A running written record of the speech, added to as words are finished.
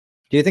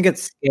Do you think it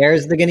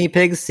scares the guinea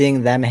pigs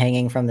seeing them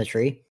hanging from the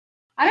tree?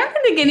 I don't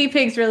think the guinea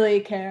pigs really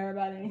care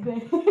about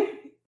anything.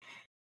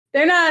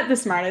 They're not the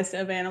smartest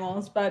of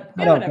animals, but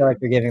I don't feel like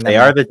you're giving them. They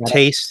are the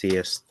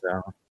tastiest,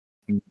 though.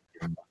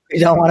 You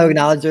don't want to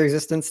acknowledge their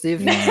existence, Steve?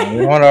 No, we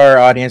don't want our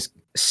audience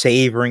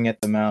savoring at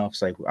the mouth.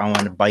 It's like, I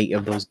want a bite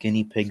of those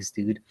guinea pigs,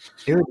 dude.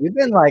 Dude, you've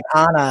been like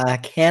on a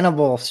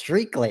cannibal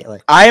streak lately.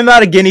 I am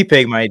not a guinea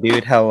pig, my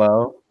dude.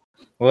 Hello.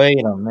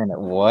 Wait a minute.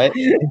 What?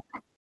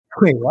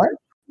 Wait, what?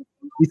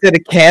 You said a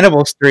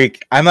cannibal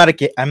streak. I'm not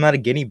a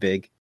guinea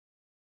pig.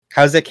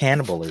 How's that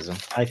cannibalism?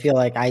 I feel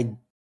like I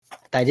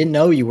didn't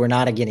know you were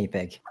not a guinea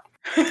pig.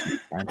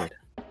 I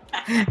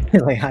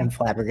did. Like I'm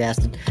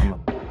flabbergasted.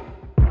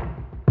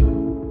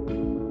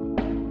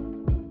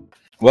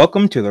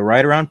 Welcome to the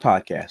Ride Around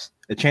Podcast,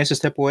 a chance to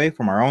step away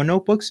from our own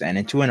notebooks and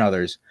into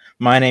another's.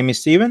 My name is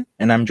Steven,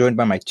 and I'm joined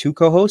by my two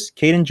co-hosts,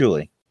 Cade and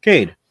Julie.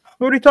 Cade,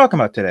 what are we talking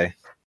about today?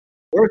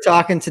 We're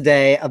talking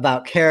today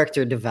about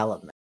character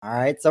development. All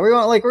right, so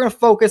we're gonna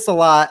focus a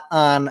lot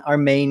on our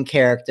main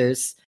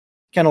characters,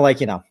 kind of like,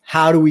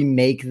 how do we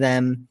make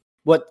them?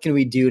 What can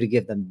we do to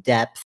give them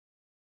depth?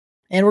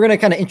 And we're gonna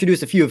kind of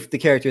introduce a few of the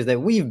characters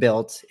that we've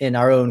built in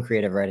our own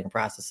creative writing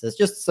processes,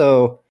 just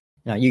so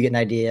you get an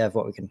idea of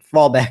what we can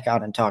fall back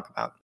on and talk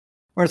about.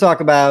 We're gonna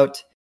talk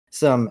about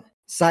some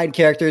side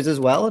characters as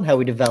well and how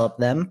we develop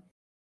them.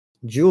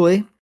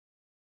 Julie,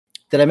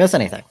 did I miss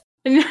anything?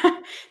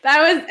 That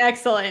was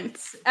excellent.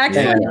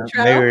 Excellent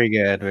intro. Very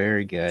good,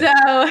 very good.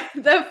 So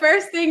the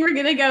first thing we're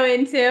going to go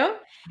into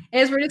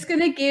is we're just going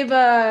to give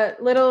a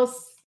little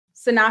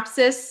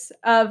synopsis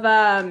of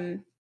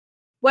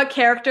what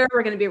character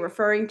we're going to be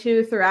referring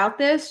to throughout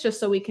this,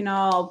 just so we can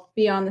all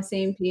be on the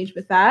same page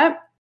with that.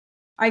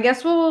 I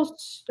guess we'll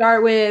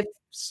start with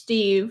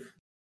Steve.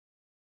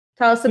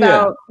 Tell us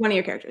about one of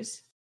your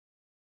characters.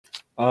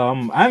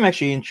 I'm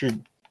actually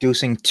introducing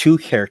two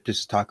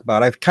characters to talk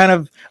about. I've kind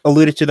of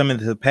alluded to them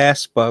in the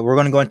past, but we're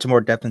going to go into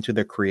more depth into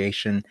their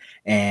creation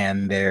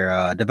and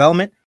their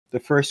development. The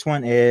first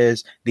one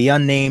is the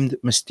unnamed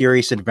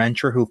mysterious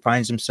adventurer who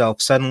finds himself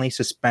suddenly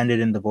suspended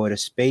in the void of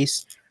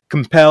space,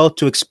 compelled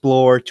to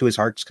explore to his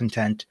heart's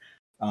content.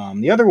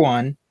 The other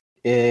one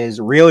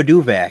is Rio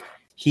Duvac.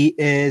 He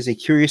is a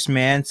curious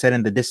man set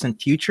in the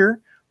distant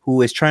future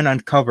who is trying to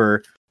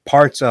uncover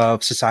parts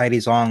of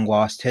society's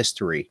long-lost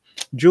history.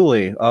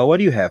 Julie, what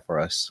do you have for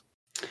us?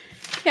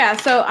 Yeah,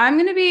 so I'm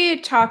going to be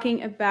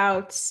talking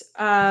about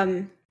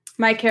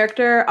my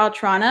character,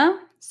 Altrana.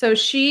 So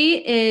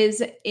she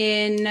is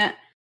in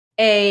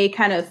a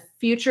kind of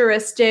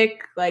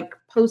futuristic, like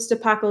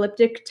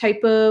post-apocalyptic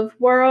type of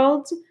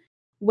world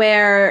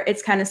where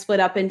it's kind of split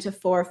up into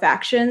four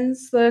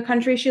factions, the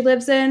country she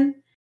lives in.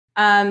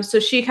 So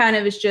she kind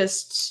of is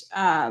just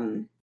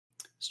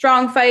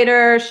strong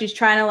fighter. She's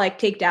trying to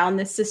take down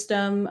this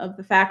system of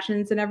the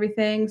factions and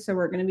everything. So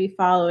we're going to be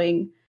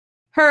following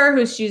her,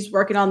 who she's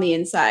working on the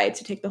inside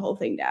to take the whole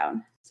thing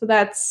down. So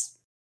that's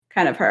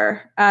kind of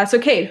her. So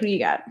Cade, who do you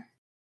got?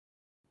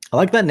 I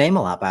like that name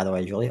a lot, by the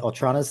way, Julie.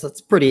 Ultranas,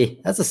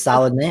 that's a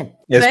solid name.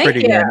 It's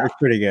pretty good. It's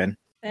pretty good.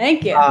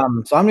 Thank you. So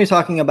I'm going to be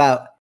talking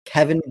about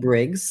Kevin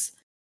Briggs.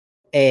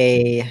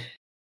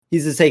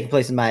 He's taking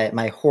place in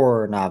my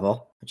horror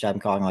novel, which I'm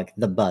calling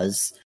The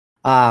Buzz.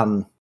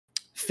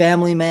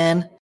 Family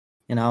man,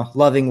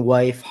 loving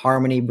wife,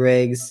 Harmony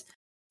Briggs,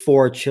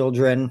 4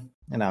 children,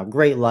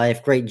 great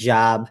life, great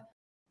job,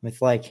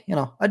 with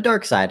a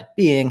dark side,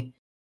 being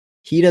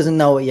he doesn't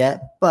know it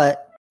yet,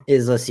 but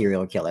is a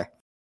serial killer.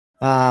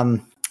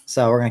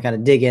 So we're gonna kind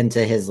of dig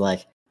into his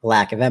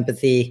lack of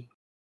empathy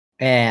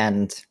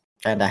and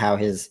kind of how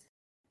his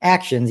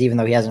actions, even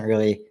though he hasn't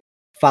really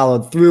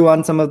followed through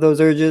on some of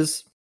those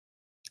urges,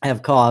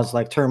 have caused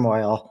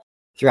turmoil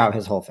throughout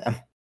his whole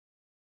family.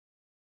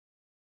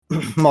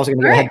 I'm also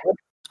gonna go ahead.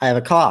 I have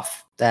a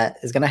cough that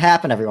is gonna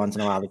happen every once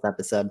in a while this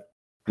episode.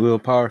 We'll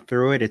power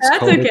through it. It's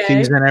That's COVID okay.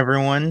 season,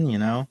 everyone.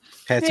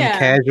 Had some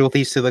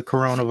casualties to the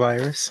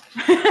coronavirus.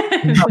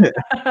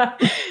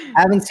 I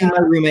haven't seen my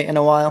roommate in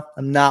a while.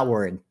 I'm not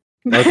worried.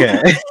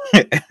 Okay.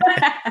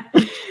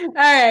 All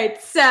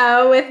right.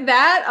 So with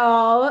that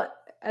all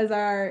as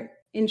our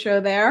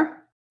intro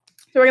there.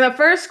 So the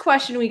first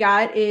question we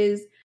got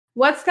is,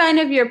 what's kind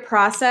of your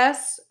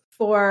process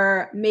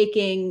for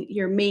making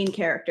your main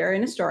character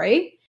in a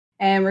story?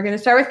 And we're going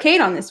to start with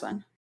Cade on this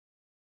one.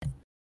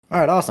 All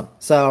right, awesome.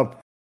 So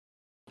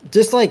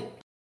just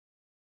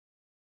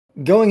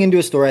going into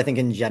a story, I think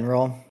in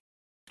general,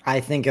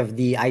 I think of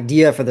the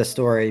idea for the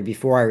story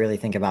before I really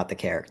think about the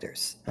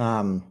characters.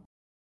 I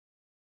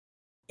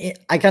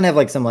kind of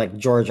have some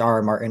George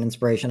R.R. Martin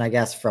inspiration, I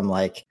guess, from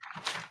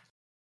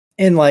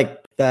in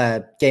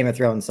the Game of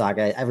Thrones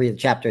saga. Every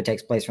chapter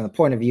takes place from the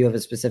point of view of a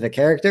specific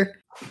character.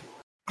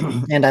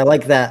 And I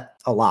like that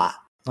a lot.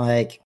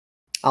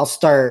 I'll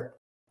start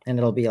and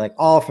it'll be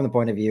all from the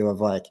point of view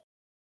of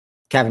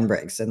Kevin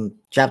Briggs. And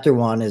chapter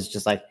 1 is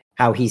just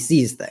how he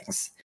sees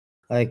things.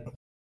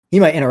 He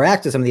might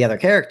interact with some of the other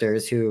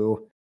characters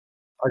who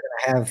are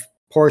going to have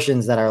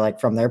portions that are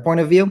from their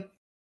point of view.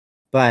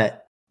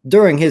 But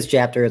during his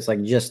chapter, it's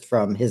just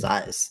from his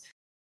eyes.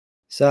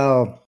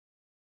 So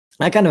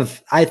I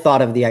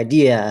thought of the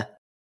idea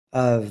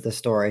of the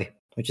story,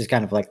 which is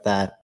kind of like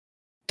that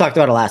talked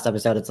about it last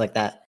episode. It's like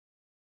that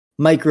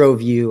micro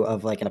view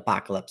of like an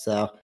apocalypse.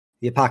 So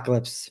the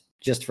apocalypse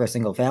just for a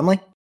single family.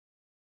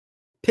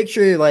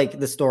 Picture like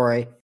the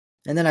story,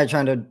 and then I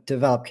try to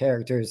develop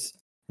characters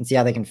and see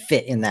how they can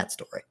fit in that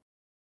story.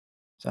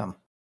 So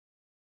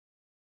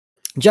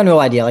general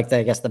idea, like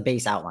I guess the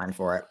base outline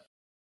for it.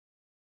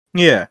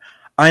 Yeah,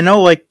 I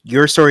know. Like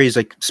your story is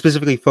like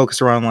specifically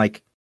focused around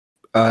like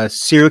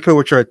serial killer,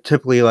 which are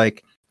typically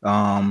like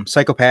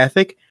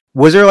psychopathic.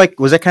 Was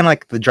that kind of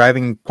like the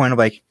driving point of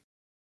like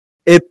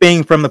it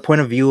being from the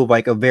point of view of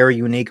like a very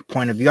unique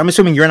point of view? I'm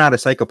assuming you're not a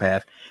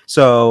psychopath,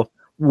 so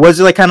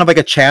was it like kind of like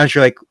a challenge?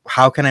 You're like,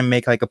 how can I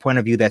make like a point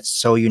of view that's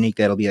so unique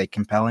that'll be like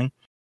compelling?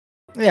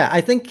 Yeah, I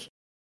think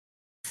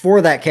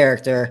for that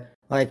character,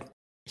 like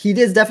he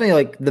is definitely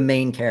like the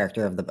main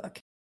character of the book.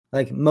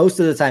 Like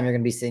most of the time you're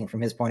going to be seeing from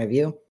his point of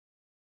view,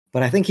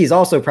 but I think he's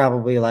also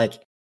probably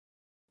like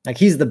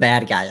he's the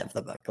bad guy of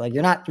the book. Like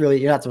you're not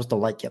supposed to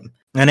like him.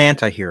 An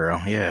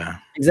anti-hero, yeah.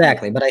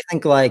 Exactly, but I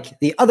think like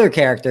the other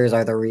characters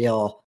are the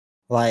real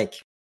like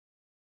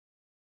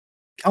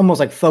almost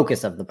like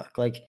focus of the book.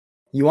 Like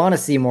you want to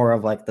see more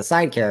of like the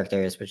side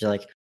characters, which are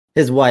like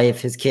his wife,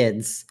 his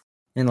kids,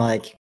 and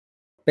like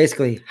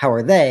basically how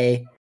are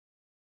they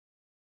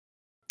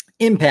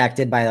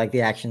impacted by like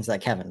the actions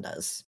that Kevin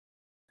does.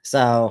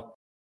 So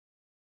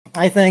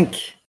I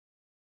think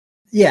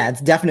yeah,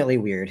 it's definitely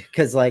weird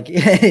because like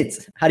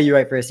it's how do you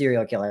write for a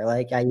serial killer?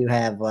 Like you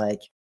have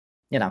like,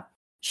 you know,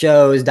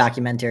 shows,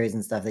 documentaries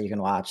and stuff that you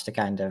can watch to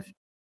kind of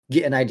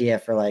get an idea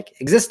for like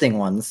existing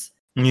ones.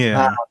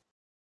 Yeah.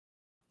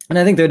 And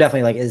I think there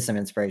definitely like is some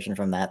inspiration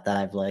from that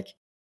I've like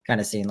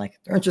kind of seen like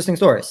they're interesting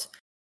stories.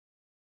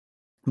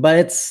 But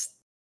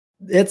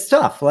it's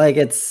tough. Like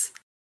it's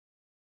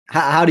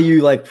how do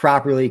you like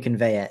properly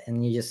convey it?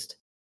 And you just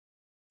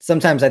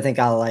sometimes I think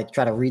I'll like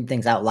try to read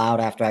things out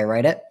loud after I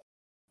write it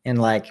and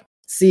like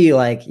see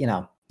like, you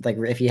know, like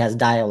if he has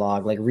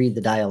dialogue, like read the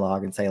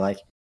dialogue and say like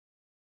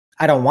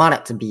I don't want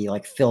it to be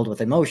like filled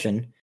with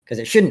emotion because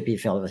it shouldn't be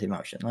filled with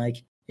emotion. Like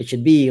it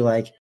should be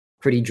like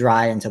pretty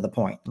dry and to the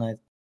point. Like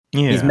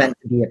he's meant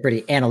to be a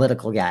pretty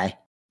analytical guy.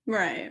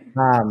 Right.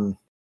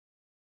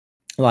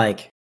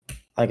 Like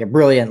a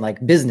brilliant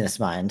like business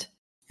mind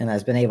and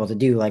has been able to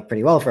do like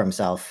pretty well for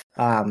himself.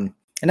 And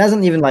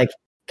hasn't even like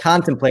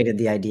contemplated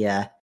the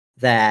idea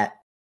that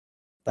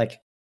like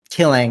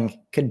killing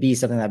could be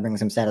something that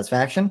brings him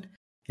satisfaction.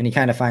 And he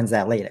kind of finds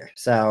that later.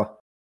 So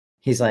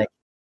he's like,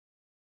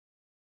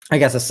 I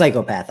guess a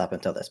psychopath up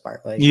until this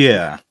part. Like,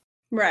 yeah.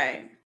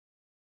 Right.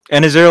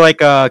 And is there like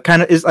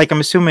kind of is like I'm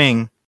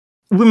assuming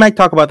we might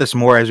talk about this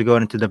more as we go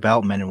into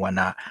development and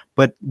whatnot.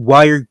 But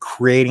while you're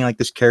creating like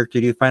this character,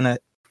 do you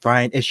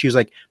find issues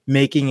like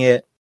making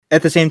it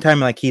at the same time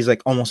like he's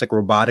like almost like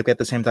robotic at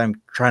the same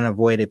time, trying to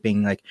avoid it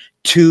being like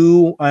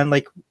too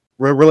like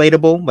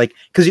relatable, like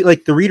because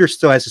like the reader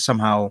still has to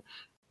somehow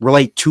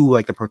relate to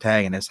like the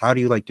protagonist. How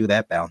do you like do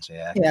that balance?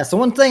 Yeah. So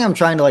one thing I'm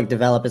trying to like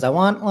develop is I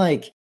want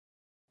like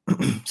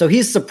so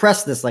he's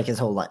suppressed this like his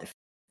whole life.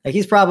 Like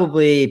he's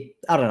probably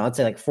I don't know, let's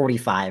say like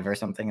 45 or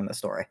something in the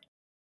story.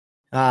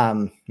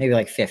 Maybe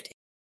like 50.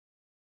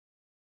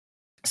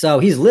 So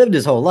he's lived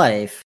his whole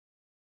life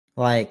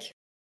like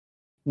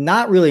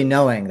not really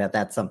knowing that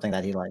that's something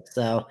that he likes.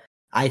 So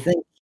I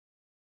think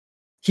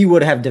he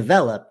would have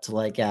developed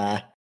like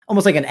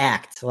almost like an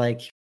act,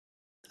 like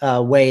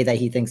a way that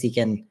he thinks he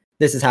can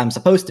this is how I'm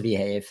supposed to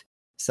behave.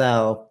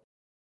 So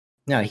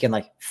he can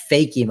like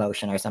fake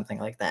emotion or something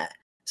like that.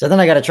 So then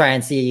I got to try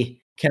and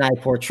see, can I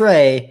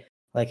portray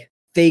like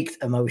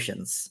faked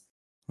emotions?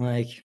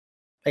 Like,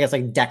 I guess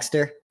like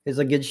Dexter is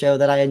a good show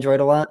that I enjoyed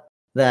a lot.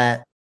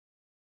 That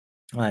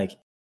like,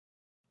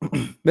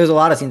 there's a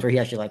lot of scenes where he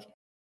actually like,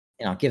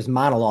 gives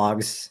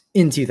monologues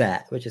into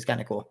that, which is kind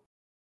of cool.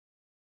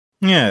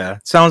 Yeah,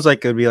 sounds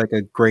like it would be like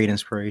a great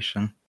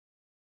inspiration.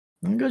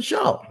 Good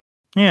show.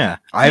 Yeah,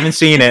 I haven't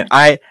seen it.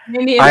 I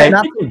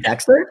not seen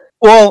Dexter.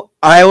 Well,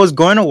 I was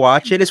going to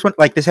watch it. It's when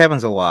like this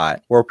happens a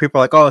lot where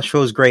people are like, "Oh, the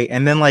show's great,"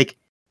 and then like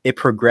it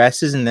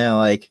progresses, and they're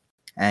like,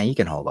 "You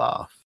can hold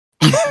off."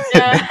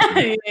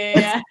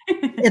 Yeah.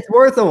 It's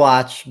worth a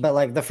watch, but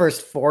like the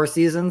first 4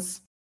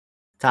 seasons,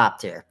 top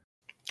tier.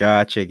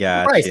 Gotcha.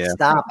 Probably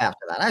stop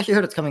after that. I actually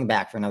heard it's coming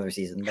back for another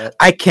season, but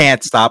I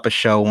can't stop a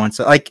show once.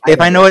 Like if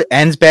I know it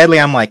ends badly,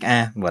 I'm like,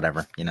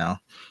 whatever,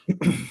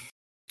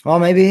 Well,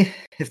 maybe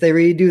if they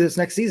redo this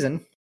next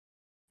season,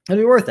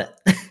 it'll be worth it.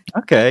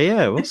 Okay,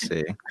 yeah, we'll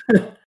see.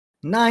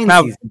 9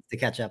 seasons to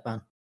catch up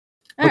on.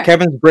 But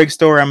Kevin's Briggs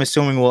story, I'm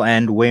assuming, will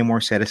end way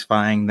more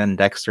satisfying than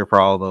Dexter for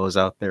all those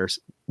out there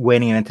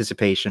waiting in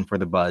anticipation for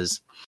the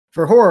buzz.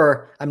 For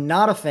horror, I'm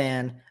not a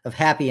fan of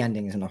happy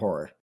endings in a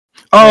horror.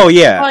 Oh,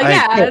 yeah. Well,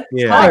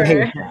 I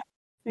hate that.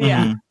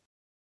 Yeah.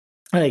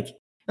 Mm-hmm.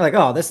 Like,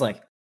 oh, this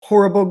like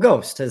horrible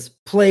ghost has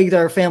plagued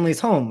our family's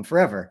home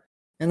forever.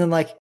 And then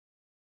like,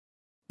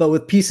 but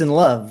with peace and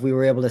love, we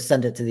were able to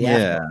send it to the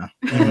afterlife.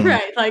 Mm-hmm.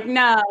 Right. Like,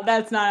 no,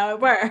 that's not how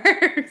it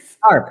works.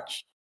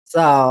 Garbage.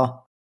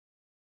 So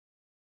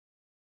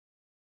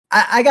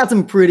I got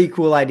some pretty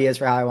cool ideas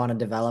for how I want to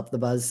develop the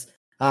Buzz.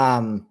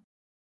 There's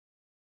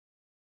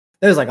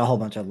like a whole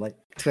bunch of like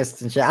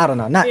twists and shit. I don't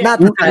know. Not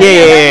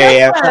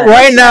Yeah.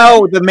 Right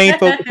now, the main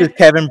focus is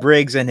Kevin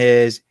Briggs and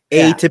his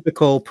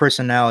atypical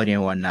personality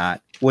and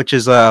whatnot, which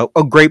is a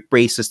great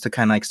basis to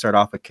kind of like start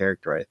off a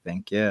character, I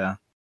think. Yeah.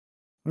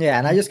 Yeah,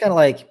 and I just kind of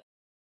like,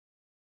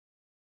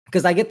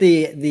 because I get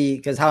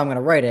because how I'm going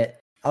to write it,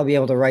 I'll be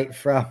able to write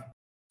from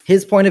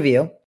his point of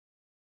view.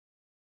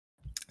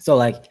 So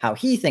like how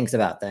he thinks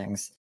about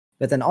things,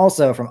 but then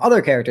also from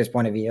other characters'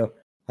 point of view,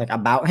 like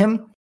about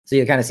him. So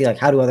you kind of see like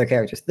how do other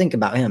characters think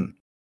about him.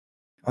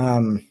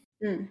 And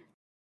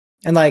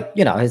like,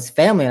 you know, his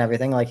family and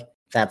everything, like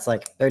that's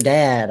like their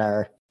dad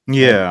or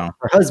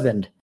her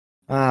husband.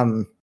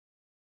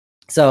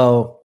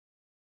 So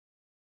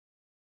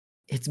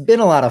it's been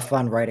a lot of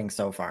fun writing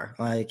so far.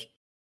 Like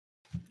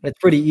it's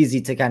pretty easy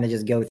to kind of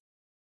just go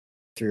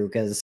through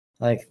because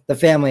like the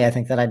family I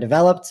think that I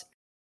developed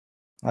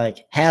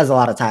like has a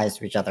lot of ties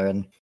to each other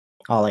and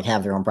all like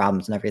have their own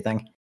problems and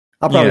everything.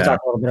 I'll probably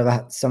talk a little bit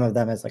about some of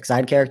them as like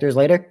side characters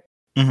later.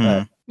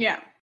 But, yeah.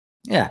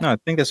 No, I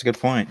think that's a good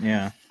point.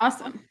 Yeah.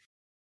 Awesome.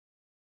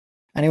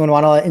 Anyone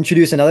want to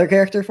introduce another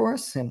character for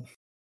us?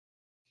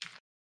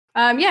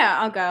 Yeah,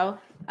 I'll go.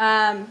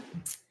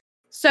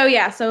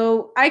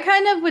 So I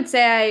kind of would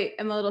say I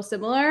am a little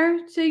similar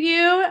to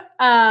you,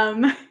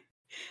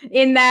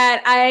 in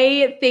that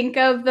I think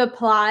of the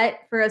plot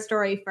for a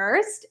story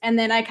first, and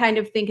then I kind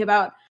of think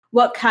about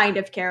what kind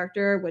of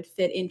character would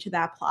fit into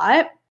that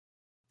plot.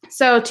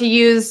 So to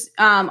use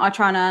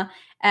Atrana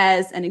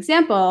as an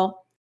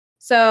example,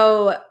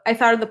 so I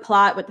thought of the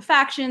plot with the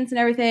factions and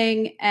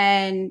everything,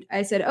 and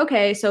I said,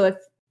 okay, so if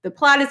the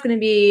plot is going to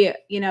be,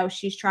 you know,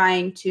 she's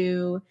trying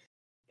to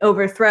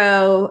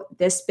overthrow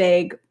this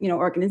big, you know,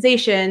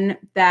 organization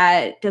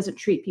that doesn't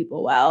treat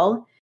people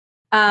well,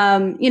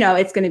 you know,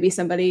 it's going to be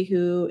somebody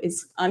who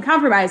is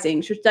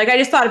uncompromising. Like I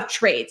just thought of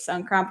traits: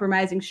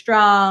 uncompromising,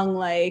 strong,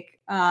 like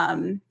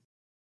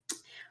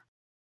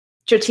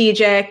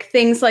strategic,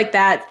 things like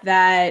that,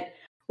 that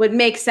would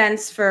make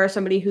sense for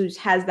somebody who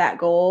has that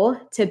goal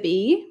to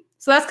be.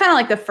 So that's kind of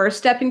like the first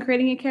step in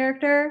creating a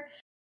character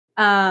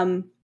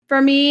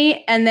for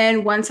me. And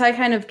then once I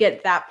kind of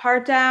get that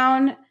part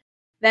down,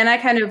 then I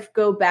kind of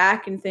go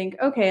back and think,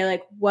 okay,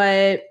 like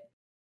what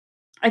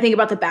I think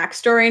about the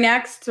backstory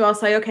next. So I'll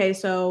say, okay,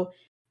 so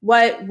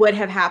what would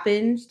have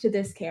happened to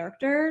this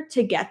character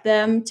to get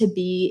them to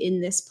be in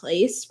this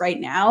place right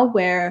now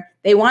where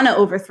they want to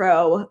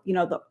overthrow, you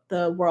know,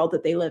 the world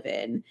that they live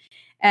in.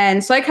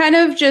 And so I kind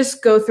of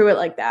just go through it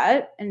like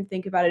that and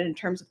think about it in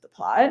terms of the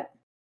plot.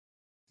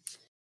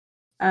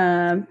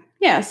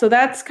 So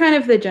that's kind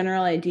of the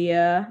general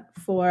idea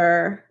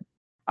for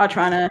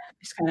Atrana,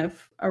 just kind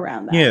of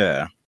around that.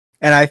 Yeah.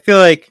 And I feel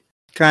like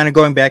kind of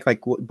going back,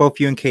 like both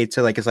you and Cade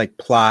said, like it's like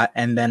plot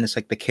and then it's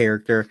like the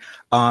character.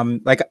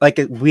 Like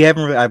we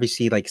haven't really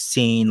obviously like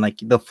seen like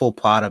the full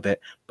plot of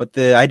it, but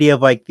the idea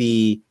of like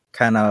the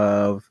kind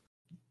of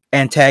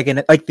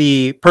antagonist, like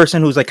the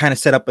person who's like kind of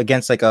set up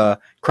against like a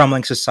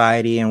crumbling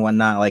society and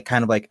whatnot, like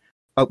kind of like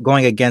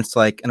going against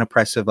like an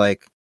oppressive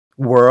like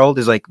world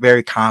is like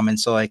very common.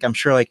 So like I'm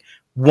sure like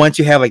once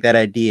you have like that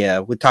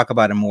idea, we'll talk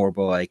about it more,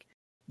 but like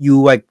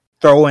you like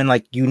throw in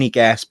like unique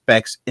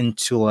aspects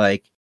into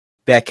like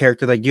that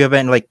character. Like, do you have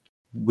any like,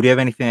 would you have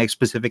anything like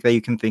specific that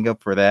you can think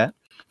of for that,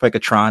 for like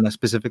Atrana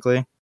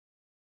specifically?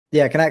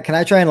 Yeah, can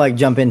I try and like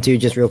jump into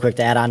just real quick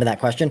to add on to that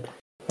question?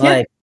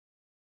 Like,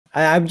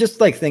 I'm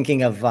just like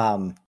thinking of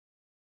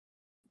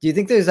do you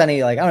think there's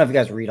any like, I don't know if you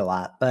guys read a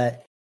lot,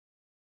 but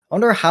I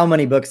wonder how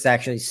many books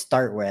actually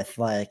start with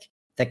like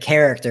the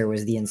character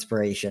was the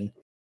inspiration.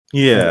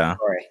 Yeah,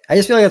 I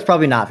just feel like it's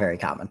probably not very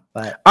common,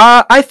 but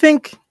I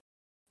think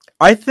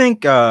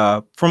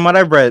from what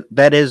I've read,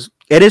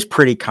 it is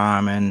pretty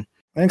common.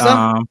 I think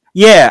so?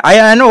 Yeah,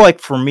 I know like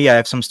for me, I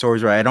have some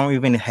stories where I don't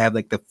even have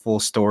like the full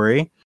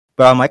story,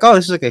 but I'm like, oh,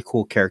 this is like a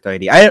cool character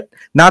idea.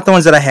 Not the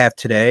ones that I have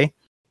today,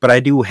 but I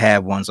do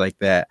have ones like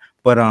that.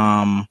 But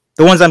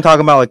the ones I'm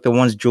talking about, like the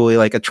ones Julie,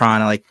 like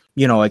Atrana, like,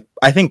 you know, like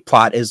I think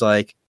plot is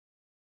like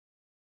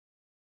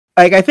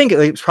I think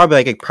it's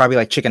probably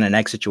like chicken and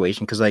egg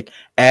situation, because like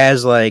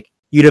as like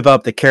you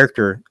develop the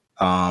character,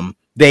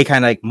 they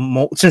kind of like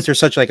since they're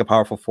such like a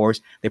powerful force,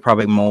 they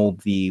probably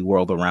mold the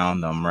world around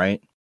them,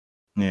 right?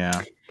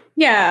 Yeah.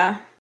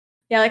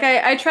 Like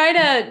I try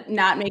to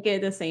not make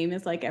it the same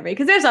as like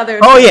because there's other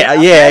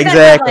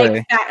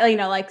exactly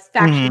have, like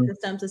faction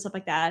systems and stuff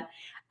like that.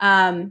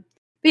 But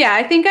yeah,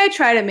 I think I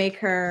try to make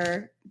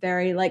her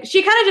very like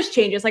she kind of just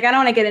changes. Like I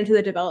don't want to get into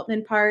the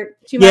development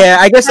part too much. Yeah,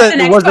 I guess that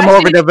was more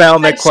of a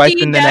development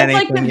question than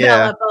anything. Like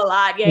develop a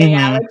lot.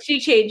 Yeah, like she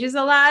changes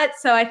a lot.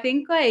 So I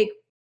think like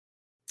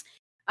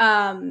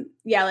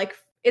like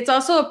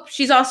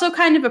she's also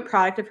kind of a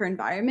product of her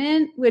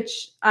environment,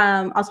 which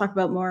I'll talk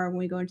about more when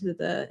we go into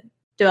the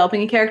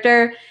developing a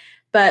character.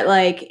 But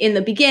like in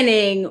the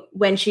beginning,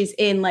 when she's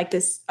in like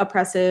this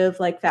oppressive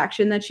like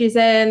faction that she's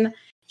in,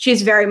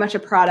 she's very much a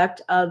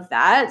product of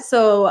that.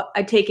 So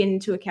I take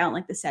into account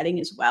like the setting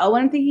as well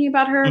when I'm thinking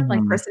about her like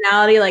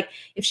personality. Like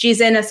if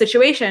she's in a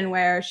situation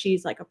where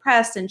she's like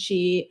oppressed and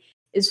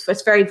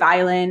it's very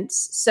violent,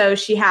 so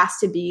she has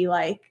to be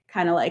like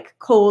kind of like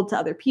cold to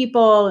other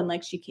people, and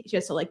like she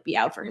has to like be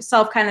out for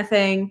herself kind of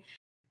thing.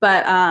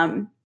 But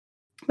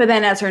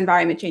then as her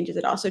environment changes,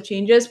 it also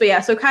changes. But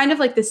yeah, so kind of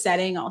like the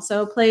setting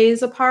also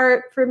plays a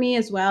part for me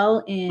as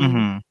well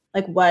in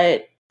like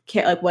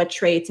what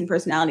traits and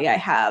personality I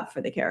have for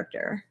the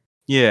character.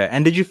 Yeah,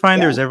 and did you find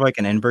there was ever like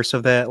an inverse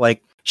of that?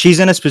 Like she's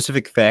in a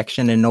specific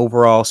faction in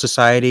overall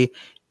society.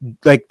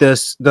 Like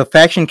the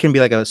faction can be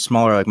like a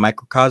smaller like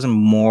microcosm,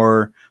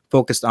 more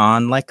focused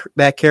on like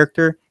that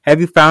character.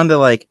 Have you found that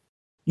like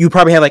you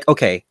probably had like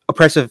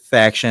oppressive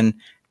faction,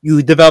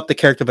 you developed the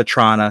character of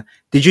Atrana.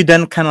 Did you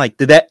then kind of like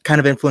did that kind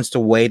of influence the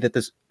way that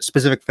this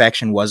specific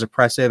faction was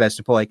oppressive as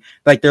to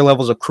like their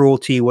levels of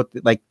cruelty, what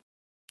like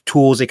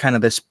tools they kind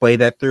of display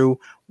that through?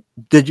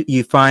 Did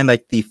you find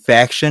like the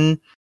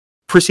faction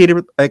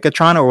preceded like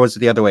Atrana, or was it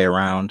the other way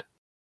around?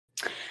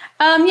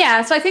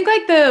 Yeah, so I think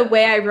like the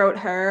way I wrote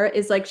her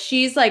is like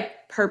she's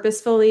like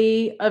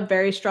purposefully a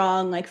very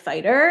strong like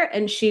fighter,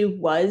 and she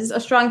was a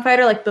strong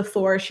fighter like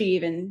before she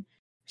even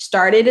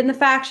started in the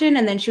faction,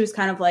 and then she was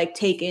kind of like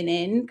taken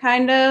in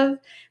kind of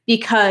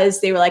because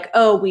they were like,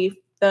 oh,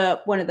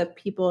 one of the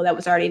people that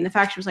was already in the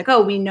faction was like,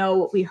 oh,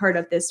 we heard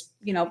of this,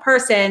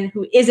 person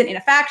who isn't in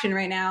a faction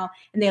right now,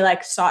 and they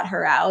like sought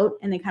her out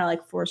and they kind of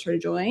like forced her to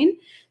join.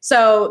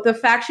 So the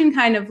faction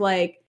kind of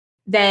like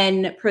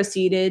then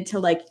proceeded to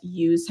like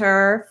use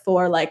her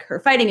for like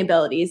her fighting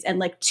abilities and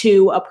like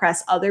to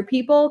oppress other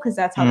people, because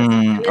that's how the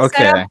system is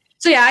set up.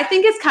 So yeah, I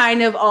think it's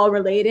kind of all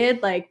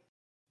related. Like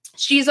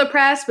she's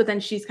oppressed, but then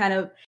she's kind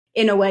of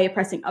in a way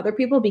oppressing other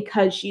people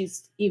because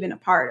she's even a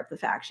part of the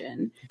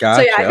faction.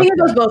 Gotcha. So yeah, I think it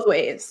goes both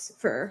ways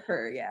for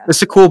her. Yeah,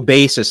 it's a cool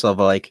basis of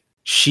like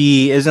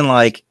she isn't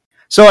like,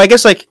 so I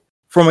guess like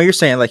from what you're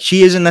saying, like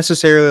she isn't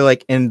necessarily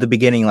like in the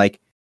beginning like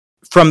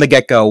from the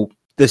get-go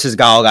this is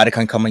all got to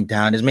come coming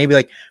down. Is maybe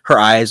like her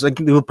eyes, like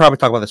we'll probably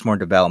talk about this more in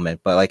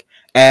development, but like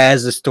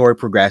as the story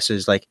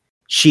progresses, like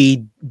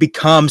she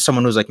becomes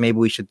someone who's like, maybe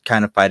we should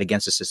kind of fight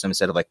against the system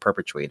instead of like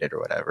perpetuate it or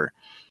whatever.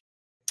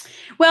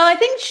 Well, I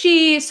think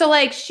so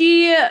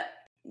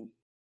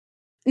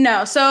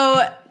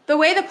the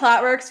way the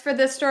plot works for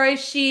this story,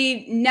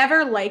 she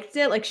never liked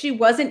it. Like she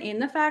wasn't in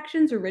the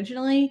factions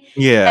originally.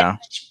 Yeah.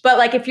 But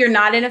like if you're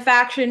not in a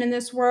faction in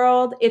this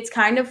world, it's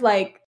kind of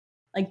like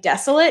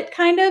desolate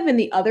kind of in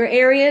the other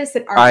areas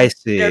that aren't. I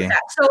see.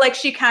 So like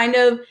she kind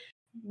of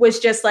was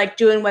just like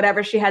doing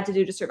whatever she had to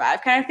do to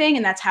survive kind of thing.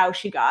 And that's how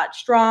she got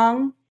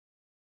strong.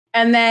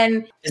 And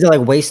then is it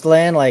like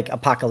wasteland, like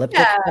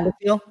apocalyptic kind of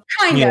feel?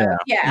 Kind of,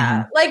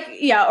 yeah. Like,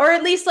 yeah, or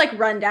at least like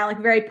rundown, like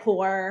very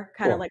poor,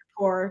 kind of like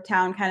poor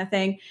town kind of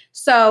thing.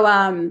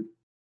 So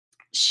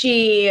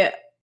she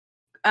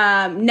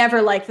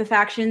never liked the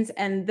factions,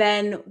 and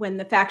then when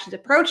the factions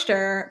approached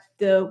her,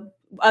 the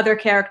other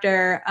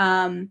character,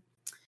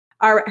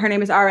 her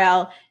name is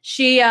RL,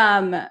 she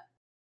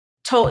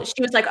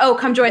was like, oh,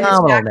 come join this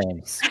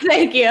faction.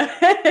 Thank you.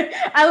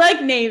 I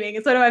like naming.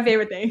 It's one of my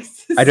favorite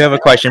things. I do have a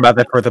question about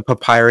that for the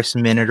Papyrus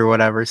Minute or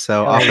whatever.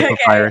 So off the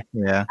Papyrus,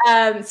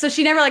 yeah. So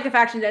she never liked the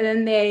faction, and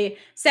then they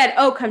said,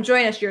 oh, come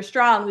join us. You're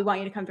strong. We want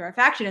you to come to our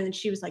faction. And then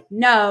she was like,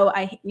 no,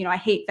 I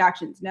hate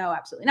factions. No,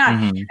 absolutely not.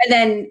 And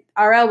then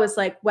RL was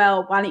like,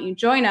 well, why don't you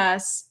join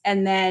us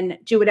and then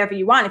do whatever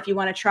you want. If you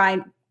want to try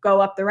and go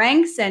up the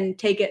ranks and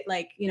take it,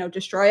 like,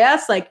 destroy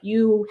us, like,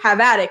 you have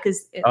at it.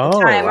 Because at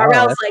the time,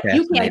 RL's like,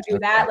 you can't do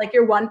that. Like,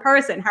 you're one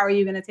person. How are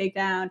you going to take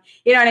down?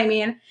 You know what I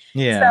mean?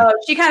 Yeah. So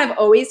she kind of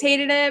always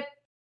hated it.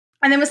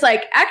 And then was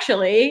like,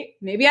 actually,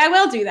 maybe I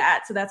will do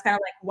that. So that's kind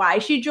of like why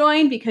she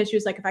joined, because she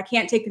was like, if I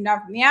can't take them down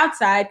from the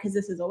outside, because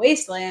this is a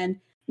wasteland,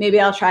 maybe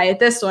I'll try it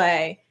this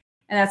way.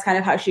 And that's kind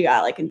of how she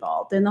got like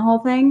involved in the whole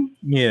thing.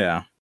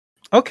 Yeah.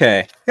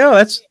 Okay.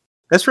 Yeah,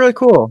 that's really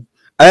cool.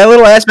 A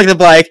little aspect of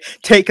like,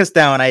 take us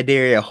down, I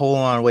dare you. Hold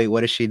on, wait,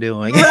 what is she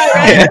doing?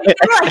 Right.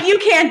 Like, you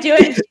can't do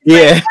it.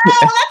 Yeah. Like,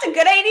 oh, that's a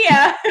good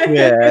idea.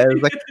 Yeah.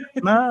 It's like,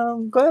 no,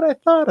 I'm glad I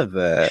thought of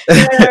that.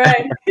 Yeah,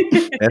 right.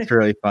 That's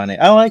really funny.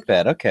 I like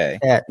that. Okay.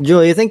 Yeah,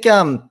 Julie, you think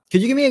could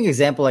you give me an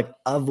example like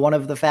of one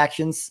of the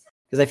factions?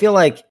 Because I feel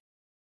like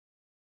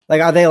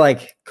are they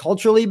like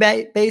culturally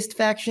based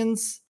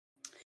factions?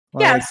 So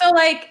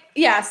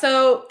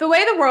the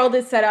way the world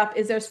is set up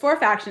is there's 4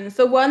 factions.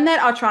 So one that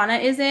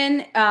Altrana is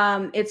in,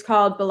 it's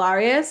called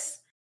Belarius.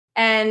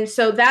 And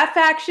so that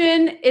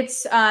faction,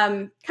 it's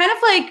kind of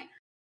like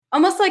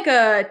almost like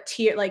a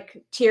tier,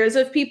 like tiers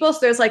of people.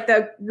 So there's like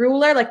the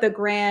ruler, like the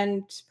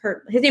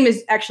his name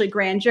is actually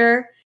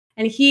Grandeur.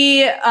 And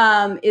he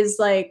is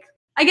like,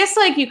 I guess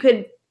like you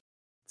could,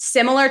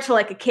 similar to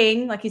like a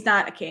king, like he's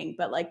not a king,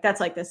 but like that's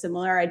like the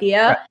similar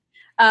idea.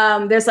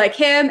 Right. There's like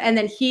him, and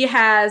then he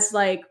has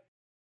like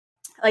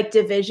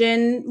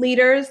division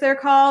leaders, they're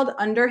called,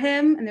 under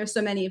him, and there's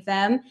so many of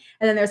them.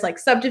 And then there's like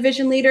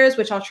subdivision leaders,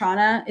 which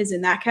Altrana is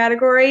in that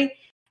category.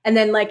 And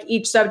then like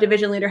each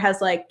subdivision leader has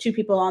like 2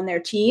 people on their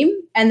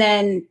team. And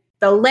then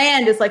the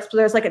land is like, so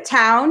there's like a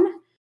town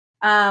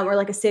or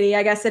like a city,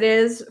 I guess it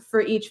is,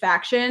 for each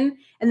faction.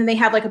 And then they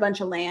have like a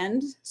bunch of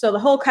land. So the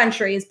whole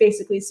country is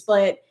basically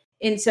split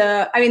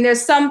into, I mean,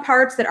 there's some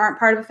parts that aren't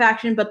part of a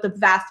faction, but the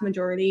vast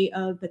majority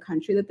of the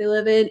country that they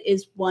live in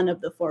is one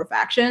of the 4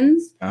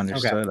 factions.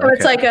 Understood. So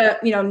it's like a,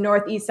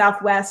 north, east,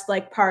 southwest,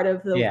 like part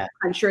of the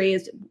country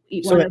is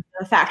one of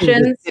the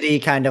factions. The city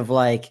kind of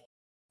like,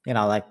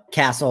 like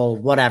castle,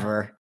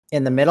 whatever,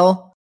 in the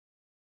middle,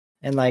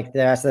 and like the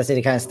rest of the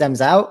city kind of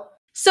stems out.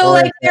 So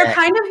like they're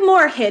kind of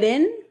more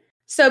hidden.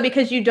 So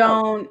because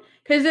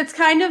it's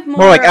kind of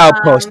more like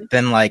outposts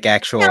than like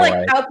actual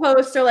like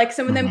outposts, or like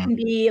some of them can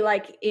be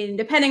like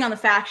depending on the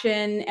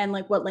faction and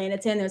like what lane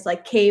it's in. There's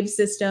like cave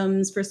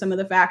systems for some of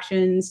the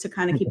factions to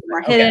kind of keep it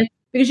more hidden,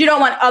 because you don't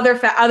want other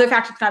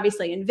factions to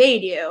obviously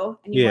invade you,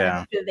 and you want to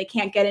make sure they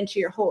can't get into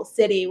your whole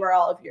city where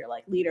all of your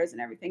like leaders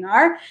and everything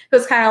are. So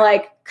it's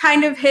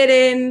kind of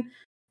hidden.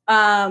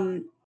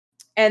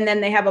 And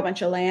then they have a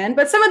bunch of land,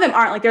 but some of them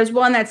aren't. Like there's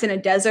one that's in a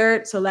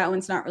desert, so that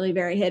one's not really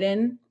very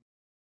hidden.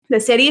 The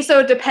city, so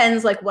it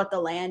depends like what the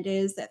land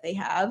is that they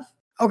have.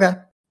 Okay.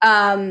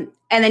 And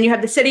then you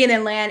have the city and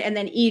then land, and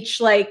then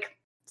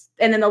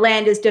and then the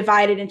land is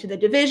divided into the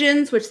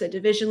divisions, which the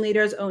division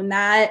leaders own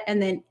that,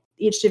 and then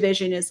each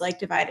division is like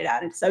divided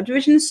out into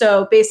subdivisions.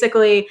 So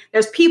basically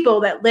there's people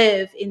that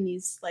live in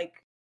these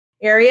like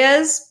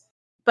areas,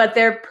 but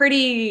they're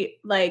pretty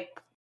like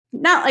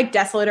not like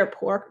desolate or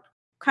poor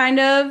kind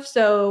of.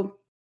 So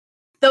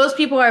those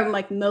people are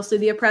like mostly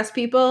the oppressed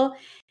people.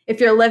 If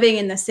you're living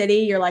in the city,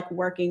 you're like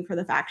working for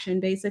the faction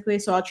basically.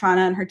 So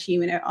Altrana and her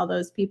team and all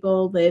those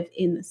people live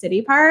in the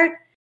city part.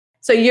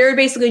 So you're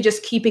basically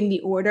just keeping the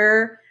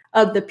order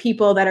of the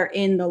people that are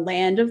in the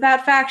land of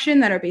that faction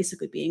that are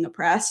basically being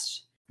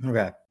oppressed.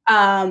 Okay.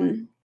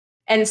 And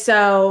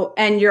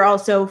you're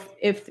also,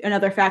 if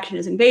another faction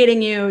is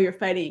invading you, you're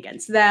fighting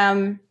against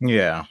them.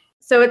 Yeah.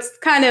 So it's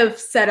kind of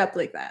set up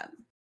like that.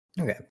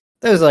 Okay.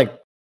 That was like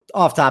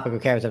off topic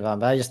of character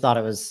development, but I just thought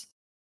it was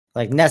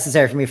like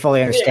necessary for me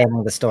fully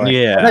understanding the story.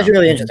 Yeah. That's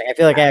really interesting. I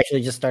feel like I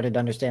actually just started to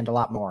understand a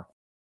lot more.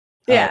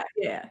 Yeah.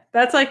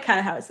 That's like kind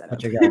of how it's set up.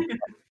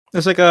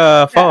 It's like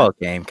a Fallout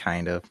game,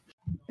 kind of.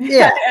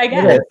 Yeah, I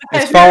guess.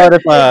 It's Fallout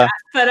if but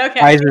okay.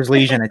 Kaiser's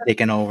Legion had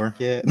taken over.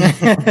 Yeah.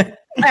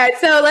 All right,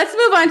 so let's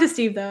move on to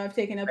Steve, though. I've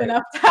taken up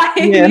enough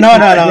time. Yeah, no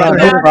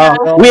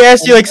problem. We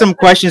asked you like some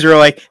questions. We were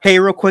like, "Hey,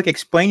 real quick,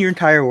 explain your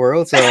entire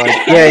world." So,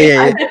 like,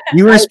 yeah.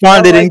 You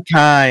responded in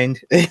kind.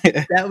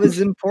 That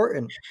was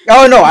important.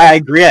 Oh no, I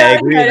agree.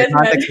 The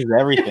context is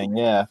everything.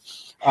 Yeah.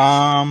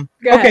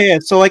 Okay. Yeah,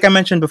 so, like I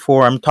mentioned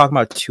before, I'm talking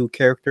about 2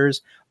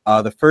 characters.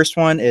 The first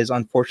one is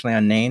unfortunately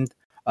unnamed.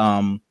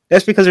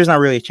 That's because there's not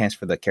really a chance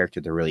for the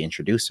character to really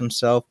introduce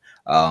himself.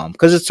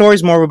 Because the story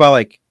is more about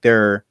like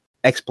their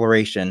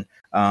exploration.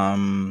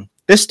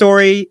 This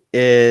story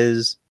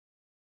is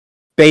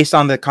based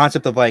on the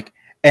concept of like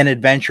an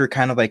adventure,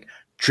 kind of like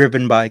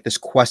driven by like this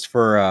quest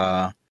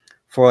for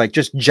like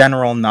just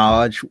general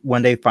knowledge.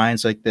 One day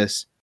finds like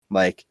this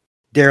like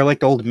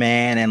derelict old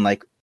man, and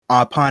like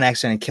upon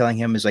accident killing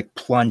him is like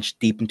plunged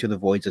deep into the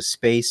voids of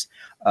space.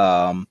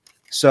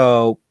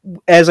 So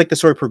as like the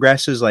story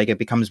progresses, like it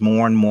becomes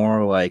more and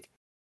more like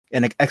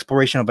an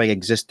exploration of like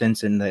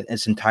existence in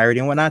its entirety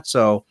and whatnot.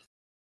 So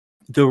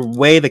the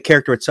way the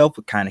character itself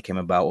kind of came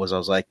about was I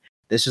was like,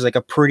 this is like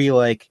a pretty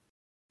like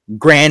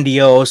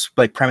grandiose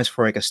like premise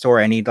for like a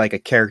story. I need like a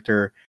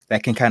character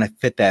that can kind of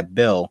fit that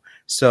bill.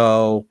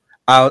 So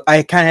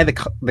I kind of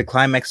had the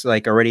climax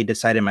like already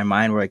decided in my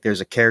mind, where like there's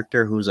a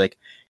character who's like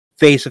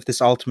faced with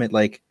this ultimate,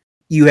 like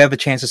you have a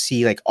chance to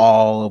see like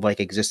all of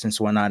like existence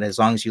and whatnot, as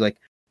long as you like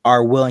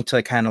are willing to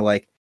like kind of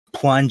like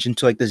plunge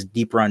into like this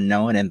deeper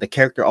unknown. And the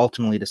character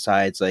ultimately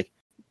decides like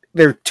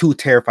they're too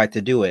terrified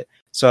to do it.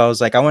 So I was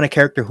like, I want a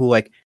character who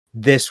like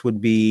this would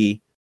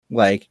be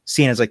like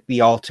seen as like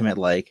the ultimate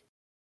like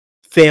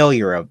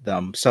failure of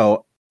them.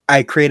 So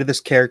I created this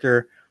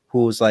character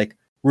who's like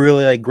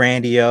really like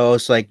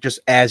grandiose, like just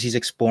as he's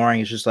exploring,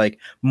 it's just like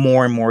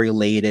more and more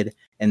elated.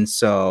 And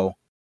so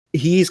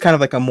he's kind of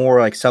like a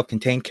more like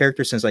self-contained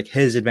character, since like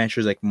his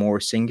adventure is like more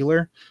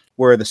singular.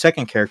 Where the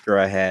second character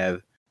I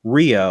have,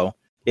 Rio,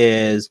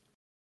 is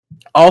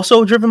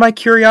also driven by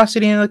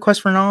curiosity and the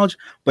quest for knowledge,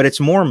 but it's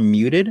more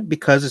muted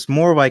because it's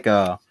more like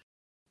an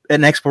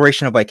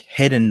exploration of like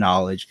hidden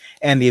knowledge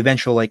and the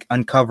eventual like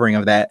uncovering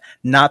of that,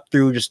 not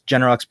through just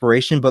general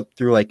exploration, but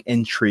through like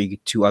intrigue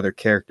to other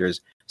characters.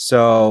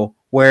 So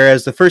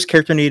whereas the first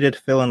character needed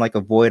to fill in like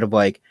a void of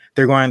like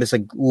they're going on this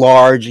like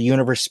large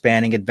universe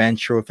spanning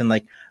adventure within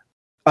like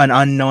an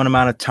unknown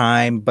amount of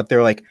time, but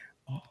they're like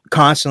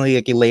constantly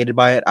like elated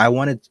by it, I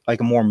wanted like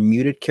a more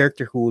muted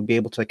character who would be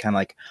able to kind of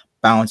like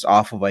bounce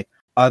off of like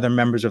other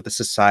members of the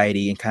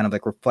society and kind of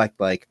like reflect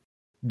like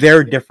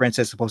their difference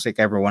as opposed to like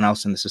everyone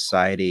else in the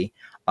society.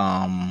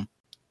 And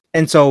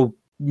so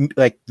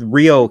like the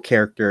Rio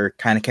character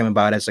kind of came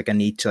about as like a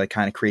need to like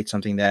kind of create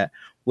something that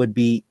would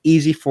be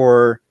easy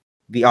for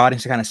the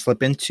audience to kind of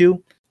slip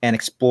into and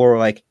explore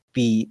like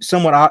the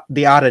somewhat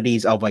the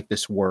oddities of like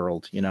this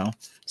world, you know?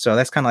 So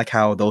that's kind of like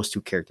how those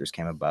 2 characters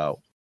came about.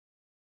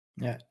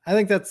 Yeah, I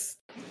think that's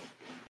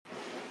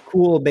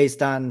cool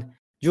based on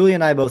Julie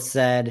and I both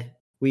said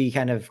we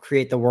kind of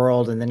create the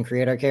world and then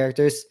create our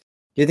characters.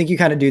 Do you think you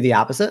kind of do the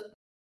opposite?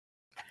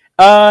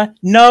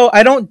 No,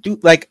 I don't do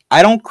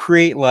I don't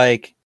create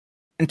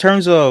in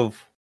terms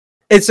of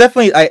it's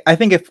definitely I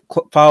think it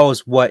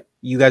follows what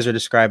you guys are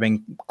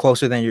describing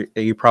closer than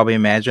you're probably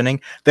imagining.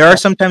 There are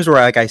some times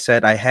where, like I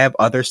said, I have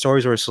other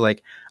stories where it's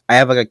like I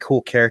have like a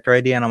cool character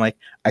idea and I'm like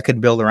I could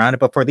build around it.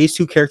 But for these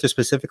two characters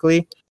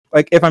specifically,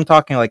 like if I'm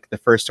talking like the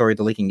first story,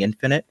 The Leaking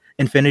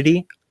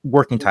Infinity,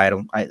 working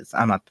title,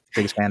 I'm not the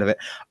biggest fan of it.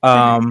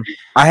 I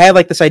had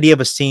like this idea of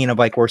a scene of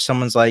like where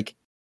someone's like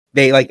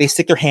they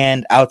stick their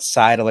hand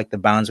outside of like the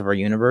bounds of our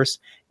universe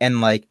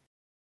and like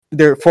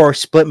they're for a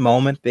split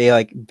moment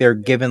they're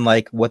given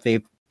like what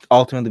they've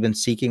ultimately been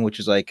seeking, which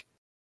is like,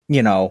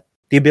 you know,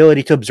 the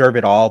ability to observe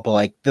it all, but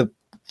like the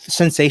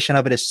sensation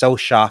of it is so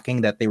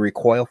shocking that they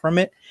recoil from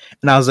it.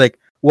 And I was like,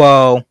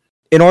 well,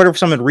 in order for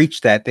someone to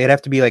reach that, they'd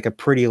have to be like a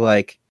pretty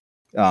like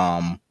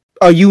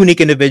a unique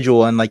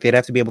individual, and like they'd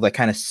have to be able to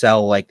kind of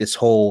sell like this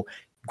whole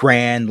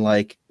grand,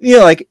 like, you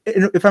know, like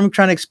if I'm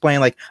trying to explain,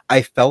 like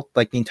I felt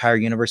like the entire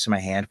universe in my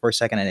hand for a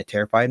second and it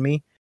terrified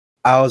me.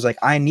 I was like,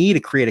 I need to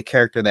create a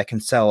character that can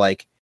sell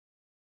like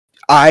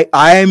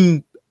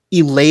I'm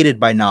elated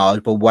by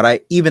knowledge, but what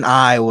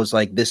I was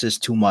like, this is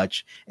too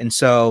much. And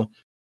so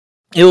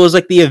it was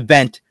like the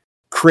event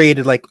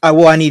created like,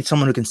 I need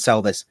someone who can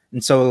sell this.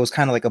 And so it was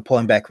kind of like a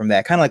pulling back from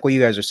that, kind of like what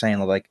you guys are saying,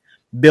 like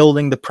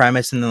building the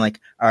premise and then like,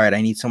 all right,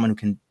 I need someone who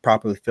can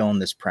properly fill in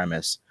this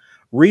premise.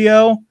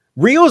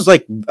 Rio's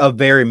like a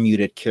very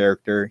muted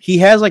character. He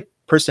has like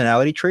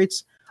personality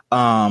traits,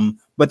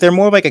 but they're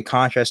more like a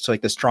contrast to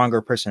like the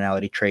stronger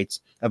personality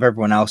traits of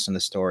everyone else in the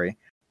story.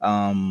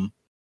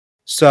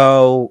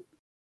 So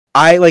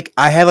I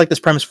had like this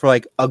premise for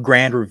like a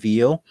grand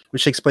reveal,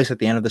 which takes place at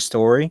the end of the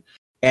story,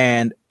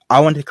 and I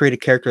wanted to create a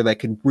character that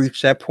could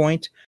reach that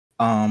point.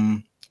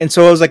 And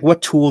so I was like,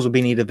 what tools would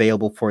be needed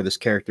available for this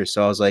character?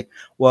 So I was like,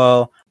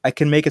 well, I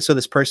can make it so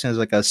this person is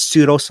like a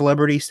pseudo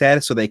celebrity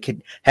status, so they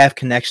could have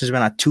connections, but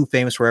not too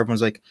famous where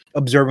everyone's like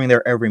observing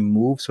their every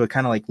move. So it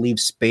kind of like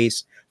leaves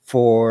space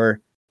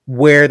for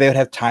where they would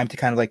have time to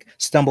kind of like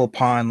stumble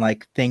upon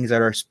like things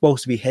that are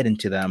supposed to be hidden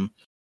to them,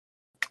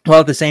 while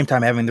at the same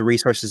time having the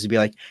resources to be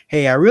like,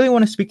 hey, I really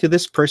want to speak to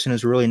this person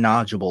who's really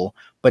knowledgeable,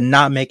 but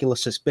not make it look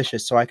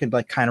suspicious. So I could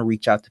like kind of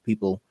reach out to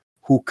people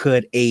who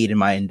could aid in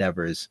my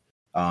endeavors.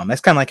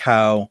 That's kind of like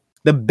how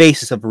the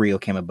basis of Rio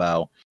came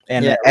about.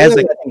 And yeah, as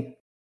really, like,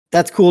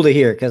 that's cool to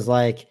hear because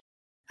like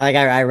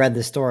I read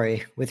the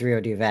story with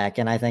Rio Duvac,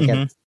 and I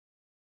think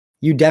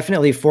you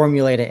definitely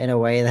formulate it in a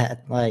way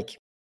that like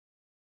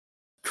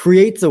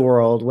creates a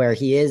world where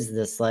he is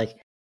this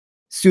like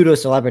pseudo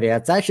celebrity.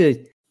 That's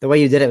actually the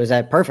way you did it was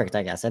perfect.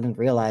 I guess I didn't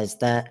realize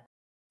that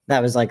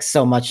was like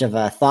so much of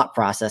a thought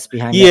process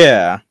behind it.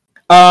 Yeah.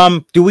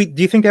 Do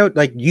you think that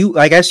like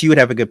I guess you would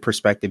have a good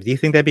perspective. Do you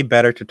think that'd be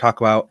better to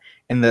talk about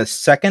in the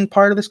second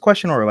part of this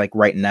question or like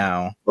right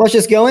now? Let's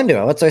just go into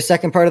it. What's our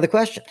second part of the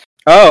question?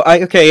 Oh,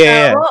 okay,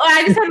 yeah. Well,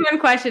 I just had one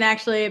question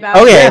actually about.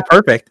 Oh yeah,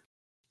 perfect.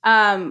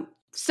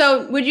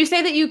 So would you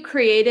say that you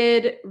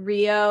created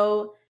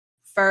Rio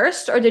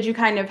first, or did you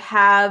kind of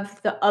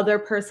have the other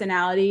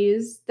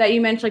personalities that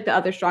you mentioned, like the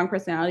other strong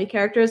personality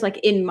characters, like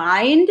in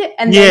mind,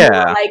 and then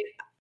like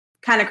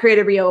kind of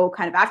created Rio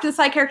kind of after the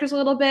side characters a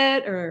little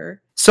bit, or?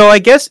 So I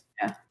guess,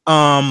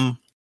 I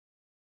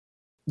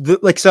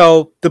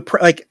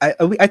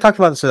talked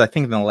about this I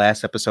think in the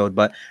last episode,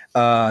 but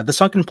the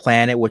Sunken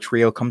Planet, which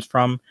Rio comes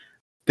from,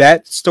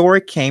 that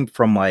story came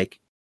from like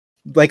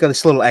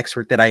this little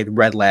excerpt that I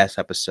read last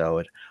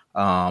episode,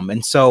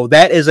 and so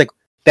that is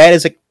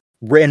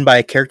written by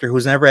a character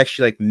who's never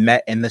actually like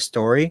met in the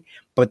story,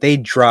 but they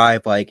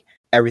drive like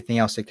everything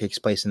else that takes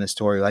place in the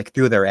story, like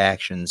through their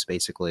actions,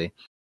 basically.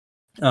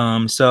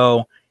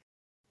 So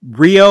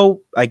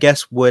Rio, I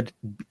guess,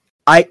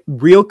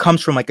 Rio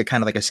comes from like a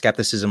kind of like a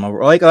skepticism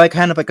over like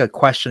kind of like a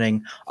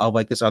questioning of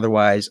like this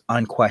otherwise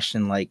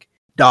unquestioned like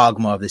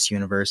dogma of this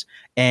universe,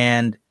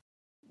 and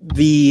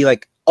the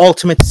like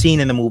ultimate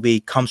scene in the movie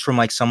comes from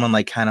like someone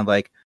like kind of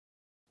like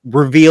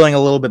revealing a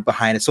little bit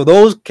behind it. So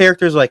those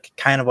characters like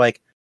kind of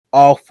like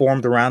all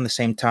formed around the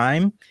same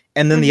time,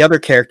 and then the other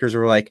characters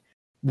were like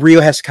Rio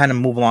has to kind of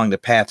move along the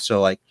path.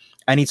 So like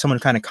I need someone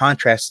to kind of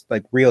contrast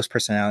like Rio's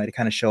personality to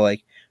kind of show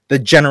like the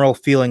general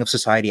feeling of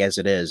society as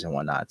it is and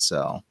whatnot.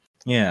 So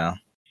yeah.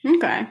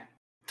 Okay.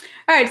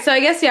 All right. So I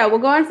guess we'll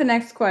go on to the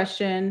next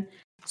question.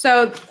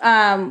 So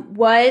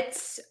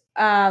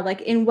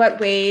like in what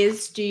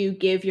ways do you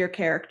give your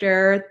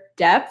character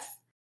depth?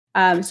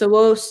 So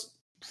we'll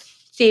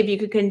see if you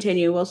could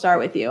continue. We'll start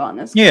with you on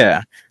this.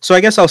 Yeah. So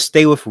I guess I'll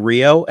stay with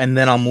Rio and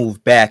then I'll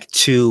move back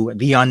to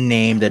the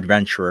unnamed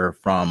adventurer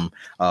from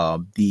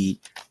the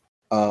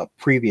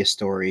previous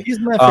story. He's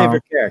my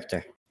favorite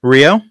character.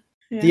 Rio?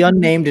 Yeah. The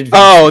unnamed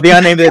adventurer. Oh, the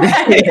unnamed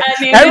adventurer.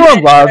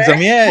 Everyone loves him.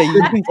 Yeah.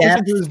 You can get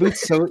into his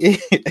boots so much.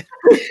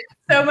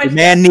 The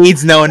man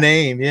needs no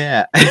name.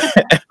 Yeah.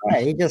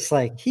 He just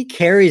like he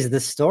carries the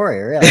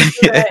story, really.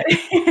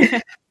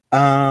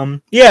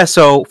 Yeah,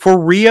 so for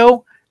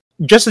Rio,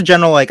 just a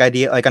general like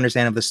idea, like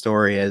understanding of the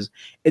story is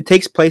it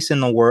takes place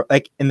in the world,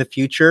 like in the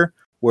future,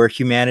 where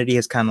humanity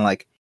has kind of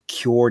like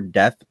cured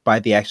death by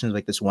the actions of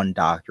like this one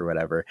doctor or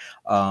whatever.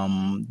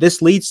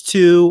 This leads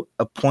to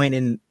a point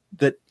in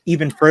the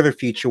even further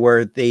future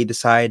where they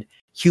decide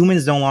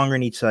humans no longer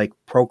need to like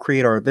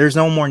procreate, or there's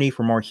no more need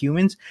for more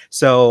humans.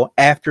 So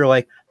after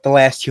like the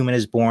last human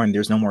is born,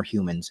 there's no more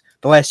humans.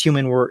 The last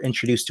human we're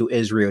introduced to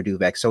is Rio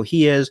Duvek. So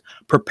he is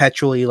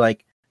perpetually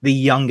like the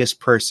youngest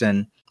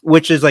person,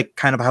 which is like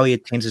kind of how he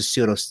attains his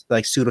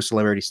pseudo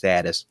celebrity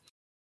status.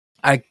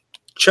 I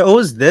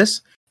chose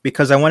this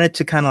because I wanted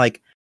to kind of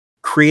like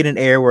create an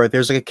era where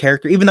there's like a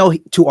character, even though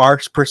to our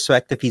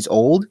perspective he's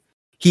old,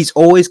 he's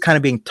always kind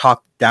of being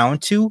talked down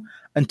to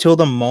until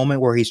the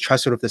moment where he's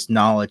trusted with this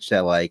knowledge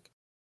that like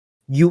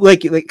you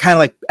like kind of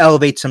like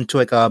elevates him to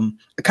like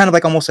kind of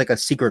like almost like a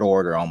secret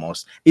order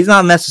almost. He's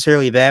not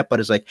necessarily that, but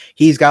it's like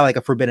he's got like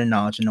a forbidden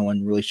knowledge and no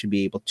one really should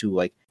be able to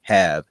like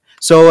have.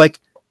 So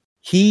like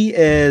he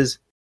is,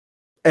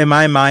 in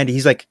my mind,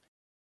 he's like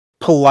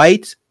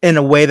polite in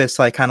a way that's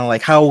like kind of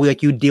like how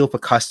like you deal with a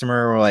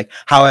customer, or like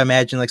how I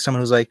imagine like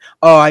someone who's like,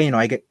 oh,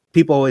 I get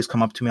people always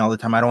come up to me all the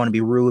time. I don't want to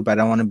be rude, but I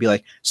don't want to be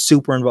like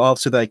super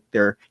involved. So like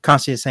they're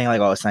constantly saying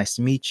like, oh, it's nice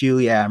to meet you.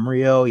 Yeah, I'm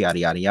Rio, yada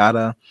yada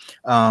yada.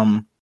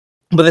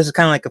 But this is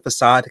kind of like a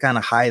facade to kind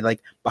of hide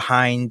like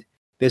behind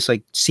this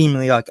like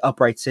seemingly like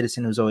upright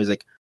citizen who's always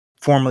like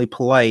formally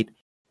polite,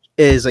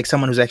 is like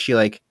someone who's actually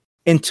like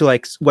into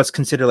like what's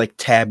considered like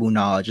taboo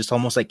knowledge. It's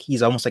almost like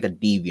he's almost like a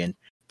deviant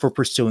for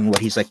pursuing what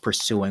he's like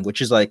pursuing, which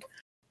is like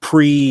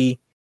prehistoric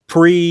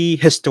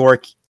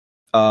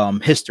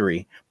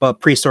history,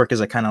 but prehistoric is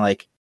like kind of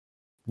like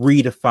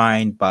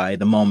redefined by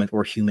the moment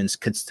where humans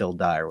could still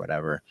die or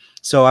whatever.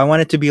 So I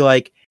want it to be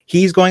like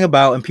he's going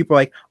about and people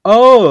are like,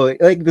 oh,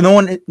 like no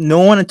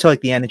one until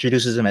like the end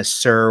introduces him as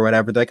sir or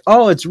whatever. They're like,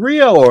 oh, it's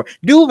Rio or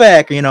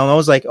Duvek, you know. And I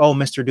was like, oh,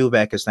 Mr.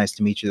 Duvek, it's nice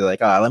to meet you. They're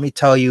like, let me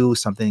tell you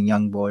something,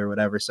 young boy or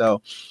whatever.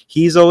 So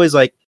he's always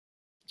like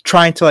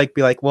trying to like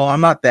be like, well,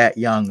 I'm not that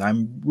young,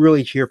 I'm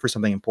really here for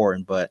something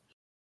important. But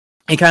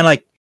he kind of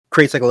like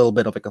creates like a little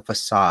bit of like a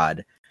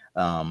facade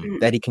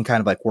that he can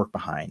kind of like work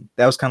behind.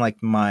 That was kind of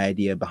like my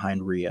idea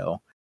behind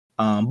Rio.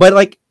 But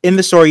like in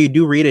the story, you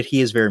do read it, he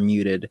is very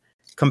muted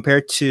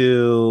compared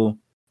to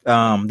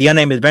the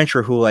Unnamed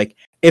Adventurer, who like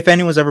if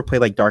anyone's ever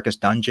played like Darkest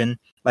Dungeon,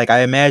 like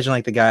I imagine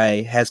like the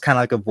guy has kind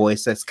of like a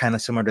voice that's kind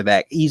of similar to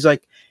that. He's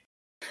like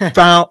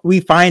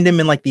we find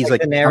him in like these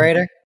like the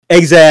narrator.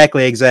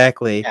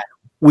 Exactly. Yeah.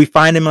 We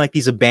find him in like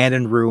these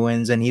abandoned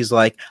ruins, and he's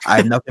like, I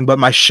have nothing but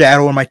my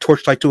shadow and my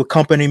torchlight to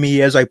accompany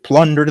me as I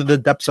plunder to the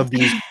depths of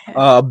these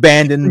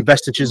abandoned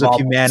vestiges of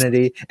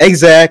humanity.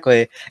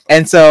 Exactly.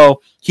 And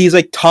so he's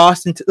like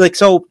tossed into like,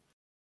 so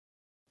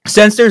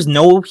since there's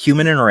no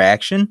human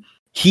interaction,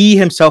 he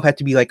himself had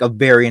to be like a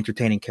very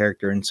entertaining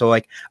character. And so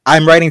like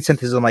I'm writing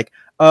sentences, I'm like,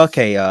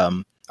 okay,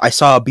 I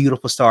saw a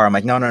beautiful star. I'm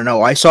like,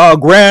 no. I saw a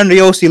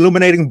grandiose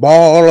illuminating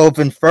ball of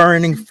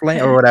inferring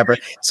flame or whatever.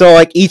 So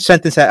like each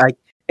sentence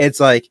it's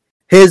like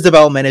his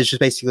development is just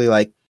basically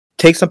like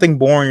take something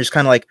boring, just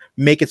kind of like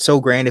make it so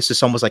grand it's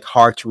just almost like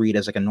hard to read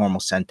as like a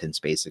normal sentence,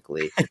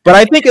 basically. But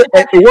I think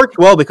it worked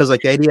well because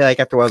like the idea like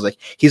after a while was like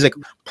he's like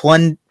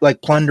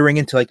plundering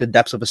into like the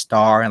depths of a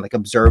star and like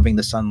observing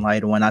the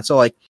sunlight and whatnot. So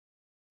like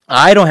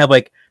I don't have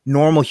like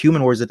normal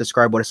human words that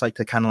describe what it's like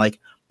to kind of like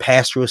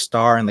pass through a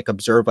star and like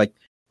observe like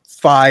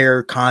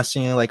fire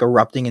constantly like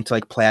erupting into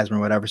like plasma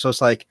or whatever. So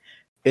it's like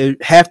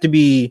it have to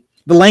be,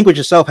 the language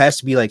itself has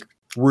to be like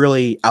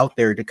really out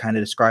there to kind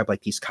of describe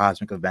like these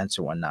cosmic events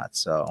or whatnot.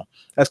 So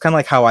that's kind of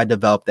like how I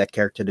developed that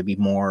character to be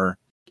more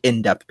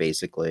in depth,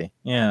 basically.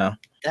 Yeah,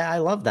 I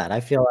love that. I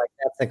feel like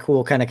that's a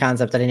cool kind of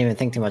concept I didn't even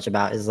think too much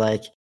about, is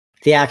like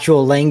the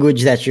actual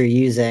language that you're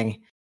using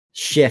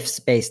shifts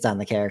based on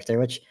the character,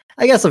 which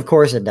I guess of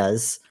course it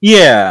does.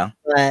 Yeah.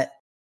 But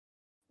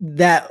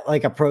that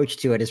like approach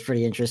to it is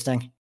pretty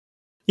interesting.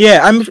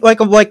 Yeah, I'm like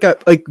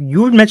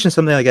you would mention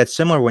something like that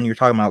similar when you're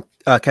talking about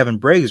Kevin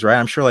Briggs, right?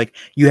 I'm sure like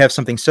you have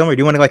something similar.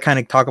 Do you want to like kind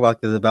of talk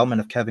about the development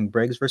of Kevin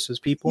Briggs versus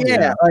people?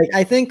 Yeah, like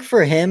I think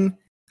for him,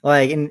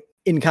 like in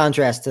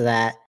contrast to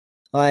that,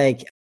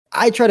 like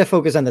I try to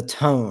focus on the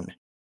tone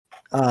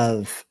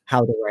of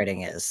how the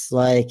writing is.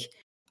 Like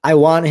I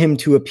want him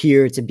to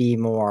appear to be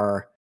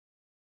more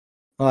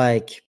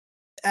like,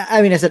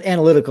 I mean, I said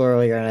analytical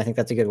earlier, and I think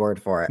that's a good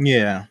word for it.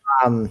 Yeah.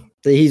 That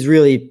he's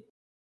really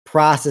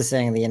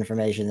processing the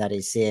information that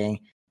he's seeing,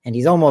 and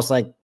he's almost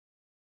like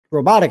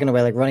robotic in a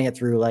way, like running it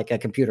through like a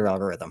computer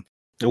algorithm.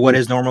 What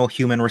is normal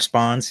human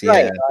response?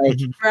 Right, Yeah. like,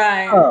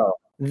 Right. oh,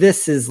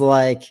 this is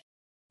like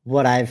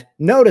what I've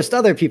noticed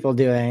other people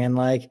doing, and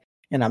like,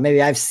 you know,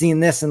 maybe I've seen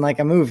this in like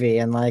a movie,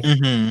 and like,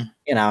 you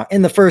know,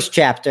 in the first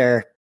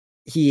chapter,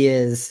 he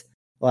is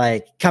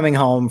like coming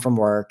home from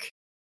work,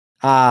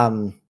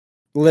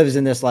 lives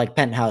in this like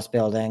penthouse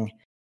building,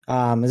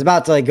 is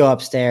about to like go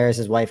upstairs.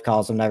 His wife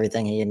calls him and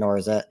everything. He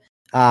ignores it.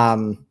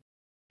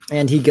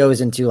 And he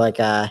goes into like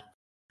a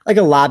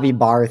lobby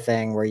bar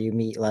thing where you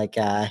meet like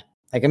a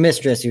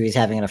mistress who he's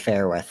having an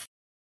affair with.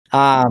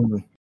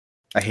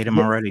 I hate him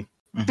already.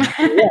 Yeah,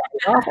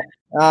 it's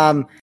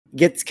awful.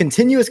 Gets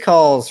continuous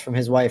calls from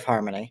his wife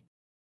Harmony.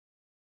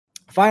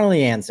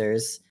 Finally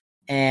answers,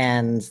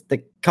 and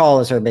the call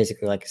is her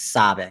basically like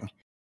sobbing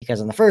because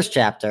in the first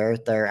chapter,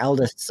 their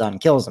eldest son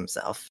kills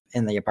himself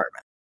in the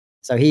apartment.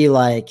 So he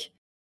like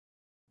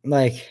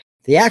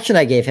the action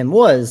I gave him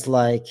was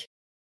like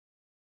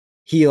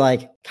he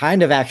like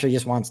kind of actually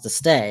just wants to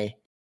stay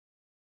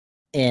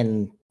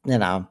in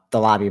the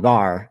lobby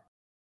bar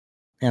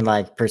and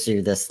like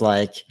pursue this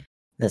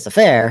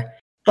affair,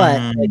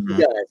 but like, he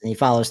does, and he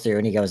follows through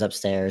and he goes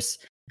upstairs.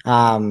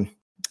 The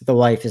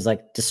wife is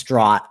like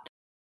distraught,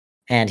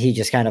 and he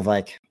just kind of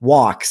like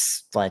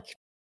walks like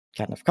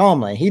kind of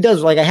calmly. He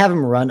does like I have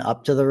him run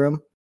up to the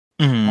room,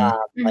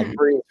 like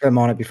breathe for a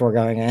moment before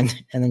going in,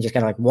 and then just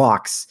kind of like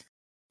walks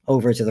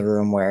over to the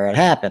room where it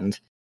happened.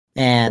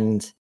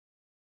 And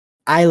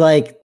I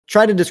like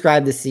try to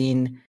describe the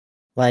scene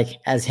like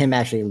as him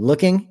actually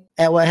looking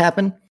at what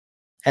happened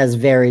as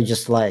very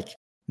just like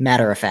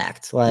matter of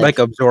fact, like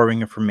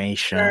absorbing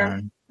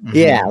information.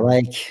 Yeah,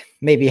 like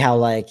maybe how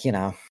like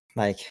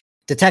like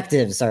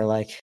detectives are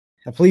like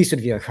a police would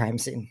view a crime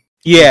scene.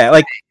 Yeah,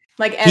 like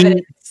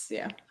evidence.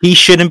 He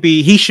shouldn't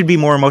be. He should be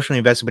more emotionally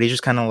invested, but he's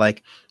just kind of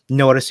like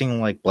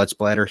noticing like blood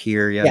splatter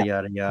here, yada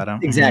yada yada.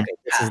 Exactly.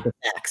 This is the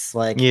facts.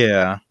 Like,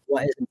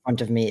 what is in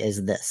front of me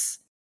is this.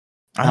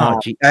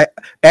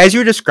 As you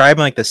were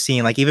describing like the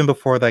scene, like even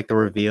before like the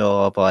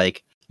reveal of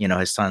like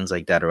his son's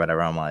like dead or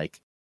whatever, I'm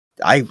like,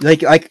 I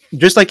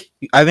just like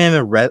I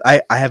haven't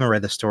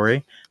read the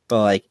story,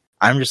 but like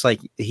I'm just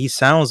like he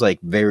sounds like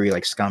very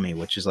like scummy,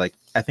 which is like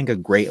I think a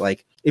great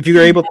like if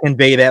you're able to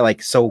convey that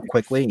like so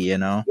quickly,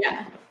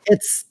 Yeah,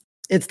 it's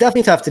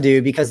definitely tough to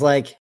do because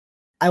like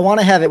I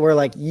want to have it where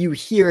like you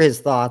hear his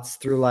thoughts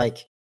through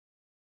like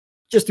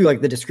just through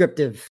like the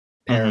descriptive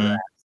paragraphs,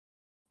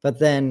 but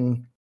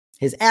then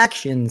his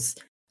actions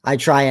I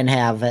try and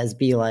have as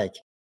be like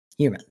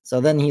human. So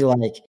then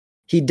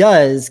he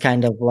does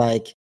kind of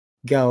like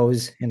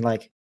goes and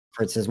like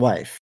hurts his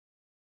wife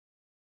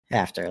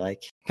after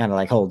like kind of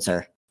like holds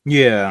her.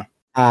 Yeah.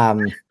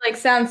 Like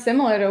sounds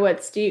similar to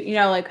what Steve,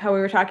 like how we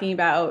were talking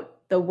about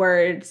the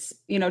words,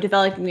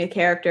 developing the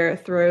character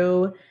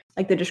through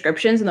like the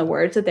descriptions and the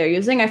words that they're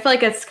using. I feel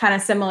like it's kind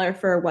of similar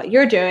for what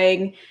you're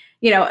doing,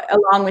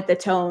 along with the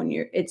tone.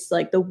 It's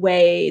like the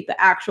way the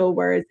actual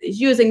words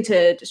is using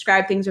to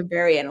describe things are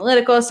very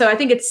analytical. So I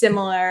think it's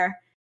similar.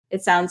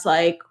 It sounds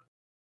like,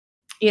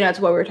 it's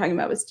what we were talking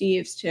about with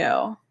Steve's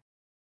too.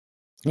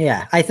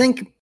 Yeah, I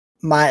think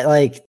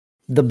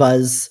the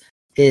Buzz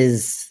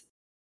is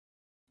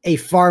a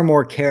far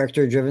more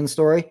character driven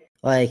story.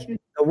 Like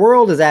the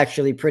world is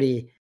actually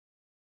pretty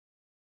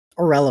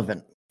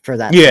irrelevant for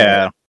that.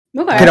 Yeah.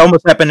 Okay. Could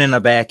almost happen in a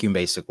vacuum,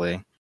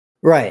 basically.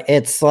 Right.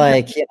 It's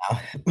like,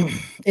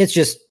 it's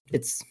just,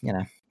 it's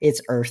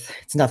Earth.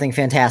 It's nothing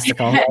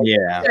fantastical.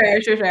 Yeah.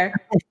 Sure.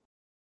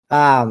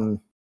 I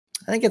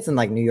think it's in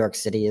like New York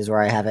City is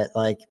where I have it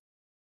like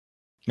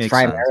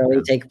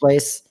primarily take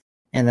place.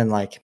 And then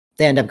like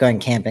they end up going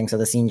camping. So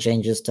the scene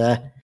changes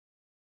to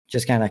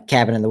just kind of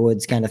cabin in the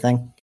woods kind of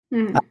thing.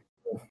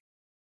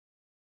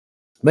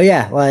 But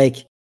yeah, like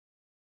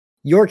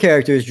your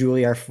characters,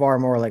 Julie, are far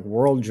more like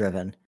world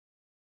driven.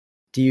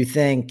 Do you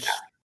think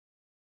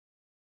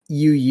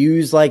you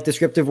use like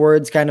descriptive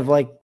words kind of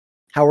like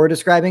how we're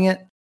describing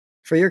it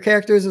for your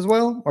characters as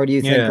well? Or do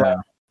you think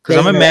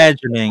because I'm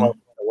imagining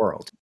the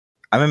world?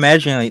 I'm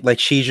imagining like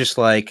she's just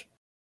like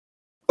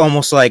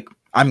almost like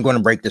I'm going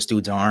to break this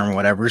dude's arm or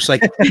whatever. Just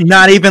like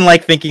not even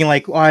like thinking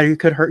like, oh, you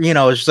could hurt,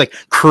 it's just like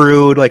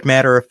crude, like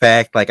matter of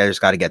fact, like I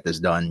just got to get this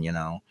done,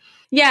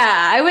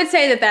 Yeah, I would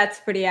say that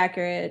that's pretty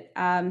accurate,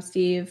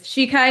 Steve.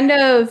 She kind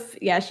of,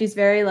 she's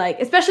very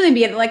like, especially in the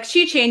beginning, like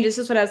she changes.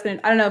 This is what I was going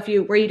to, I don't know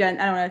if were you done?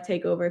 I don't want to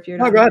take over if you're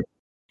not. Oh, go ahead.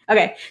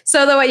 Okay.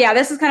 So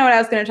this is kind of what I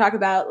was going to talk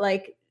about.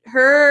 Like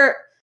her,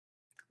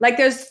 like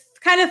there's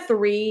kind of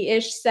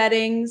 3-ish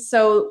settings.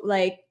 So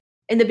like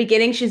in the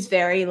beginning, she's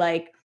very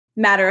like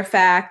matter of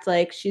fact,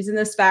 like she's in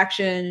this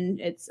faction.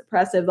 It's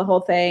oppressive, the whole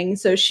thing.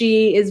 So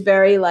she is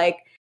very like,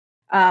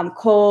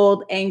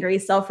 cold, angry,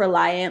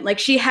 self-reliant. Like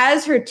she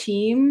has her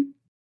team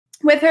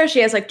with her. She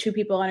has like 2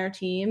 people on her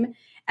team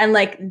and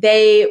like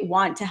they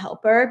want to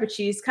help her, but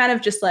she's kind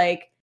of just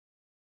like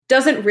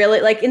doesn't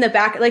really like in the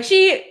back, like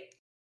she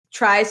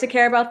tries to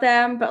care about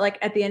them, but like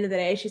at the end of the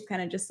day, she's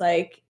kind of just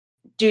like,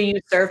 do you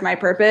serve my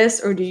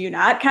purpose or do you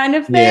not kind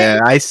of thing? Yeah,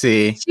 I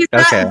see. She's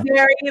not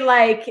very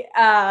like,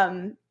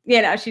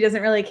 she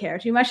doesn't really care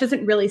too much,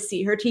 doesn't really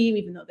see her team,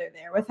 even though they're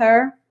there with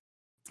her.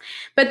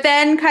 But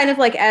then kind of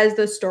like as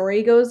the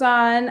story goes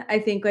on, I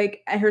think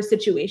like her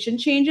situation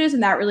changes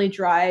and that really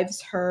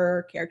drives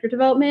her character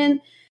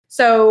development.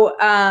 So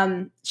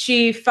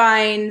she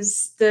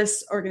finds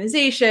this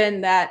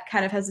organization that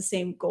kind of has the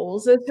same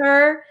goals as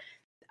her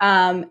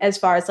as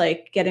far as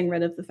like getting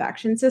rid of the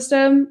faction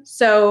system.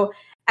 So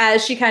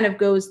as she kind of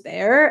goes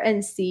there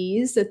and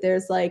sees that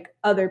there's like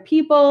other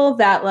people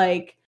that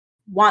like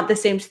want the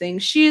same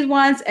things she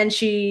wants and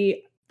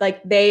she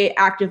like they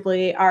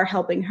actively are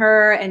helping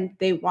her and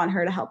they want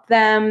her to help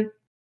them.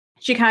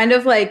 she kind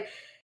of like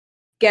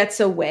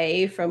gets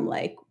away from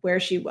like where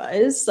she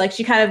was. Like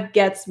she kind of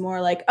gets more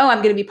like, oh,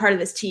 I'm gonna be part of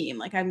this team.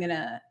 Like I'm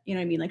gonna, you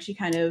know what I mean? Like she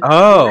kind of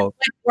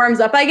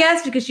warms up, I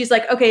guess, because she's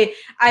like, okay,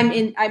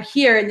 I'm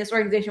here in this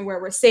organization where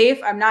we're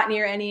safe. I'm not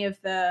near any of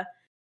the,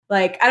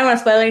 like, I don't want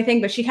to spoil anything,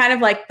 but she kind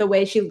of like the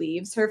way she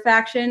leaves her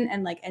faction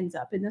and like ends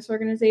up in this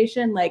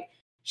organization. Like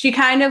she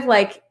kind of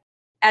like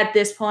at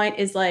this point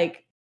is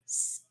like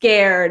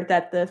scared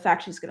that the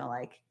faction's gonna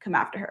like come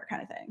after her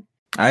kind of thing.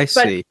 I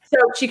see. So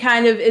she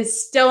kind of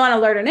is still on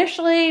alert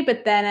initially,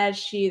 but then as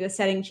the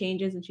setting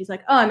changes and she's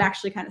like, oh, I'm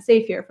actually kind of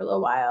safe here for a little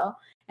while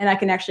and I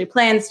can actually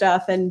plan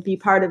stuff and be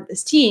part of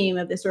this team,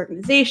 of this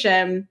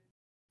organization,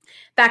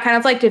 that kind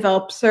of like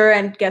develops her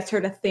and gets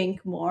her to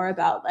think more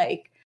about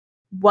like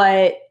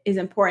what is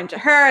important to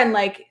her and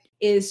like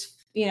is,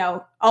 you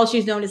know, all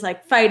she's known is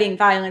like fighting,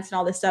 violence and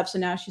all this stuff. So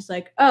now she's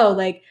like, oh,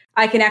 like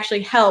I can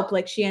actually help.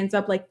 Like she ends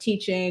up like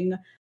teaching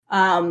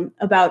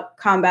about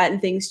combat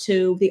and things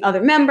to the other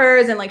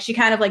members, and like she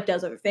kind of like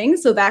does other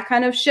things, so that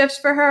kind of shifts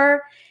for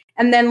her.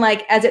 And then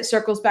like as it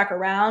circles back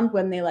around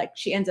when they like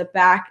she ends up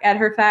back at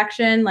her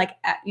faction, like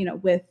at, you know,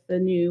 with the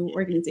new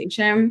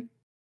organization,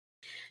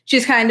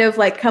 she's kind of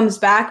like comes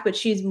back, but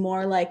she's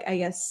more like, I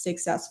guess,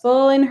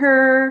 successful in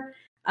her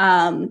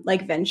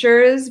like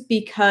ventures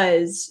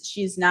because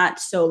she's not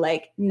so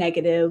like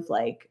negative,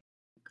 like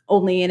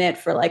only in it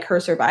for like her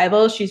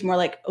survival. She's more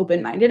like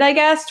open-minded, I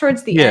guess,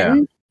 towards the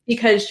end,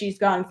 because she's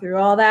gone through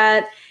all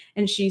that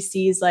and she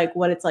sees like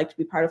what it's like to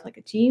be part of like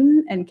a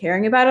team and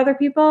caring about other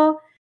people.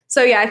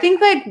 So yeah, I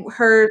think like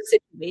her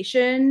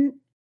situation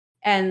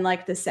and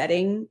like the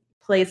setting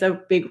plays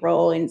a big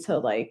role into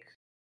like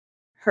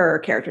her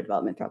character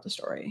development throughout the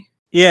story.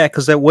 Yeah,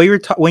 because the way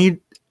when you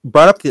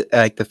brought up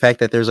the fact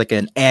that there's like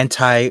an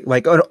anti,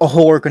 like a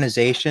whole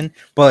organization,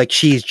 but like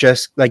she's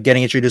just like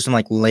getting introduced in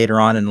like later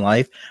on in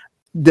life.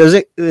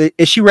 Is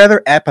she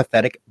rather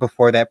apathetic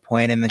before that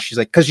point, and then she's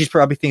like, because she's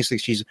probably thinks like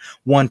she's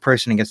one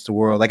person against the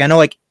world. Like I know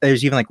like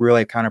there's even like real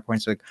life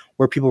counterpoints like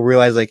where people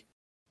realize like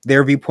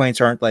their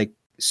viewpoints aren't like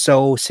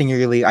so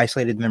singularly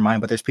isolated in their mind,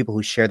 but there's people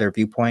who share their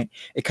viewpoint.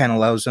 It kind of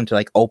allows them to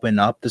like open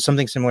up. Does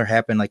something similar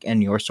happen like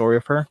in your story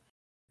of her?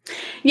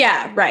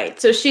 Yeah,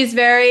 right. So she's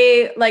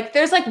very like,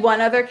 there's like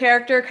one other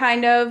character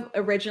kind of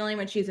originally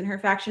when she's in her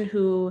faction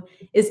who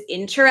is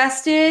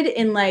interested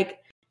in like,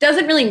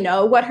 doesn't really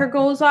know what her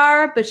goals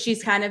are, but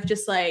she's kind of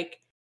just like,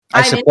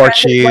 I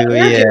support you.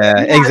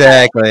 Yeah,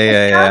 exactly.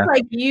 It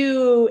like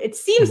it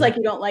seems like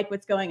you don't like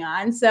what's going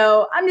on.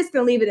 So I'm just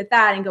going to leave it at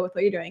that and go with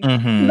what you're doing.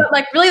 Mm-hmm. But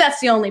like, really,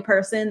 that's the only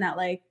person that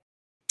like,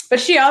 but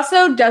she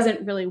also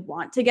doesn't really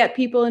want to get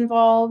people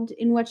involved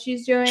in what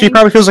she's doing. She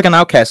probably feels like an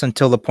outcast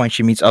until the point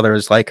she meets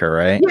others like her,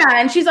 right? Yeah,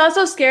 and she's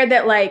also scared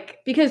that,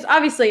 like, because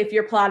obviously if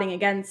you're plotting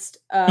against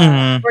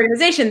an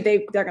organization,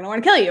 they're going to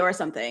want to kill you or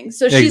something.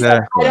 So she's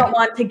like, I don't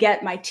want to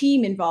get my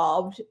team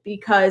involved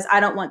because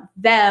I don't want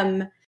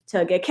them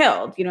to get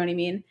killed. You know what I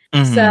mean?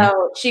 Mm-hmm.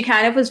 So she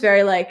kind of was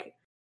very, like,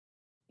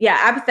 yeah,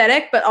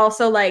 apathetic, but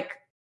also, like,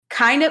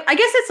 kind of, I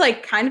guess it's,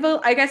 like, kind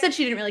of, like I said,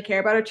 she didn't really care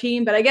about her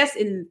team, but I guess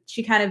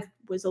she kind of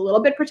was a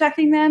little bit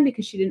protecting them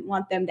because she didn't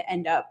want them to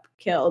end up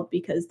killed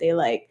because they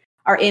like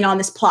are in on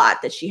this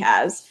plot that she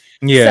has.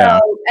 Yeah.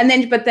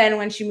 So, but then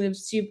when she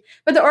moves to,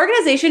 but the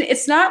organization,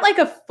 it's not like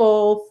a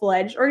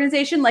full-fledged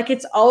organization. Like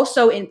it's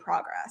also in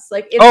progress.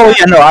 Like, it's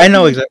I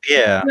know exactly.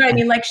 Yeah. You know what I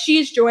mean? Like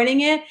she's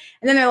joining it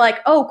and then they're like,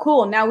 oh,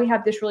 cool. Now we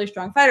have this really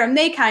strong fighter. And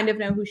they kind of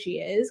know who she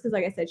is. Cause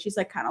like I said, she's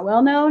like kind of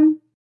well known.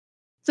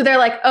 So they're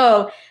like,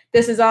 oh,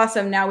 this is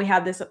awesome. Now we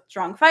have this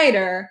strong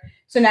fighter.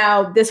 So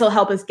now this will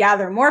help us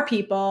gather more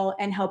people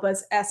and help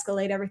us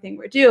escalate everything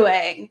we're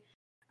doing.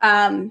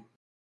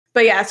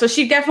 But yeah, so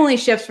she definitely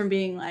shifts from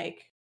being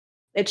like,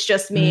 it's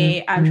just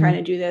me, I'm trying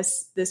to do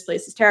this, this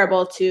place is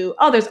terrible, to,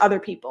 oh, there's other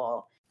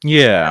people.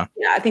 Yeah.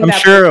 Yeah, I think I'm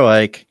sure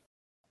like,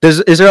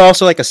 is there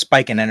also like a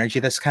spike in energy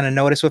that's kind of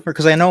noticed with her?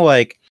 Because I know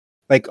like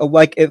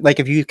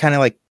if you kind of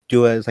like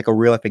do it as like a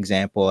real life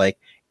example, like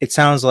it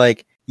sounds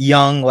like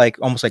young, like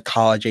almost like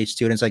college age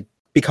students, like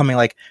becoming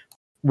like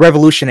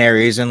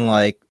revolutionaries and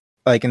like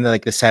in the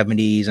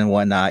 70s and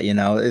whatnot, you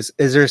know, is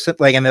there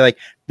like, and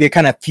they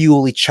kind of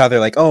fuel each other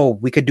like, oh,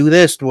 we could do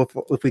this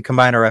if we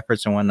combine our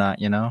efforts and whatnot,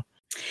 you know?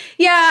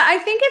 Yeah, I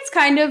think it's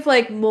kind of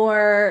like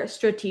more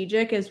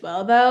strategic as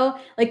well, though.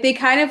 Like they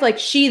kind of like,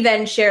 she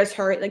then shares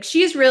her, like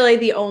she's really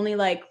the only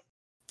like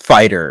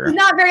fighter. She's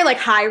not very like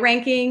high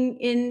ranking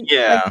in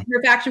like,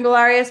 her faction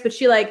Belarus, but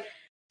she like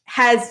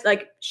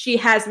she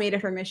has made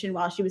it her mission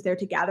while she was there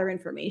to gather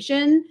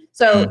information.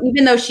 So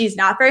even though she's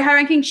not very high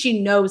ranking,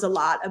 she knows a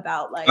lot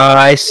about like. Oh,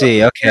 I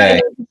see. Okay.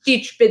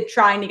 She's been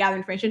trying to gather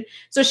information,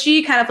 so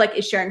she kind of like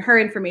is sharing her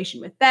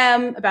information with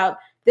them about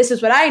this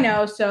is what I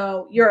know.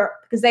 So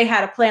because they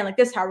had a plan like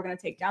this, how we're going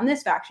to take down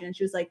this faction, and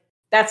she was like,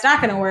 that's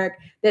not going to work.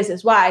 This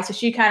is why. So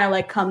she kind of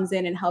like comes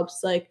in and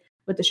helps like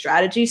with the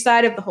strategy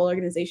side of the whole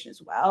organization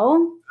as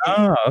well.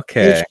 Oh,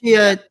 okay.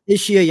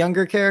 Is she a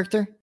younger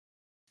character?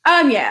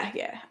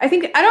 Yeah. I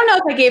don't know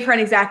if I gave her an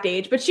exact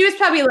age, but she was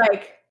probably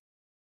like,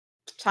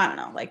 I don't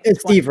know, like it's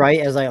Steve, right?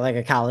 As like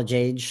a college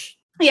age.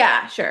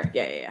 Yeah, sure.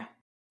 Yeah.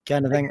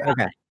 kind of thing.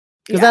 Okay,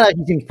 because Yeah. that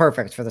actually seems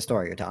perfect for the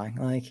story you're telling.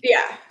 Like,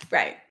 Yeah,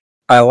 right.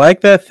 I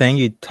like that thing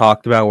you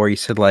talked about where you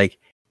said like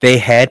they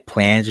had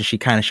plans and she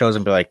kind of shows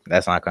them, but like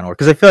that's not gonna work.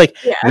 Because I feel like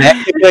Yeah.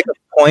 that could be like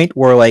a point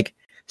where like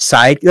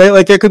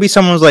like there could be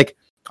someone who's like,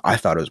 I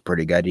thought it was a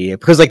pretty good idea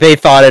because like they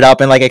thought it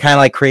up and like it kind of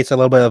like creates a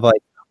little bit of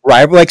like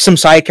rival, like some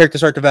side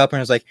characters start developing.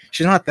 It's like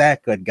she's not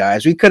that good,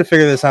 guys. We could have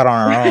figured this out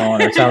on our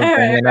own or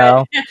something, you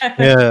know?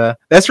 Yeah,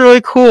 that's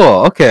really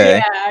cool.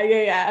 Okay.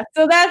 Yeah.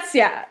 So that's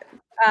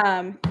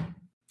Um,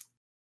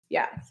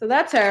 so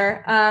that's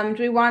her.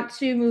 Do we want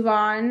to move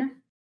on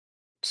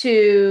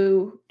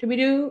to? We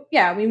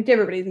did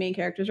everybody's main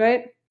characters,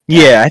 right?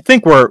 Yeah, I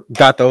think we're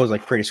got those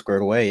like pretty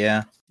squared away.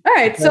 Yeah. All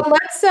right, so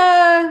let's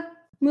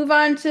move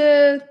on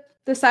to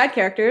the side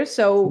characters.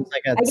 So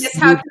like a I guess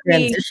how can we?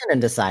 transition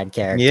into side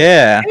character.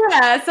 Yeah.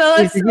 Yeah, so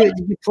let's. Did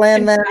you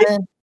plan that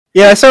in?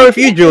 Yeah. So if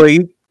you, Julie,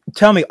 you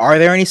tell me, are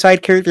there any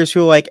side characters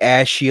who like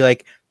as she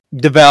like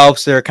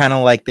develops, they're kind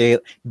of like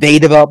they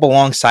develop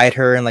alongside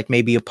her in like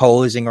maybe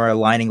opposing or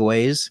aligning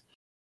ways?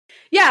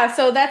 Yeah,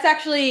 so that's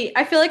actually,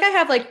 I feel like I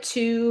have like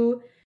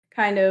two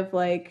kind of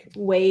like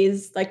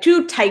ways, like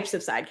two types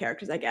of side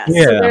characters, I guess.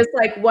 Yeah. So there's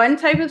like one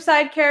type of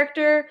side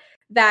character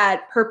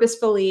that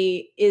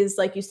purposefully is,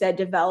 like you said,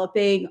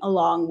 developing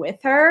along with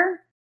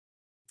her.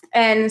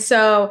 And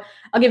so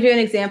I'll give you an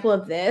example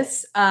of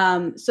this.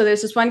 So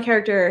there's this one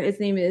character, his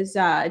name is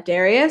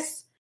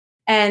Darius.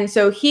 And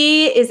so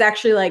he is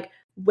actually like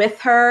with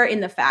her in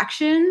the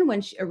faction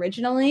when she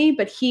originally,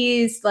 but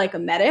he's like a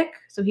medic,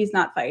 so he's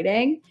not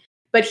fighting.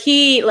 But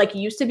he like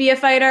used to be a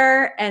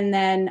fighter and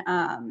then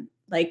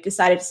like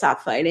decided to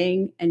stop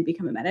fighting and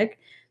become a medic.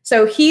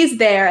 So he's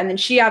there, and then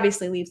she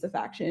obviously leaves the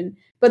faction.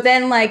 But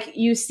then like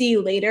you see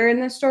later in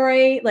the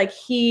story, like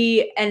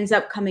he ends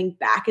up coming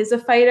back as a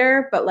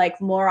fighter, but like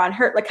more on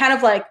her, like kind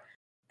of like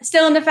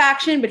still in the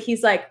faction, but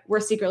he's like, we're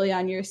secretly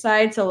on your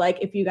side. So like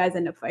if you guys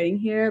end up fighting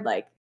here,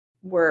 like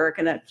we're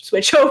gonna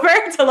switch over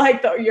to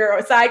like the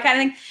Euro side kind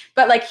of thing.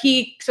 But like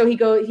he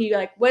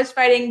like was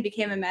fighting,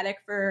 became a medic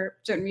for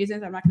certain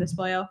reasons I'm not gonna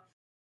spoil.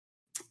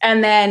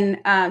 And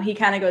then he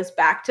kind of goes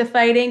back to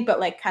fighting, but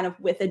like kind of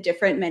with a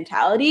different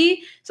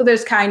mentality. So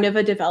there's kind of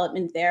a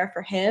development there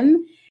for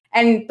him.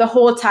 And the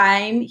whole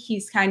time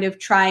he's kind of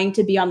trying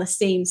to be on the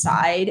same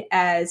side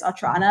as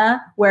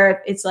Atrana,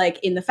 where it's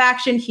like in the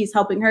faction, he's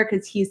helping her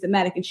because he's the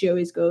medic and she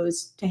always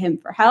goes to him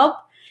for help.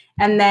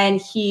 And then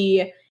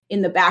he,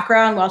 in the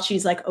background, while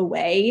she's like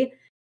away,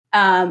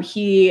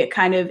 he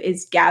kind of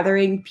is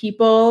gathering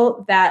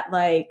people that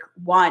like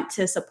want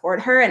to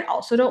support her and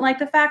also don't like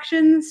the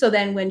faction. So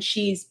then when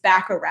she's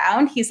back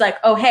around, he's like,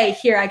 oh, hey,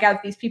 here, I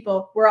got these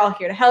people. We're all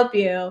here to help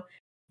you.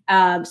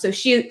 So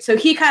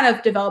he kind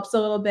of develops a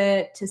little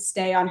bit to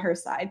stay on her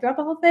side throughout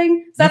the whole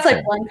thing. So that's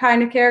like one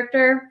kind of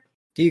character.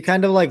 Do you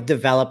kind of like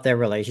develop their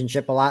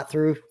relationship a lot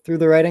through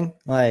the writing?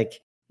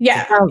 Like,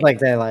 yeah, it sounds like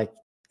they like,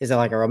 is it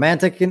like a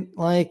romantic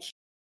like?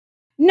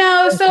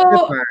 No, so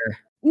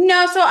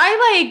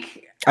I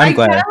like.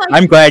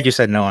 I'm glad you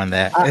said no on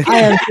that.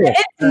 It's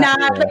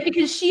not like,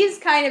 because she's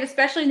kind of,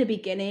 especially in the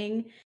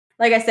beginning,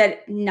 like I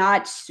said,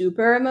 not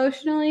super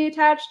emotionally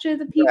attached to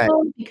the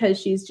people because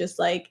she's just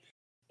like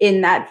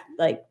in that,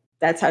 like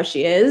that's how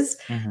she is.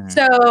 Mm-hmm.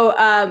 So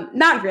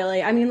not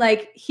really. I mean,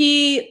 like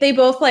they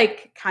both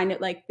like kind of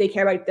like they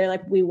care about, they're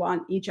like, we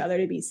want each other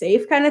to be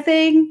safe kind of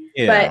thing.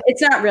 Yeah. But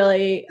it's not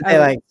really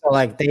they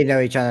they know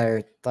each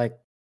other like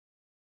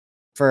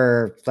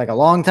for like a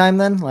long time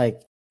then,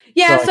 like.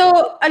 Yeah,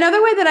 so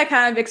another way that I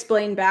kind of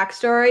explain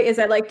backstory is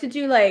I like to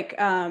do like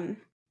kind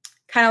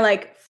of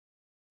like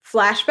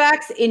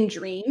flashbacks in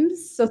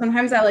dreams. So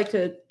sometimes I like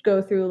to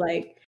go through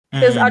like,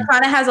 because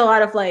Arcana has a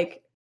lot of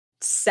like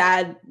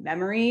sad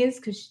memories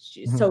because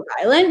she's so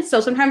violent.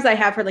 So sometimes I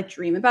have her like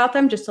dream about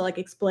them just to like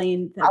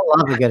explain. I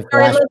love a good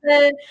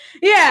flashback.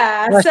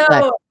 Yeah, flashback,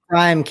 so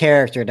prime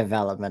character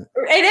development.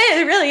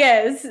 It really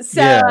is.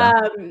 So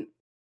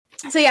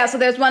so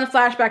there's one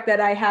flashback that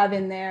I have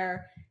in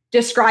there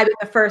describing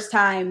the first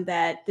time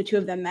that the two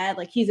of them met.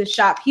 Like he's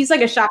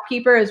like a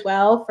shopkeeper as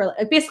well for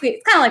basically,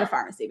 it's kind of like a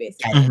pharmacy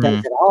basically.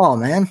 Does it all,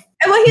 man.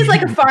 Well, he's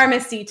like a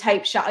pharmacy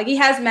type shop. Like he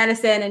has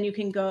medicine and you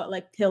can go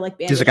like he'll like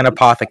he's like an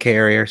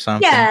apothecary or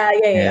something.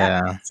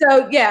 Yeah.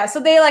 So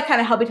they like kind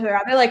of help each other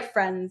out. They're like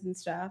friends and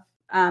stuff.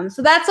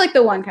 So that's like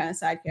the one kind of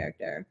side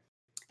character.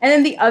 And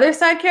then the other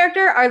side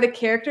character are the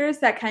characters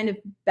that kind of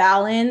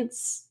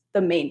balance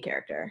the main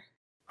character.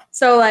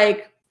 So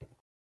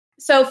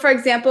for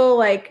example,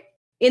 like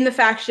in the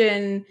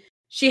faction,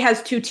 she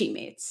has two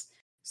teammates.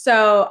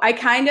 So I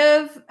kind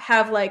of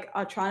have like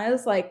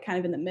Atrana's like kind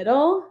of in the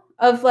middle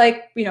of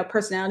like, you know,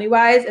 personality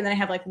wise. And then I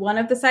have like one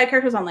of the side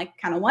characters on like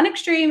kind of one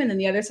extreme. And then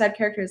the other side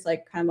character is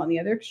like kind of on the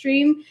other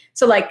extreme.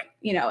 So like,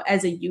 you know,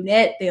 as a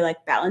unit, they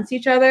like balance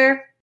each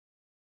other.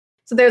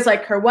 So there's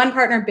like her one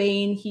partner,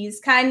 Bane.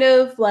 He's kind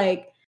of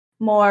like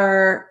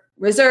more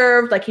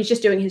reserved, like he's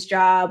just doing his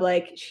job.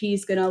 Like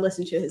he's going to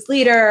listen to his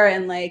leader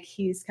and like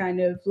he's kind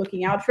of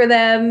looking out for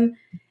them.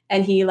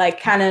 And he like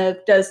kind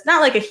of does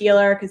not like a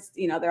healer because,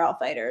 you know, they're all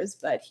fighters,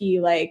 but he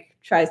like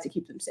tries to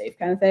keep them safe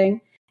kind of thing.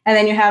 And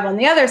then you have on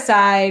the other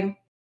side,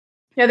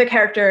 the other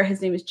character,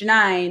 his name is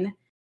Janine.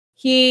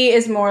 He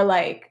is more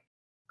like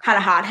kind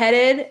of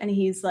hot-headed, and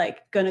he's like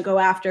gonna go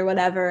after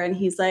whatever, and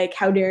he's like,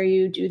 how dare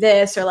you do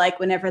this? Or like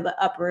whenever the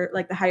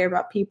higher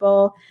up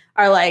people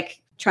are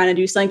like trying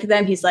to do something to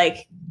them, he's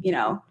like, you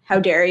know, how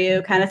dare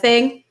you kind of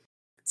thing.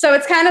 So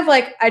it's kind of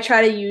like I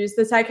try to use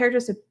the side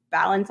characters to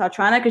balance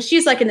Altrana, because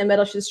she's like in the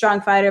middle, she's a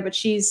strong fighter, but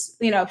she's,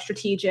 you know,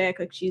 strategic,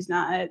 like she's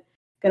not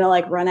gonna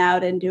like run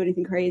out and do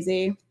anything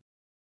crazy.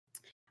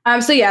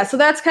 So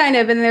that's kind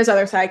of, and then there's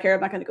other side characters.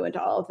 I'm not going to go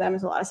into all of them.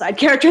 There's a lot of side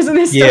characters in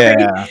this story.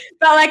 Yeah.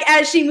 But like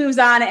as she moves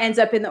on, it ends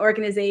up in the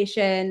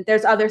organization.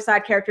 There's other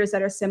side characters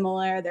that are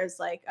similar. There's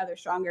like other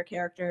stronger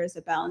characters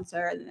that balance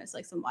her, and then there's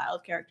like some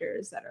wild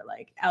characters that are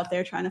like out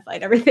there trying to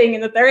fight everything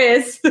and that there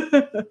is.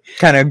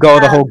 Kind of go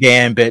the whole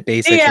gambit,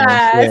 basically.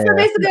 Yeah. So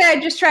basically,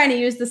 I'm just trying to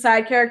use the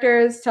side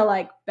characters to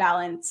like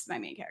balance my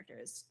main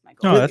characters. My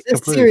goal. No,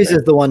 this series fair.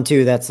 Is the one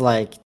too that's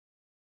like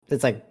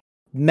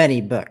many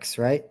books,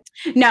 right?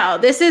 No,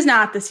 this is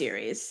not the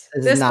series.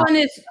 This one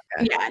is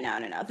okay. Yeah,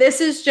 no. This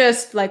is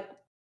just like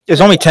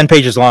it's only 10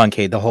 pages long,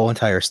 Cade, the whole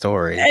entire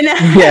story. Yeah,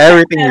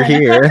 everything you're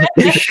here.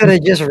 You should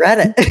have just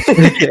read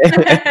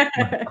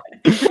it.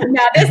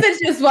 No, this is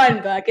just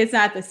one book. It's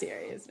not the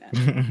series.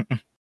 No.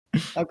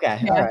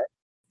 Okay, yeah. All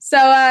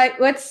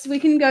right. So we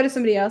can go to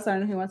somebody else. I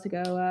don't know who wants to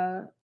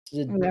go.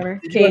 Whatever.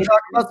 Did you want to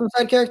talk about some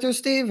side characters,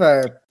 Steve?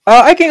 Or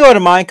I can go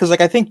to mine because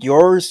like I think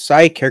your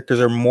side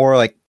characters are more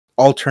like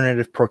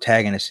alternative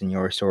protagonists in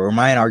your story.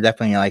 Mine are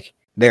definitely like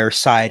their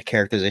side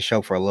characters they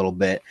show for a little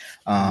bit.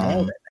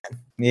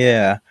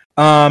 Yeah.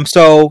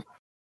 So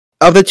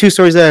of the two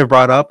stories that I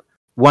brought up,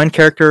 one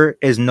story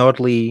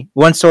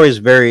is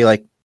very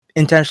like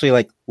intentionally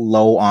like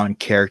low on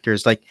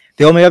characters. Like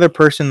the only other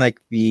person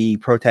like the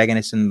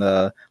protagonist in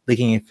the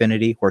Leaking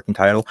Infinity working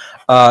title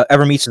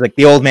ever meets is like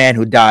the old man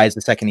who dies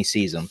the second he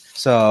sees him.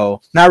 So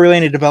not really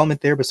any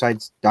development there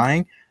besides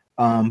dying.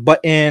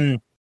 But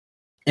in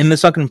the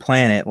Sunken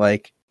Planet,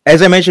 like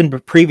as I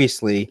mentioned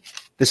previously,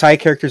 the side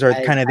characters are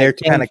kind of there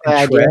to kind of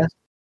contrast.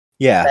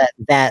 Yeah,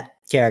 that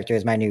character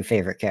is my new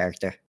favorite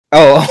character.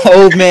 Oh,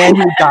 old man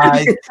who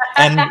dies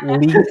and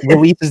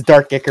releases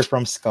Dark Ichor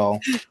from Skull.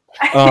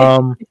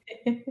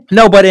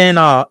 No, but in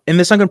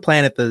the Sunken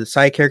Planet, the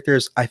side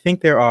characters, I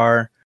think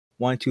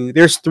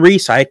there's 3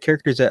 side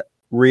characters that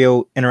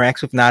Rio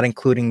interacts with, not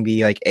including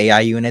the like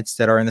AI units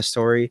that are in the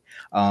story,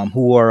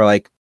 who are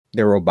like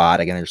they're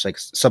robotic and they're just like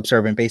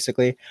subservient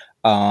basically.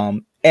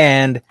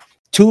 And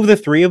 2 of the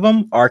 3 of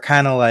them are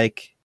kind of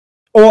like,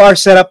 or are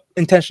set up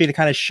intentionally to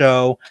kind of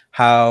show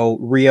how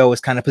Rio is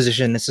kind of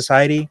positioned in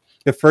society.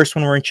 The first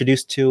one we're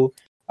introduced to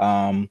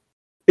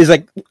is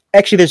like,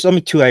 actually there's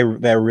only 2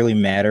 that really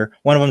matter.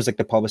 One of them is like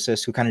the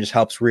publicist who kind of just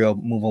helps Rio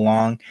move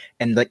along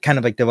and like kind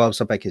of like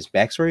develops up like his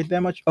backstory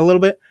a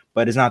little bit,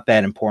 but it's not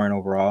that important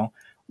overall.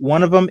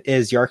 One of them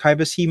is the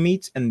archivist he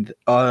meets, and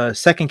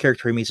second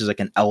character he meets is like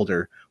an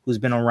elder who's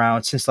been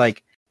around since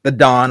like the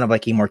dawn of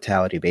like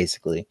immortality,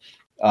 basically.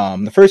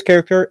 The first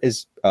character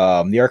is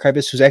the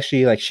archivist, who's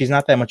actually like she's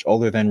not that much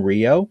older than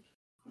Rio,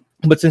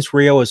 but since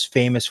Rio is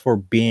famous for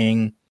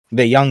being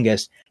the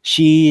youngest,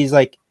 she's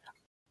like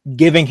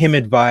giving him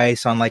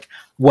advice on like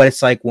what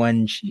it's like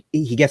when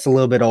he gets a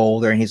little bit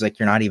older, and he's like,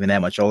 "You're not even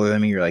that much older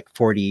than me. You're like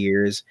 40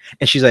 years,"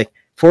 and she's like,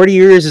 40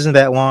 years isn't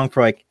that long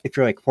for like if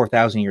you're like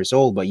 4,000 years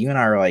old, but you and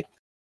I are like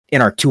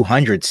in our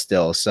 200s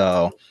still,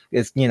 so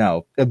it's, you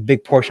know, a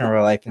big portion of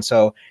our life. And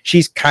so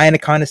she's kind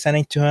of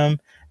condescending to him,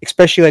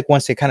 especially like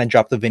once they kind of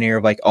drop the veneer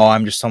of like, oh,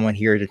 I'm just someone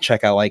here to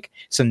check out like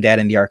some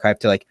data in the archive,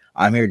 to like,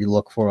 I'm here to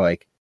look for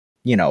like,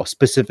 you know,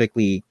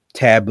 specifically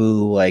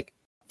taboo, like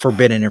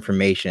forbidden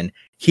information.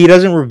 He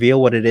doesn't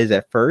reveal what it is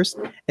at first,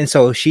 and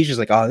so she's just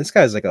like, oh, this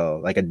guy's like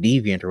a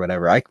deviant or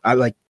whatever. I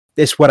like,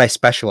 it's what I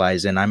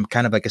specialize in. I'm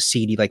kind of like a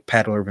seedy like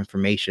peddler of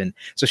information.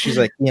 So she's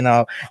like, you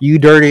know, you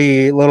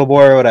dirty little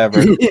boy or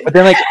whatever. But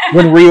then like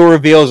when Rio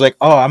reveals like,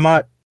 oh, I'm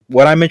not,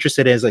 what I'm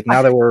interested in is like,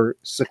 now that we're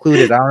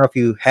secluded, I don't know if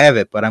you have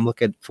it, but I'm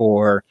looking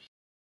for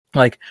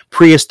like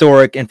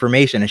prehistoric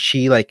information. And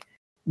she like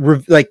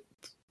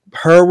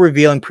her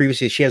revealing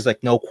previously, she has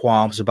like no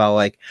qualms about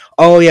like,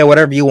 oh yeah,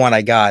 whatever you want,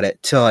 I got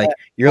it. To like,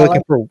 you're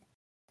looking for,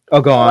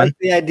 go on. Like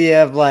the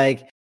idea of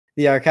like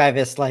the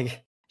archivist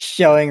like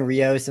showing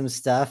Rio some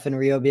stuff and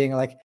Rio being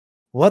like,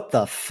 what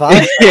the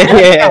fuck?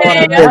 Yeah.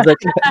 Like,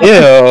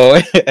 ew.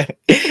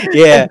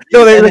 Yeah.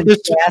 So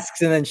she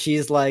asks, and then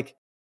she's like,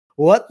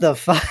 what the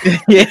fuck?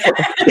 Yeah,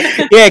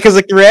 because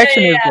like the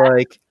reaction is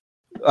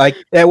like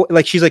that,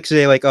 like she's like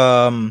say like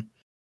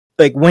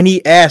when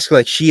he asks,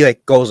 like she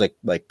like goes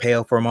like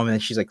pale for a moment,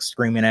 and she's like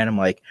screaming at him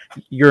like,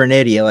 you're an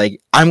idiot.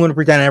 Like, I'm gonna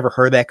pretend I never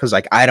heard that because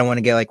like I don't want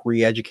to get like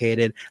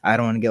re-educated. I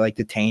don't want to get like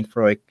detained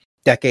for like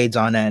decades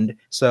on end.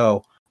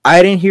 So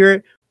I didn't hear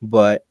it,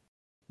 but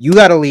you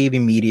got to leave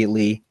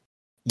immediately.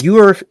 You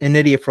are an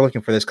idiot for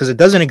looking for this because it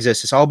doesn't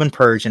exist. It's all been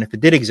purged. And if it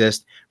did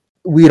exist,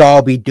 we'd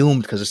all be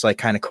doomed because it's like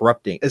kind of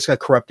corrupting. It's a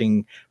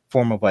corrupting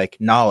form of like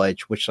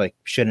knowledge, which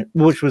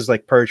was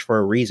like purged for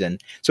a reason.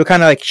 So it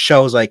kind of like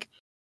shows like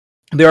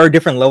there are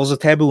different levels of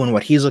taboo, and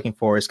what he's looking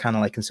for is kind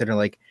of like considered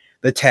like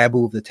the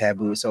taboo of the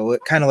taboo. So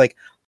it kind of like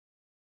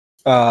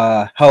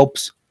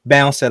helps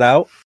balance it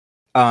out.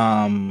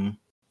 And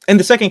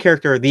the second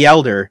character, the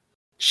elder,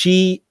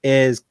 she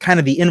is kind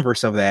of the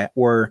inverse of that,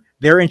 where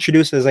they're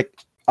introduced as like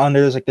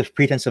under like this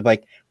pretense of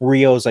like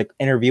Rio's like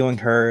interviewing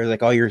her,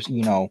 like, oh, you're,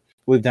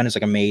 we've done is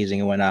like amazing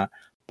and whatnot.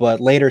 But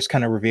later it's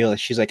kind of revealed that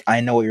she's like, I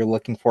know what you're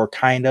looking for,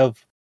 kind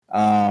of.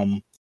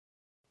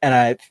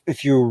 And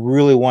if you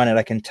really want it,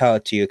 I can tell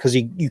it to you, because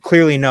you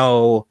clearly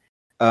know.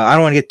 I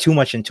don't want to get too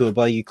much into it,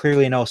 but you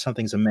clearly know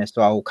something's amiss.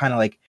 So I will kind of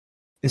like,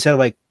 instead of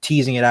like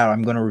teasing it out,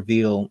 I'm going to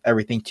reveal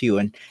everything to you.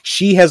 And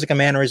she has like a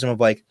mannerism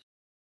of like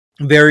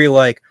very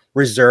like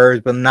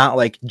reserved, but not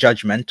like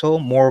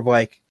judgmental. More of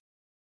like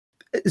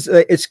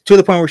it's to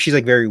the point where she's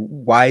like very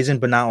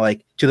wizened, but not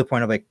like to the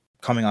point of like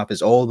coming off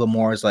as old, but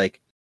more as like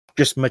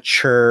just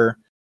mature.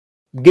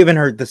 Given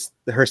her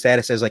her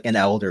status as like an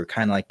elder,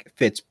 kind of like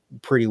fits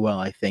pretty well,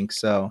 I think.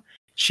 So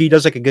she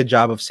does like a good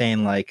job of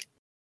saying like,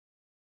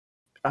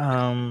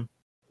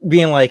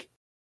 being like,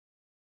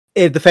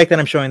 if the fact that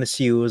I'm showing this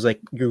to you is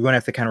like, you're going to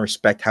have to kind of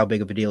respect how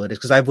big of a deal it is,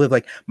 because I've lived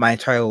like my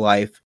entire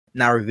life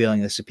not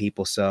revealing this to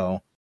people,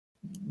 so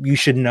you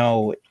should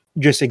know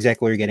just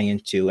exactly what you're getting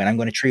into, and I'm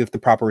going to treat you with the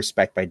proper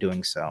respect by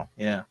doing so.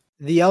 Yeah.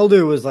 The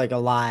elder was like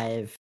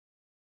alive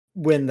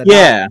when the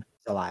Yeah. doctor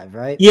was alive,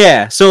 right?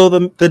 Yeah. So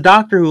the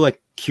doctor who like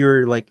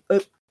cured like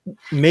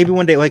maybe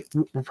one day, like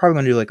we're probably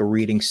going to do like a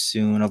reading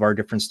soon of our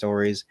different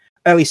stories,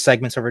 at least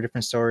segments of our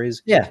different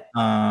stories. Yeah.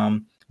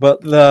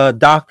 But the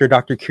doctor,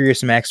 Dr.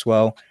 Curious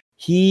Maxwell,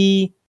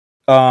 he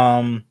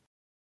died,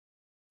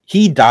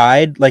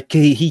 like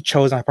he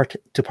chose not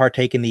to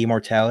partake in the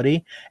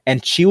immortality,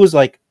 and she was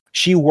like,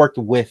 she worked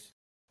with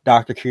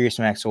Dr. Curious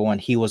Maxwell when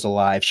he was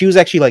alive. She was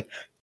actually like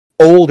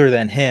older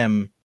than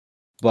him,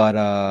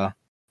 but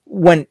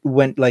when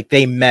like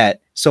they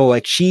met, so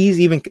like she's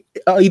even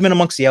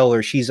amongst the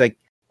elders, she's like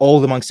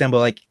old amongst them, but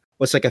like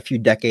what's like a few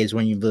decades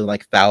when you live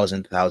like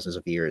thousands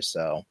of years.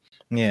 So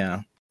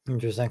yeah.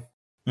 Interesting.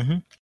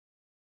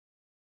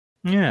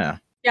 Yeah.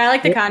 Yeah, I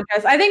like the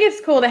contrast. I think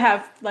it's cool to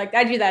have, like,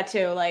 I do that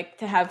too, like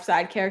to have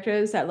side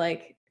characters that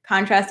like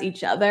contrast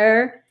each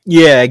other.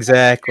 Yeah,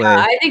 exactly.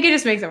 I think it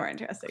just makes it more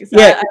interesting. So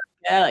Yeah,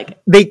 I like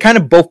it. They kind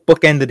of both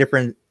bookend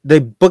they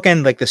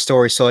bookend like the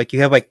story. So like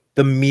you have like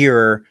the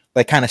mirror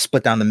like kind of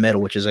split down the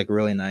middle, which is like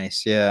really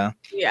nice. Yeah.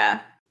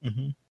 Yeah.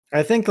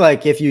 I think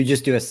like if you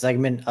just do a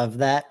segment of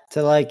that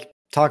to like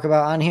talk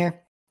about on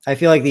here, I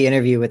feel like the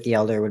interview with the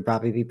elder would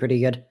probably be pretty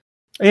good.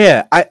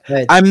 Yeah,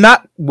 I'm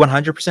not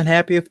 100%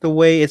 happy with the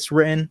way it's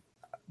written,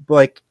 but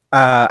like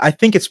I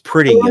think it's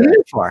pretty That's what I'm good.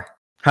 here for.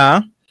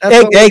 Huh?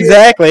 That's what we're here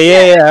Exactly.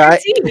 Yeah.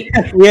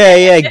 Yeah.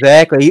 Yeah,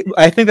 exactly.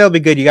 I think that'll be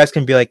good. You guys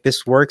can be like,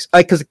 this works.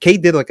 Like, because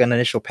Cade did like an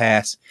initial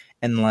pass,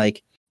 and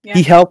like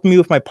he helped me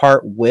with my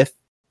part with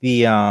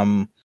the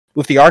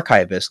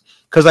archivist,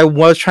 because I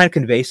was trying to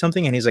convey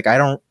something, and he's like,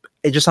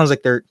 it just sounds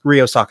like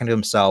Rio's talking to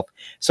himself.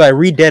 So I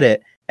redid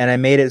it, and I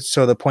made it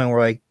so the point where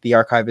like the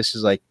archivist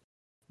is like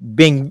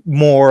being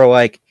more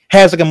like,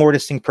 has like a more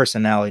distinct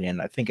personality,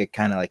 and I think it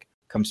kind of like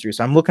comes through.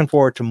 So I'm looking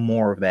forward to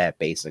more of that,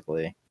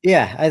 basically.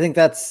 Yeah, I think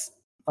that's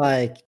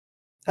a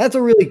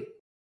really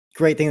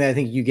great thing that I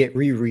think you get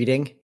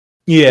rereading.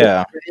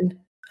 Yeah.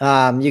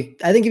 I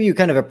think if you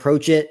kind of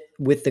approach it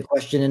with the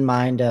question in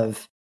mind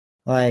of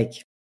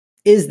like,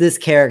 is this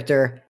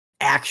character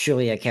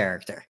actually a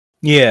character?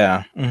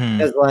 Yeah.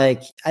 Because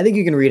like, I think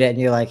you can read it and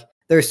you're like,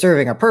 they're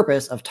serving a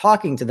purpose of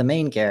talking to the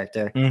main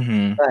character,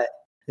 but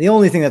the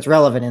only thing that's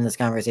relevant in this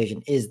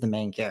conversation is the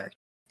main character.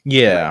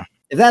 Yeah. But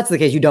if that's the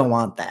case, you don't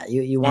want that.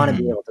 You want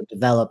to be able to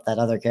develop that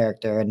other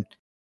character, and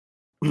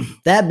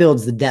that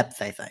builds the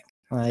depth, I think.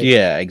 Like,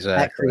 yeah,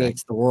 exactly. That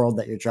creates the world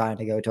that you're trying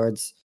to go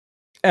towards.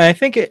 And I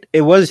think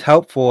it was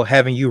helpful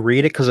having you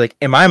read it, because like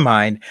in my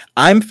mind,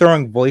 I'm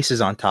throwing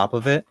voices on top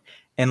of it,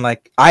 and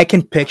like I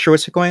can picture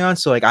what's going on.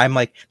 So like I'm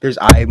like, there's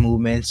eye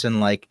movements and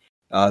like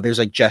there's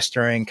like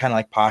gesturing, kind of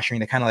like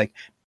posturing that kind of like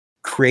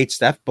creates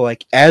stuff. But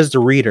like as the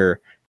reader,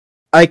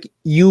 like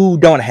you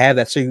don't have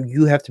that, so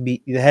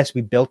it has to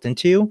be built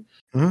into you.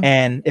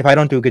 And if I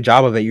don't do a good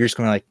job of it, you're just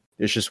gonna like,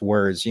 it's just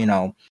words,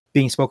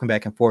 being spoken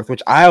back and forth,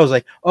 which I was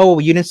like, oh,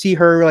 you didn't see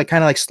her like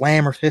kind of like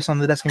slam her fist on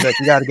the desk and be like,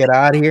 you got to get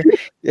out of here,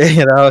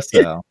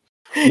 so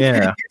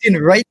yeah. You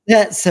didn't write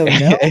that, so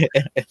no.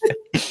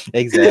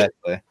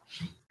 Exactly.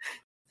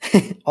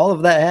 All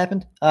of that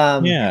happened.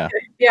 Yeah. Do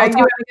you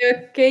want to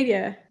go,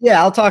 Cade?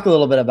 Yeah, I'll talk a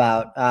little bit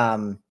about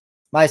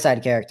my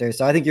side characters.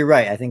 So I think you're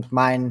right. I think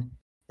mine,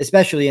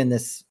 especially in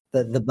this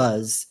the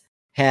Buzz,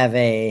 have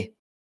a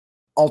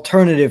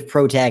alternative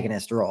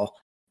protagonist role.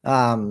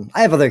 I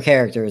have other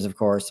characters, of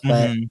course,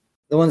 but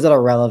the ones that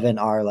are relevant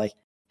are like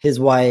his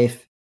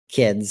wife,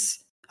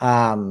 kids,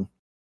 and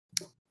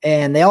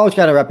they all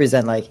try to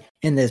represent, like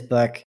in this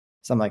book,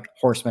 some like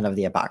horsemen of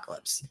the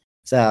apocalypse.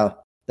 So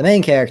the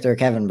main character,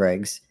 Kevin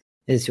Briggs,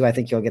 is who I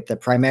think you'll get the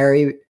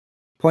primary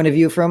point of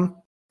view from,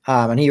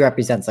 and he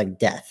represents like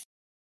death.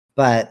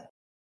 But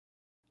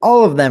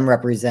all of them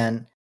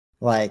represent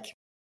like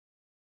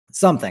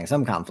something,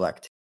 some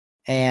conflict.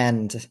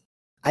 And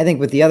I think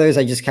with the others,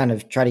 I just kind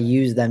of try to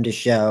use them to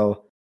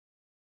show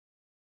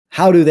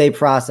how do they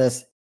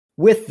process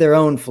with their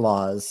own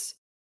flaws,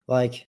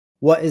 like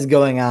what is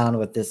going on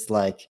with this,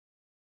 like,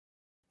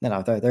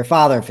 their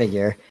father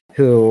figure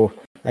who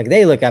like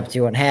they look up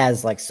to and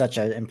has like such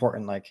an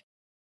important like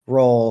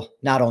role,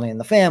 not only in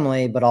the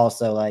family, but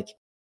also like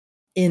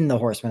in the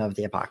Horsemen of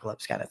the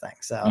Apocalypse kind of thing.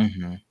 So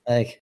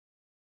like,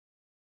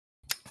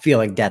 I feel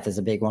like death is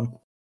a big one.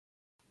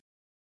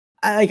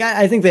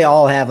 I think they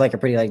all have like a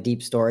pretty like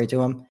deep story to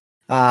them.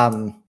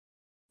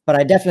 But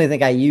I definitely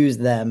think I use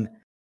them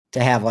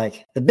to have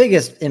like the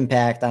biggest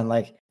impact on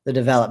like the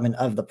development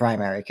of the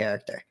primary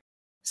character.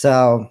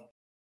 So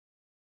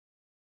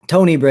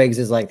Tony Briggs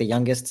is like the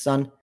youngest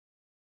son,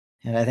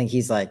 and I think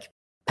he's like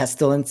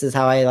pestilence is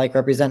how I like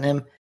represent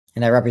him,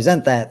 and I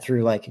represent that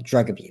through like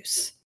drug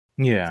abuse.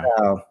 Yeah.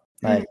 So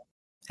like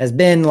has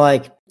been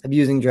like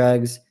abusing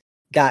drugs,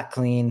 got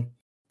clean.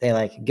 They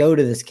like go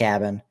to this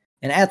cabin,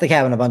 and at the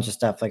cabin a bunch of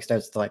stuff like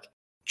starts to like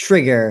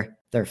trigger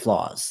their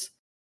flaws.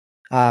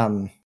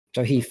 So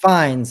he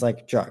finds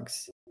like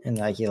drugs, and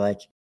like he like,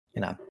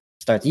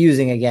 starts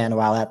using again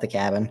while at the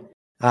cabin.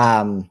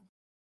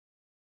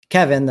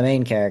 Kevin, the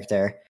main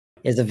character,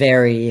 is a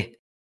very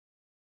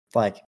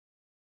like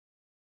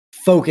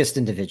focused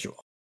individual.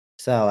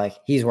 So like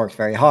he's worked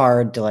very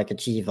hard to like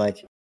achieve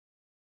like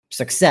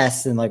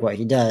success in like what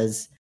he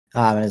does,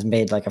 and has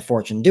made like a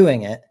fortune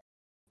doing it.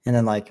 And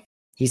then like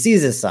he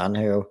sees his son,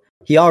 who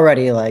he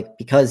already like,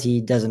 because he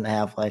doesn't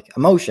have like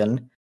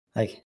emotion,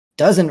 like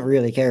doesn't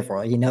really care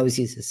for it. He knows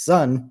he's his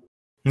son,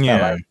 but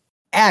like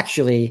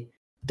actually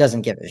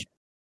doesn't give a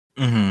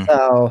shit.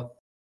 So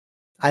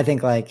I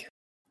think like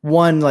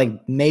one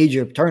like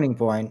major turning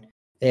point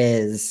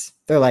is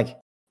they're like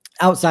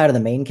outside of the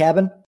main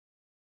cabin,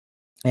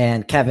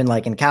 and Kevin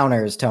like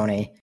encounters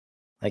Tony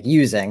like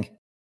using,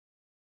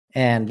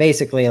 and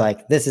basically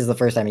like this is the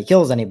first time he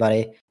kills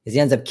anybody, is he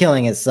ends up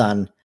killing his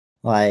son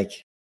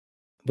like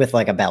with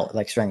like a belt,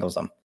 like strangles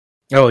him.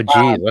 Oh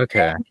geez,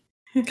 okay.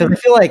 Because I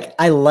feel like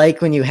I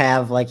like when you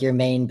have like your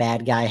main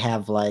bad guy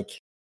have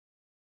like,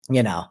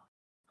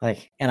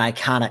 like an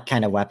iconic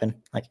kind of weapon.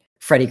 Like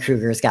Freddy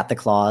Krueger's got the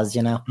claws,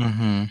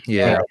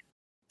 Yeah.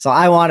 So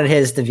I wanted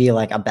his to be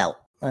like a belt.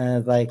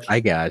 Like I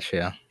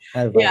gotcha.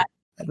 Yeah.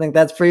 I think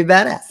that's pretty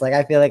badass. Like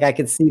I feel like I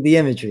could see the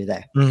imagery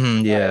there.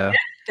 Yeah.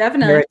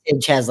 Definitely.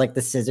 Heritage has like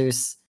the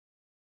scissors.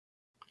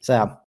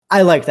 So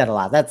I like that a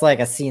lot. That's like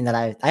a scene that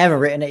I haven't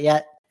written it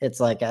yet. It's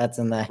like that's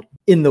in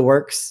the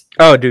works.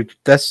 Oh, dude,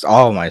 that's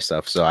all my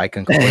stuff, so I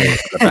can completely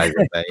sympathize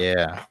with that.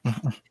 Yeah.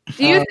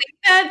 Do you think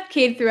that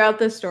Cade throughout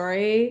the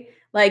story,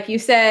 like you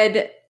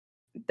said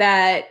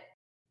that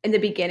in the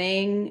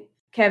beginning,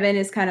 Kevin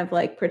is kind of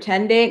like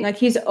pretending, like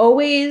he's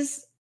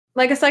always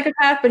like a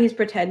psychopath, but he's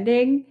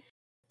pretending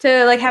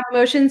to like have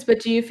emotions. But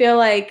do you feel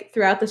like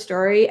throughout the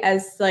story,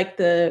 as like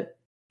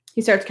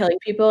he starts killing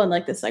people and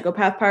like the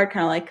psychopath part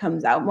kind of like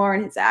comes out more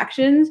in his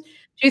actions, do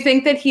you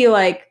think that he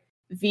like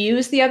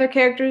views the other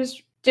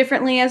characters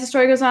differently as the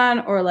story goes on,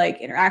 or like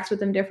interacts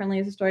with them differently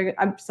as the story goes,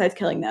 besides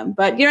killing them?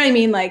 But you know what I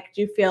mean? Like, do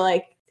you feel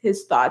like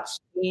his thoughts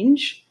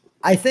change?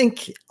 I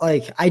think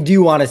like I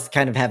do want to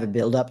kind of have a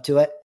build up to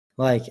it,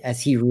 like as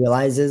he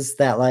realizes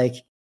that like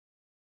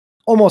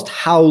almost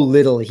how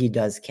little he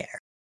does care.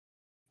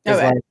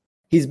 Okay. Like,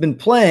 he's been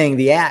playing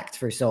the act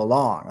for so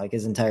long, like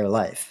his entire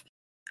life.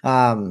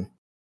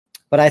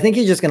 But I think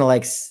he's just gonna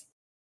like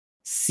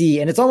see,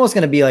 and it's almost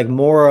gonna be like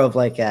more of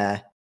like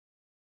a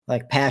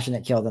like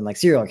passionate kill than like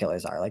serial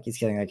killers are. Like he's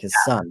killing like his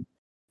son,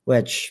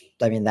 which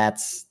I mean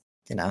that's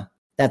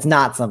that's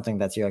not something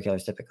that serial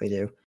killers typically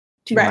do.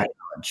 To my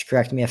knowledge,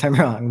 correct me if I'm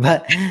wrong,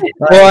 but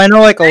well, I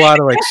know like a lot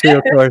of like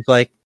serial killers,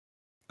 like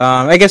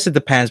I guess it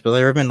depends, but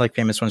there have been like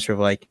famous ones who have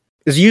like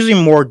it's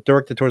usually more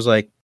directed towards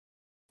like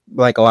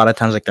a lot of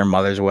times like their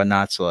mothers or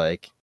whatnot, so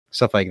like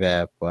stuff like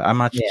that. But I'm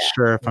not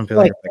sure if I'm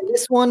feeling like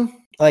this one,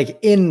 like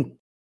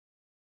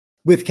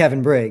with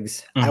Kevin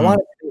Briggs, I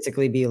want it to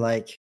basically be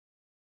like,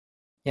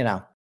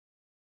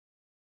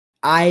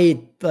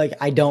 I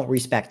don't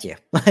respect you.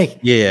 Like,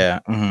 like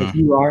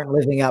you aren't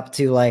living up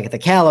to like the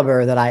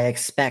caliber that I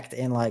expect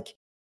in like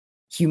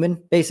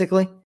human,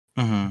 basically.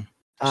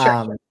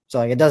 Sure. So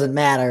like it doesn't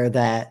matter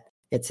that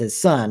it's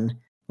his son,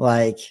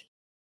 like,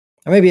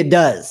 or maybe it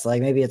does.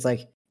 Like maybe it's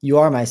like you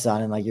are my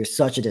son, and like you're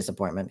such a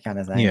disappointment, kind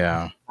of thing.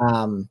 Yeah.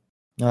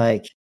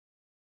 Like,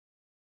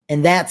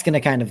 and that's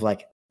gonna kind of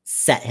like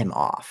set him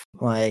off,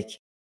 like.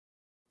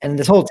 And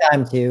this whole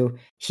time too,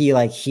 he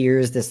like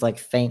hears this like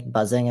faint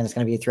buzzing, and it's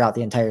going to be throughout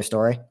the entire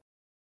story.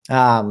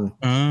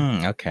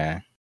 Okay.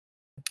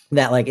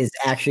 That like is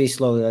actually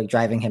slowly like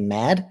driving him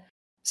mad.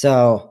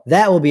 So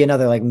that will be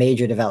another like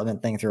major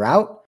development thing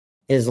throughout.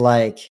 Is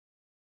like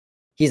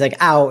he's like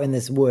out in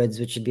this woods,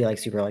 which should be like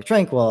super like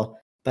tranquil,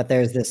 but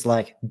there's this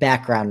like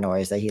background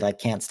noise that he like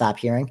can't stop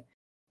hearing.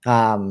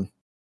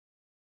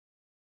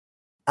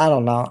 I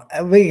don't know.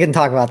 We can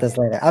talk about this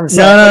later. I'm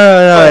sorry.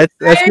 No.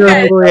 That's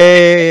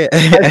really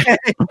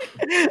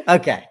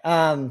okay.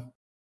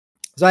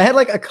 So I had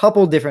like a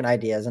couple different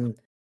ideas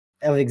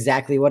of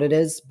exactly what it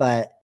is,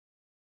 but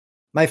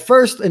my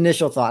first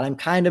initial thought, I'm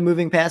kind of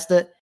moving past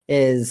it,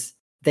 is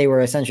they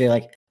were essentially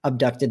like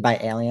abducted by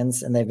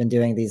aliens, and they've been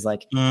doing these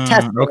like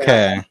tests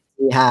Okay. to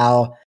see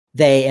how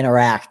they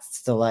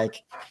interact to like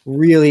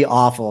really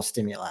awful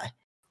stimuli.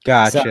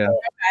 Gotcha.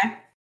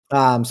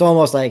 So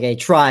almost like a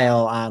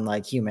trial on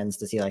like humans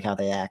to see like how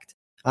they act.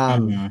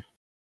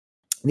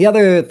 The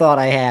other thought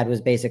I had was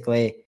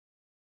basically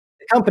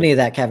the company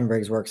that Kevin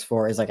Briggs works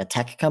for is like a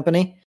tech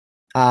company.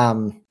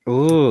 Ooh,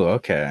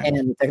 okay.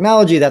 And the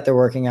technology that they're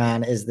working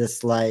on is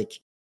this like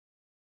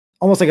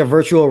almost like a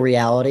virtual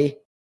reality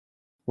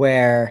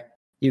where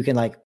you can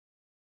like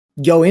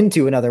go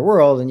into another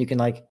world and you can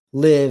like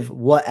live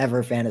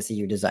whatever fantasy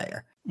you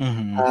desire.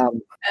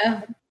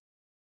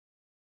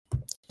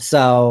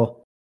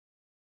 So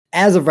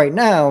as of right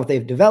now,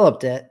 they've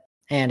developed it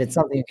and it's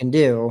something you can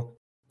do,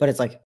 but it's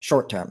like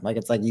short term. Like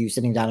it's like you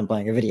sitting down and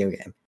playing a video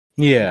game.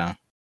 Yeah.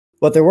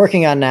 What they're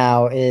working on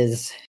now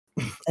is,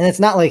 and it's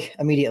not like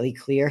immediately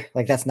clear,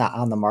 like that's not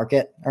on the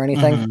market or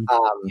anything.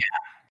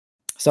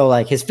 So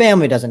like his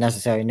family doesn't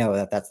necessarily know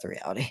that that's the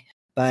reality,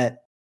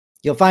 but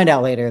you'll find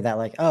out later that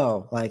like,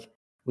 oh, like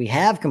we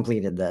have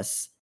completed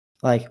this.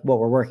 Like what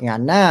we're working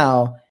on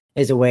now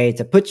is a way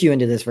to put you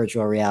into this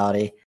virtual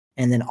reality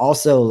and then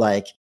also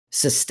like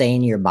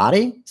sustain your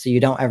body so you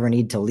don't ever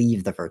need to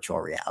leave the virtual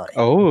reality.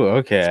 Oh,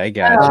 okay. I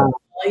got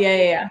you.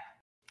 Yeah.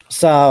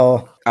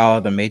 So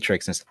the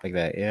Matrix and stuff like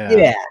that.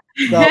 Yeah.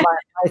 So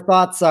my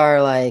thoughts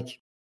are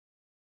like,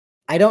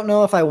 I don't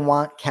know if I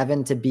want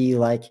Kevin to be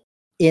like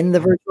in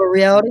the virtual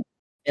reality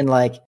and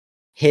like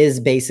his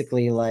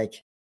basically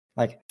like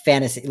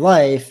fantasy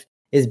life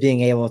is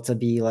being able to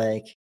be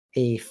like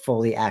a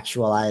fully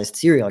actualized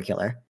serial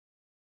killer.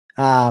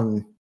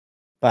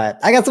 But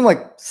I got some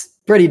like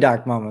pretty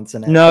dark moments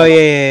in it. No,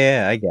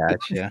 yeah, I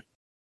got you.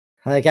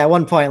 Like at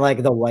one point,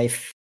 like the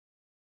wife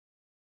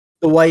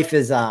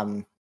is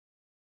I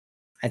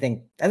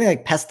think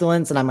like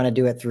pestilence, and I'm gonna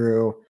do it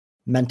through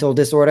mental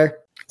disorder.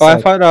 Oh,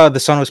 I thought the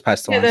son was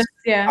pestilence.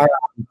 Yeah.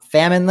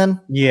 Famine then?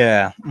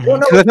 Yeah. I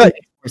don't know if that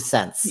makes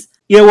sense.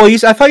 Yeah, well,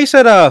 I thought you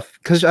said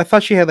because I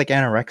thought she had like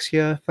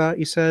anorexia. I thought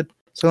you said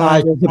so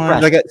like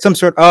some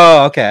sort.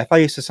 Oh, okay. I thought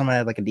you said someone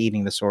had like an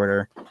eating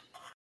disorder.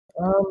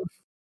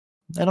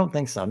 I don't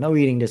think so. No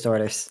eating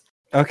disorders.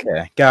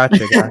 Okay,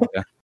 gotcha.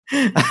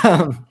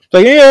 So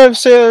yeah,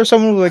 say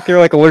someone like they're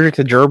like allergic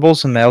to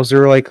gerbils, and that was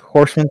their like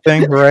horseman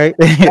thing, right?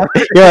 You're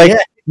like,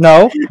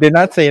 no, did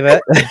not say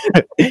that.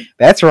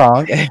 That's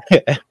wrong.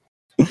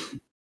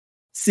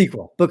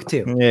 Sequel, book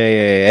 2.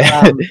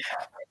 Yeah.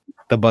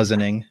 The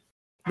buzzoning.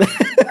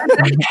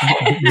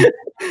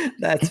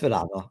 That's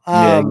phenomenal.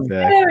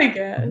 Very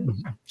good.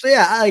 So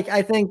yeah,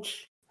 I think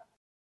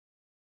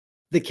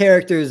the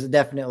characters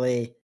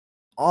definitely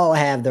all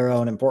have their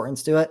own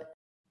importance to it,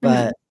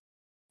 but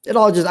it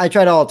all I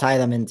try to all tie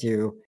them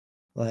into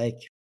like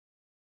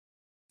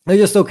they're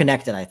just so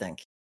connected. I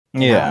think.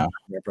 Yeah.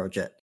 Approach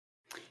it.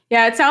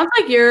 Yeah, it sounds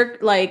like you're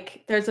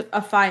like there's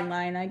a fine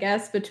line, I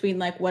guess, between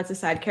like what's a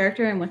side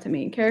character and what's a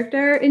main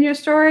character in your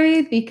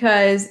story.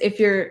 Because if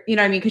you're, you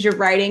know what I mean, because you're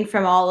writing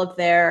from all of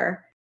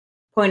their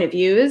point of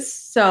views,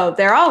 so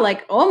they're all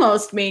like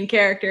almost main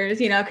characters,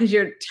 you know, because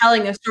you're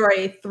telling a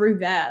story through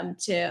them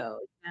too. You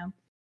know?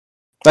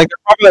 Like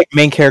they're probably like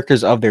main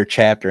characters of their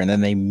chapter, and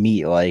then they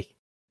meet like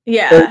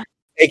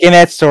like in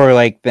that story,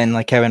 like then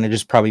like Kevin, it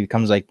just probably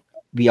becomes like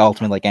the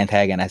ultimate like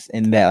antagonist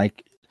in that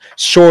like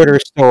shorter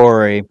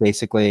story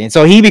basically, and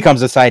so he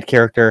becomes a side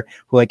character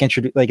who like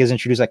is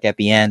introduced like at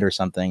the end or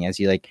something as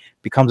he like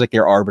becomes like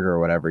their arbiter or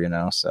whatever, you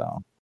know.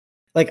 So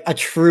like a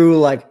true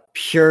like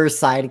pure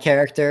side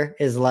character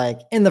is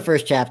like in the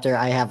first chapter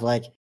I have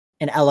like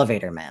an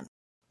elevator man.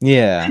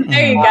 Yeah,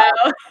 there you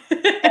go.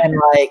 And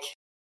like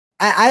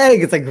I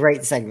think it's a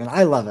great segment.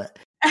 I love it.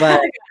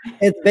 But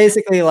it's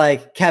basically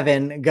like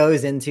Kevin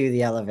goes into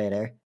the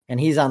elevator and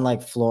he's on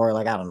like floor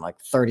like I don't know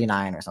like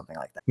 39 or something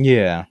like that.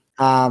 Yeah.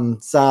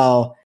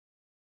 So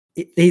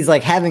he's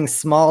like having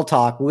small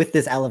talk with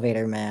this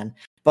elevator man,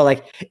 but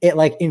like it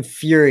like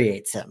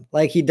infuriates him.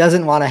 Like he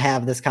doesn't want to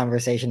have this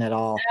conversation at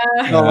all.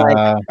 So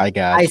like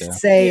I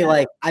say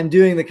like I'm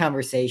doing the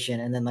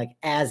conversation, and then like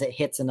as it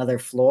hits another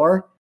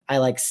floor, I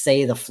like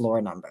say the floor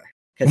number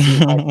because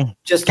he's like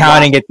just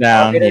counting it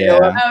down. Yeah.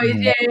 Oh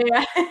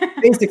yeah.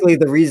 Basically,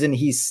 the reason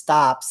he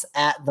stops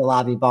at the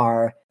lobby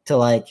bar to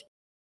like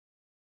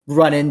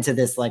run into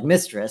this like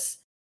mistress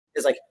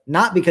is like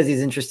not because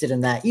he's interested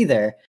in that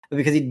either, but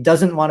because he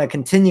doesn't want to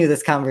continue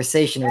this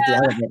conversation with the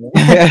elevator.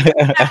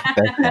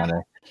 That's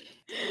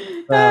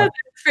funny.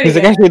 He's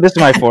like, actually, this is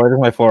my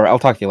floor. I'll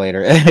talk to you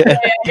later.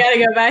 I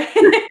gotta go.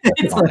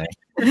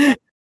 Bye.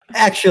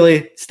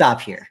 Actually,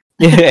 stop here.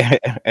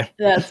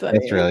 That's funny.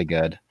 That's really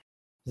good.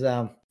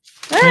 So,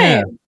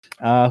 hey.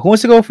 Who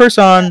wants to go first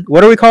on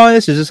what are we calling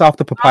this? Is this off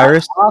the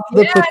papyrus? Off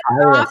the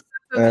papyrus.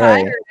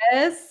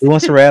 Papyrus. Who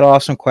wants to rattle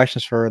off some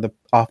questions for the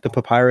off the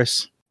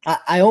papyrus?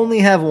 I only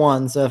have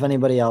one, so if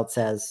anybody else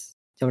has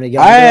somebody go.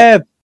 I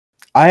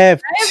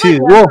have two.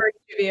 Like one for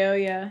each of you,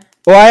 yeah.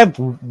 Well, I have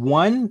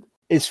one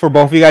it's for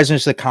both of you guys, and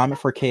just a comment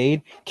for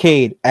Cade.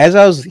 Cade, as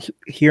I was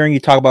hearing you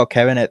talk about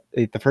Kevin at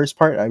the first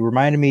part, it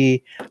reminded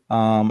me.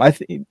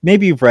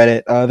 Maybe you've read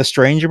it, "The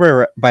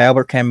Stranger" by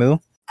Albert Camus.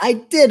 I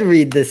did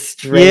read this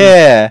strange.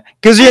 Yeah,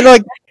 because you know,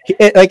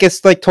 like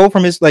it's like told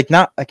from his like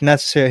not like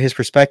necessarily his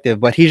perspective,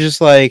 but he's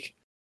just like,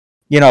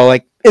 you know,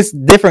 like it's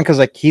different because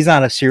like he's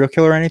not a serial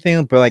killer or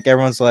anything, but like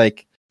everyone's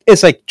like,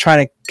 it's like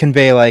trying to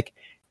convey like,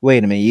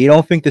 wait a minute, you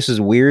don't think this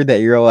is weird that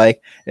you're like,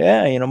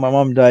 yeah, you know, my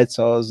mom died,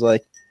 so I was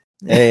like,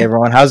 hey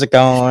everyone, how's it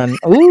going?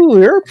 Ooh,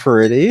 you're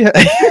pretty.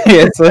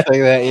 It's like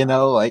that, you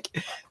know, like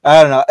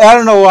I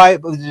don't know why,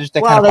 but just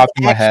that kind of popped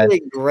in my head.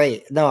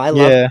 Great. No, I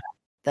love that.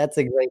 That's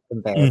a great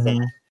comparison.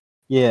 Mm-hmm.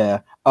 Yeah.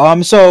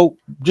 So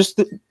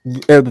just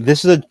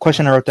this is a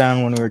question I wrote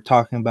down when we were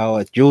talking about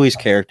like Julie's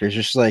characters,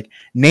 just like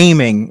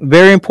naming,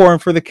 very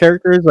important for the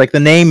characters. Like the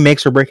name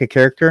makes or break a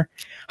character.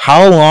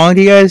 How long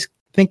do you guys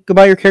think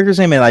about your character's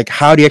name, and like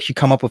how do you actually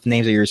come up with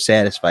names that you're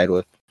satisfied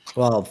with?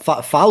 Well,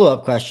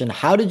 follow-up question: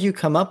 how did you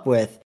come up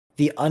with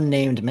the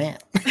unnamed man?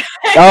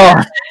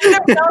 Oh,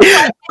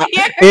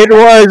 it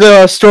was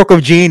a stroke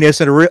of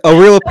genius and a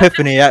real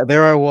epiphany.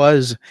 There I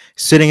was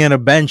sitting in a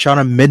bench on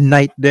a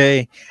midnight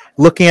day,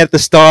 looking at the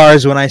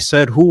stars when I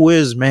said, "Who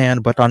is man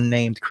but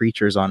unnamed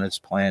creatures on his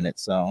planet?"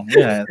 So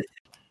yeah,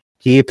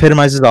 he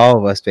epitomizes all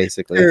of us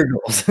basically.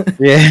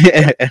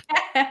 Yeah.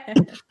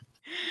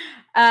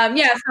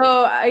 Yeah.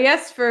 So I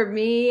guess for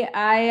me, so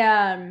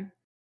I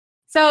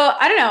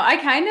don't know. I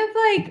kind of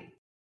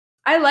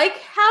I like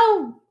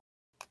how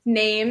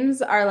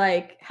names are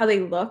like how they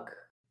look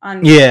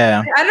on.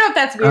 Yeah. I don't know if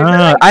that's weird.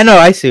 But I know.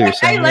 I see what you're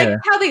saying. I like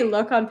how they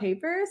look on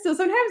paper. So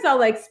sometimes I'll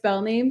like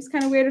spell names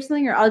kind of weird or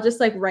something, or I'll just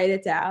like write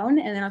it down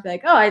and then I'll be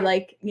like, oh, I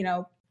like, you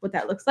know, what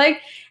that looks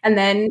like. And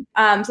then,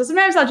 so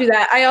sometimes I'll do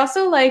that. I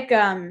also like,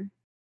 I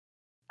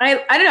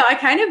don't know. I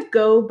kind of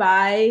go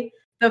by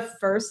the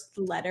first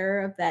letter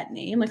of that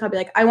name. Like I'll be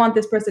like, I want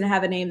this person to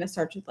have a name that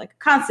starts with like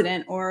a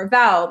consonant or a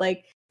vowel.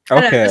 Like, I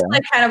don't know, just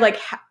like kind of like,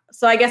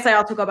 so I guess I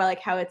also go by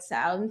like how it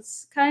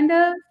sounds kind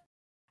of.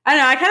 I don't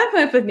know. I kind of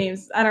come up with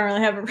names. I don't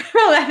really have a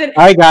real method.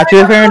 I got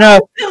you. Fair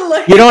enough.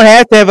 You don't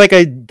have to have like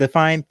a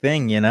defined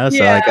thing, you know.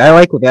 So like, I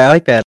like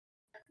that.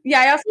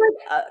 Yeah, I also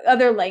like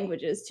other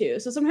languages too.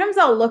 So sometimes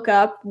I'll look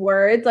up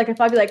words. Like if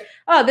I'll be like,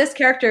 oh, this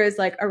character is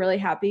like a really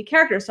happy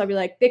character, so I'll be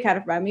like, they kind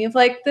of remind me of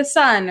like the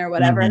sun or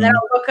whatever. And then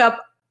I'll look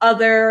up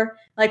other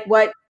like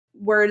what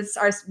words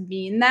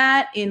mean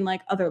that in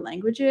like other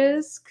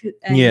languages.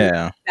 And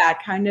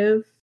that kind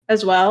of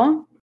as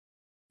well.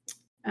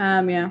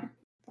 Yeah.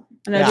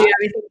 And then do you have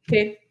anything,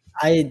 Cade?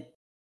 I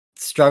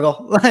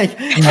struggle. Like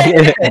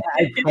I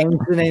change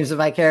the names of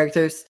my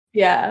characters.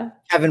 Yeah.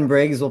 Kevin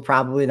Briggs will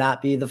probably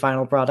not be the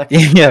final product.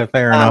 Yeah,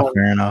 fair enough.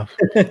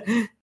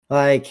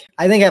 Like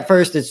I think at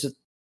first it's just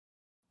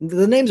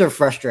the names are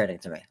frustrating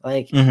to me.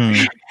 Like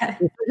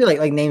especially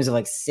like names of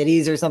like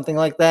cities or something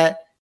like that.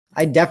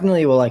 I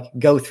definitely will like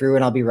go through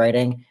and I'll be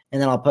writing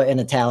and then I'll put in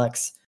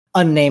italics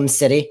unnamed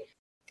city.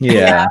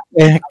 Yeah.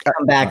 I'll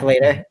come back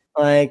later.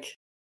 Like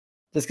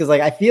just because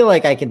like I feel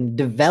like I can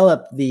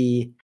develop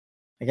the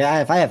like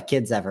if I have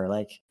kids ever,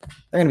 like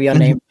they're gonna be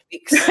unnamed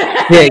weeks.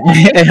 And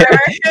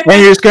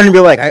you're just gonna be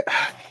like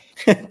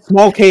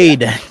small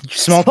Cade.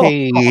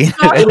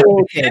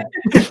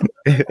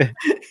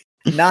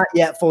 Not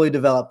yet fully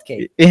developed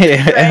Cade.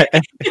 Yeah.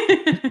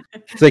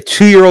 It's like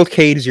 2-year-old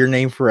Cade is your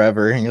name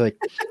forever, and you're like,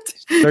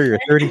 sir, you're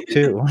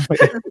 32.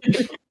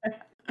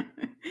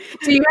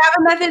 Do you have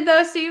a method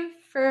though, Steve,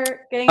 for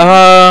getting?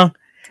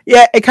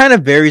 Yeah, it kind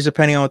of varies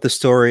depending on what the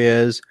story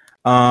is.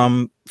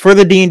 For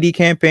the D&D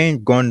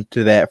campaign, going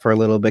to that for a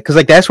little bit because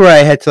like that's where I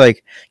had to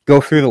like go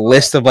through the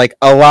list of like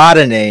a lot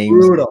of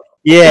names. Brutal.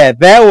 Yeah,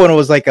 that one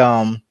was like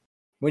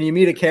when you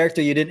meet a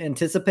character you didn't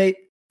anticipate.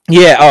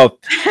 Yeah. Oh,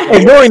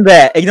 ignoring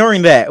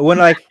that. When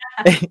like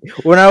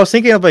when I was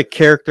thinking of like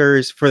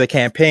characters for the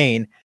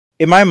campaign,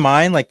 in my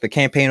mind, like the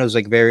campaign was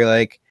like very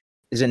like,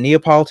 is it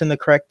Neapolitan the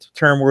correct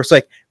term? Where it's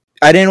like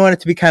I didn't want it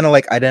to be kind of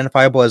like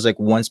identifiable as like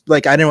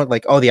like I didn't want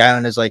like, oh, the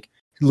island is like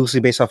loosely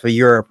based off of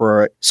Europe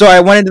or so I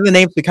wanted the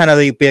names to kind of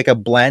be like a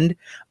blend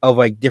of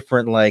like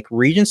different like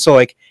regions. So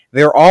like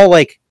they're all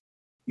like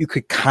you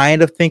could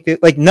kind of think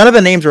that like none of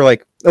the names were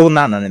like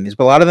not none of these,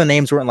 but a lot of the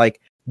names weren't like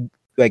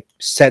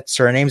set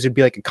surnames. It'd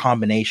be like a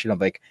combination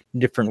of like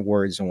different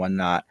words and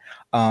whatnot.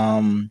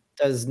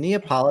 Does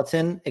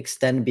Neapolitan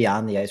extend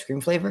beyond the ice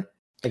cream flavor?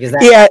 Like is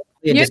that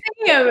you're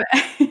thinking of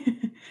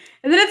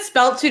isn't it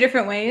spelled two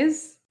different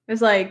ways?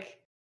 It's like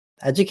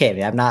educate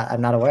me. I'm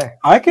not aware.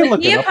 I can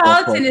look it up.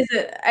 Neapolitan is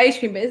an ice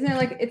cream, but isn't it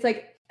like it's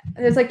like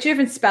there's like two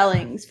different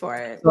spellings for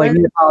it. So, like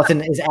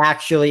Neapolitan is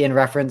actually in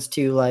reference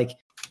to like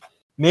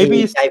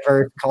maybe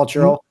diverse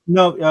cultural.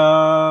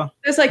 No,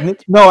 it's like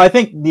no. I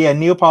think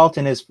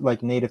Neapolitan is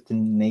like native to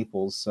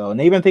Naples. So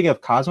maybe I'm thinking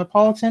of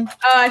cosmopolitan.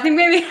 Oh, I think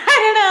maybe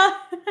I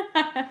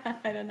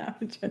don't know.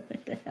 I'm trying to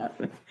think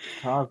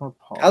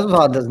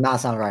Cosmopolitan does not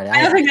sound right.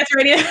 I don't think that's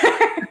right either.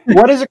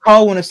 What is it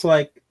called when it's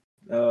like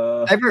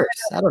diverse?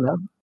 I don't know.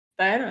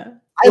 I don't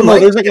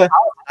know.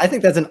 I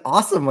think that's an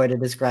awesome way to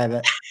describe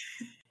it.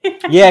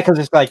 Yeah, because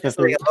it's like Just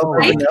the like a little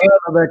bit Ice of vanilla,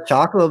 a little bit of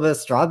chocolate, a little bit of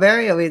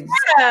strawberry. I mean,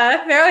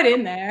 Yeah, throw it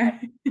in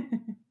there.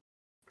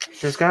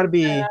 there's got to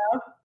be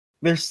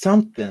there's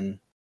something.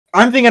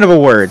 I'm thinking of a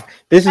word.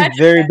 This is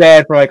very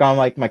bad for like on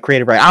like my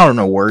creative writing. I don't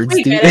know words,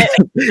 We dude. get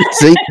it.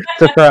 See,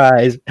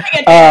 surprise.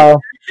 We get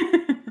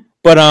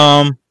But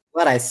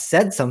glad I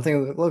said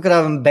something. Look at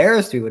how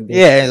embarrassed we would be.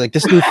 yeah, like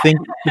this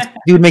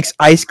dude makes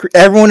ice cream.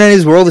 Everyone in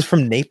his world is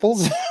from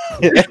Naples.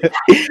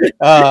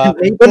 But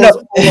Naples no.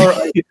 or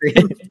ice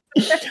cream.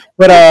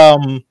 But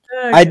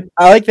it.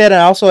 I like that,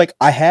 and also like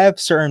I have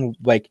certain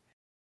like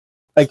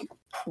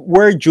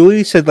where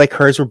Julie said like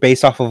hers were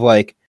based off of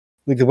like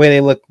the way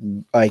they look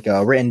like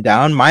written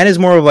down. Mine is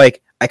more of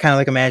like I kind of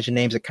like imagine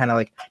names that kind of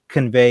like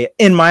convey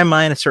in my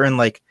mind a certain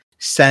like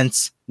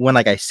sense when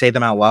like I say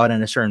them out loud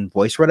in a certain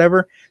voice or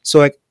whatever. So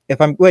like if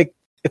I'm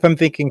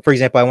thinking, for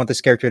example, I want this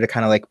character to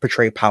kind of like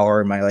portray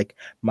power in my like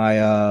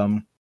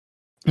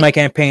my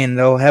campaign,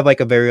 they'll have like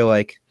a very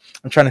like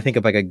I'm trying to think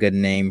of like a good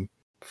name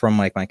from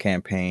like my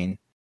campaign.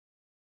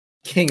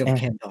 King of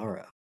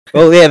Pandora.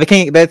 Well, yeah, the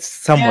king. That's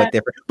somewhat Yeah.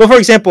 different. But for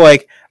example,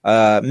 like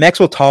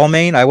Maxwell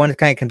Tallmain, I wanted to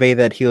kind of convey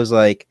that he was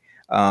like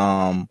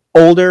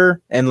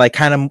older and like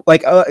kind of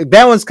like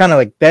that one's kind of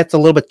like that's a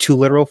little bit too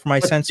literal for my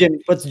sense.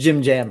 What's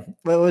Jim Jam?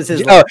 What was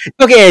his? Oh,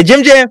 okay,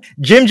 Jim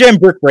Jam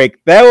Brick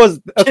Break. That was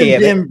okay.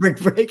 Jim Brick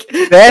Break.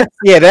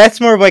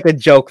 That's more of like a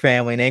joke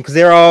family name because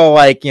they're all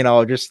like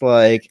just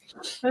like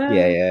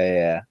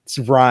yeah. It's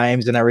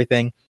rhymes and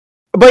everything.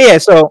 But yeah,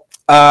 so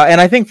and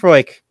I think for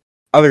like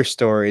other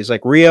stories like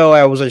Rio,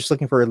 I was just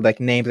looking for like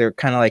names that were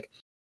kind of like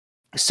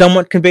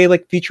somewhat conveyed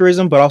like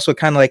futurism, but also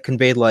kind of like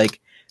conveyed like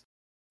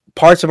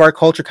parts of our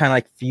culture kind of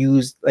like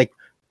fused like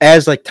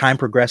as like time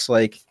progressed,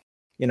 like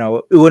it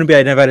wouldn't be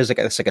identified as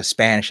like a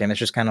Spanish name. It's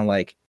just kind of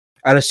like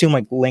I'd assume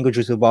like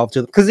languages evolved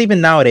to because even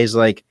nowadays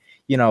like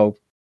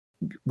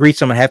greet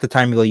someone half the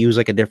time you'll use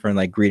like a different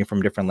like greeting from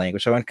a different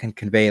language. So I can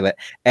convey that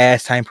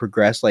as time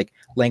progressed, like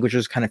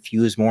languages kind of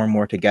fuse more and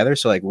more together.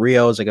 So like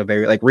Rio is like a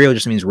very like Rio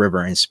just means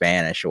river in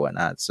Spanish or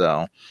whatnot.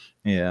 So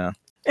yeah,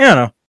 I don't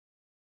know.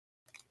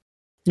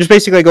 Just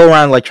basically go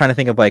around like trying to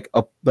think of like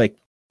a like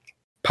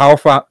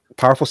powerful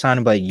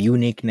sounding but like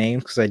unique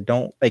names because I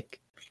don't I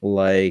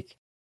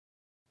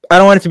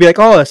don't want it to be like,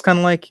 oh, it's kind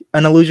of like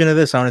an allusion to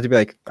this. I want it to be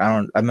like,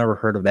 I've never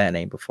heard of that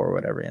name before or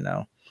whatever,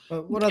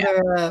 What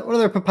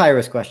other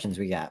papyrus questions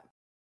we got?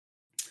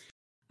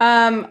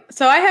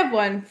 So I have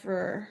one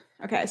for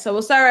okay, so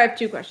we'll start. I have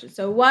two questions.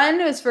 So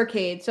one was for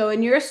Cade. So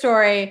in your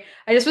story,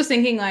 I just was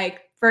thinking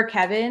like for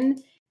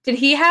Kevin, did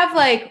he have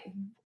like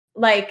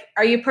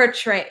are you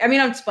portraying I mean,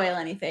 don't spoil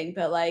anything,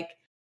 but like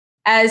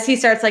as he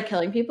starts like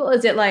killing people,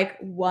 is it like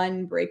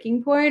one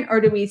breaking point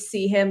or do we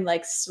see him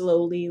like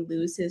slowly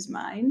lose his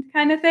mind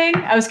kind of thing?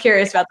 I was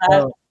curious about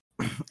that.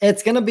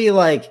 It's gonna be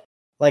like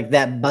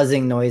that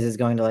buzzing noise is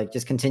going to like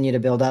just continue to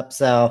build up.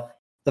 So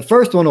the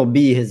first one will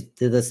be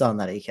the son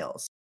that he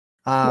kills.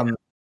 And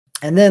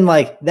then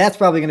like that's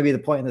probably gonna be the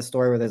point in the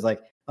story where there's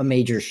like a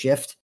major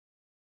shift.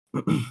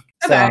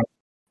 So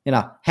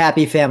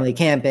happy family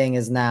camping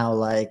is now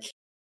like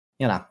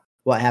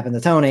what happened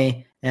to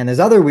Tony, and there's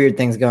other weird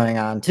things going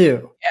on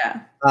too.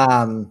 Yeah.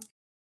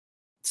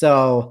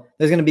 So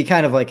there's gonna be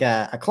kind of like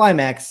a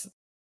climax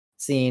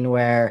scene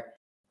where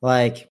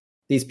like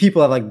these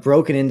people have like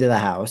broken into the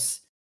house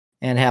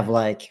and have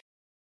like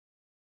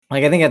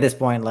I think at this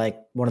point like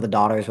one of the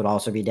daughters would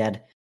also be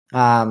dead.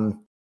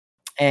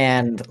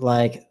 And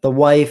like the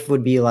wife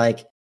would be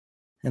like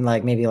and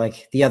like maybe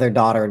like the other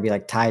daughter would be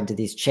like tied to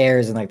these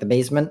chairs in like the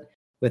basement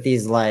with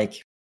these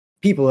like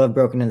people who have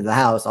broken into the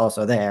house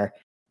also there.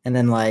 And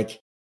then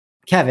like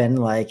Kevin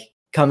like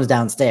comes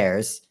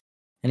downstairs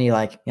and he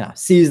like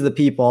sees the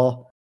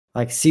people,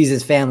 like sees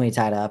his family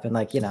tied up, and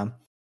like he's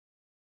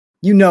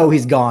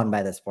gone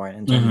by this point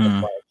in terms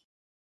of like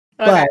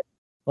but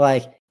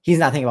like he's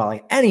not thinking about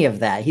like any of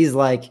that. He's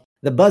like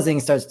the buzzing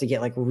starts to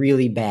get like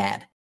really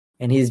bad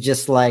and he's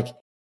just like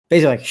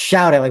basically like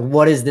shouting like,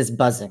 what is this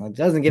buzzing? Like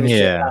doesn't give a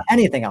shit about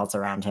anything else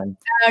around him.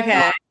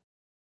 Okay.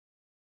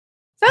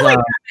 Sounds like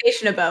a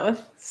combination of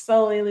both.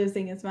 Slowly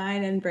losing his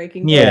mind and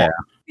breaking. Yeah.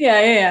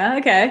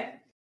 Okay.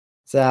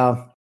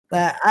 So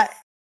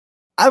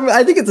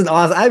I think it's an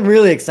awesome. I'm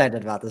really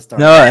excited about this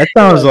story. No, that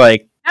sounds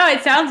like. No,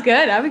 it sounds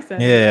good. I'm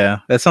excited. Yeah,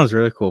 that sounds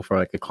really cool for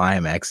like a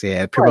climax.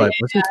 Yeah, people are like,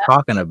 what's he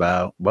talking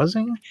about?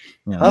 Buzzing?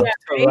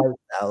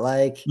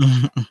 Like,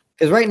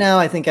 because right now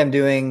I think I'm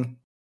doing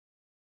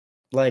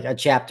like a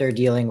chapter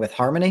dealing with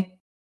Harmony.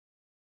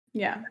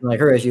 Yeah. Like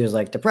her issue is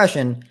like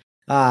depression.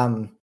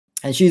 And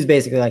she's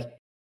basically like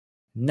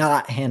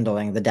not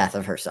handling the death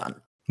of her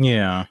son.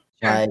 Yeah.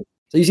 Right.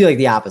 So you see like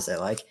the opposite.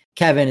 Like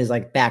Kevin is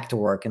like back to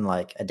work in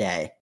like a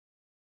day.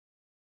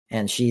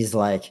 And she's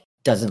like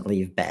doesn't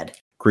leave bed.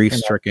 Grief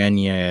stricken.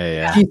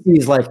 Yeah. She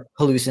sees like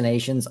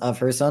hallucinations of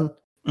her son.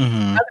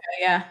 Mm-hmm. Okay,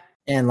 yeah.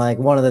 And like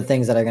one of the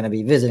things that are going to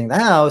be visiting the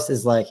house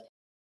is like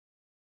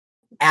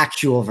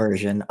actual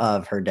version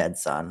of her dead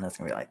son. That's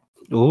gonna be like,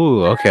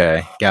 ooh,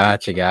 okay,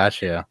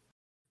 gotcha.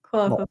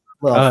 Cool.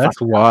 Oh,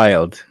 that's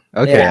wild.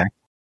 Okay. Yeah.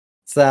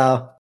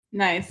 So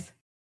nice.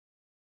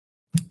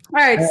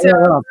 right, What so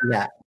else you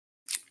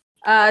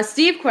got?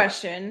 Steve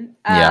question.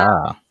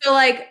 Yeah. So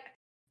like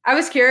I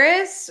was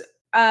curious.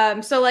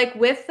 So like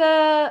with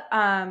the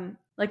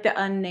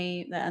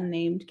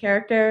unnamed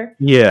character.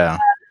 Yeah.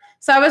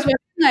 So I was wondering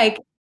like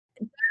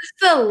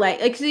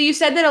like so you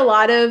said that a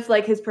lot of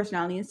like his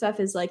personality and stuff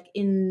is like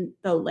in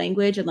the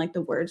language and like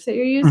the words that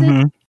you're using.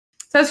 Mhm.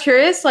 So I was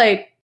curious,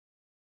 like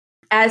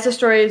as the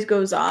story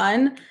goes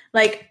on,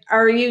 like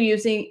are you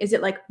using is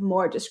it like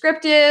more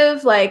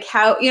descriptive? Like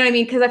how you know what I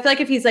mean? Because I feel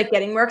like if he's like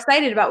getting more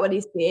excited about what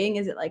he's seeing,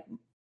 is it like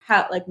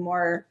how like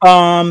more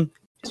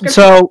descriptive?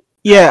 So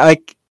yeah,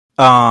 like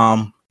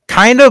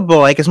kind of, but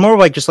like it's more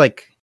like just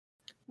like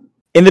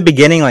in the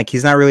beginning, like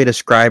he's not really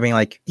describing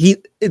like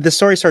the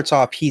story starts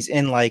off he's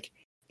in like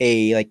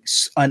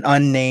an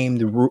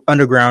unnamed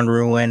underground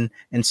ruin,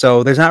 and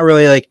so there's not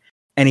really like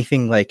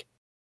anything like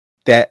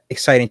that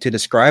exciting to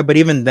describe. But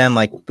even then,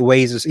 like the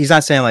way he's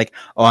not saying like,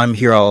 oh, I'm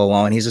here all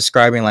alone. He's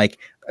describing like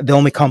the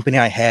only company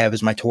I have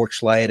is my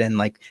torchlight, and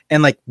like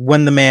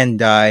when the man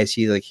dies,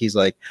 he's like he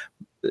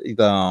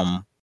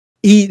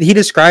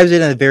describes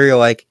it in a very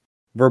like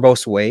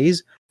verbose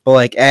ways. But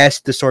like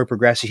as the story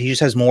progresses, he just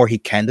has more he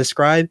can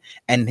describe,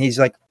 and he's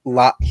got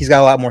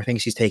a lot more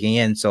things he's taking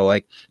in. So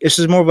like it's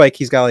just more of like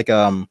he's got like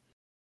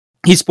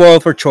he's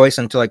spoiled for choice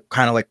until like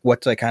kind of like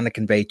what to kind of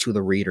convey to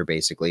the reader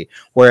basically.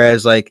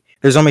 Whereas like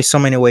there's only so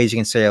many ways you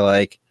can say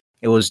like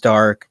it was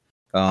dark.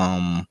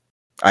 I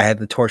had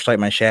the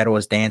torchlight, my shadow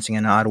was dancing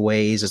in odd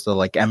ways as the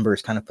like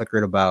embers kind of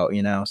flickered about,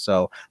 you know.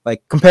 So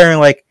like comparing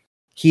like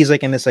he's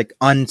like in this like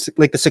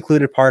like the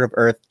secluded part of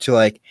Earth to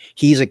like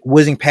he's like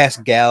whizzing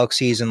past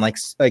galaxies and like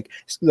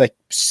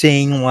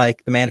seeing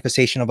like the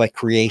manifestation of like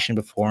creation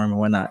before him and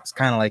whatnot. It's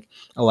kind of like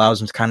allows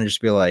him to kind of just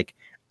be like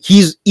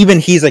he's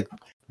like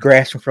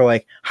grasping for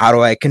like how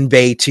do I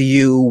convey to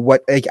you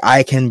what like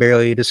I can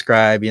barely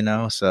describe, you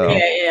know. So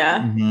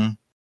Yeah.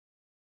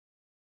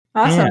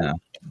 Awesome. Yeah.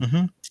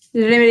 Mm-hmm.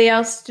 Did anybody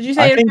else? Did you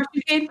say I your think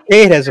question, Cade?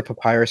 Cade has a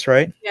papyrus,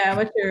 right? Yeah.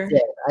 What's your? Yeah,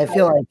 I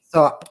feel like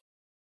so.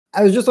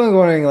 I was just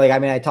wondering, like, I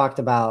mean, I talked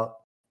about,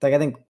 like, I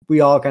think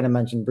we all kind of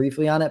mentioned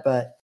briefly on it,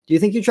 but do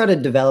you think you try to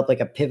develop like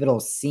a pivotal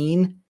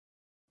scene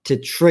to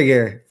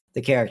trigger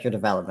the character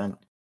development,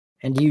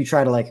 and do you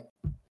try to like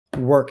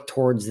work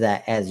towards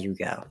that as you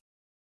go?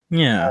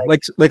 Yeah,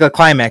 like a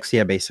climax,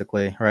 yeah,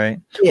 basically,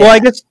 right? Yeah. Well, I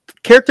guess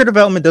character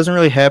development doesn't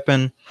really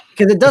happen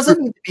Because it doesn't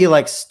need to be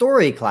like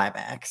story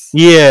climax.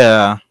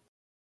 Yeah,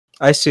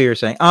 I see what you're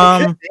saying.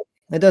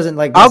 It doesn't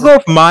like. I'll go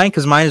with mine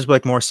because mine is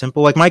like more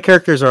simple. Like my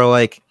characters are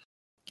like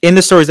in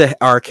the stories that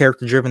are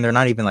character driven, they're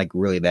not even like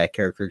really that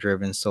character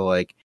driven. So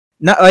like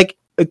not like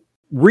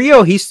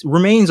Rio,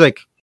 remains like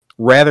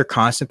rather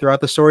constant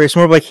throughout the story. It's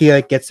more of like he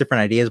like gets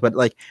different ideas, but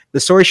like the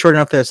story's short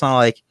enough that it's not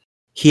like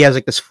he has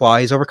like this flaw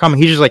he's overcoming.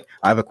 He's just like,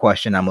 I have a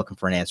question, I'm looking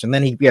for an answer, and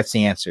then he gets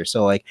the answer.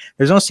 So like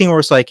there's no scene where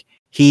it's like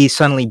he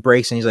suddenly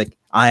breaks and he's like,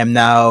 I am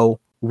now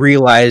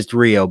realized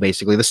Rio.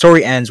 Basically, the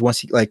story ends once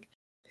he like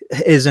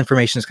his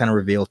information is kind of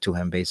revealed to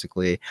him.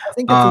 Basically, I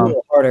think it's a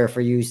little harder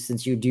for you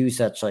since you do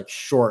such like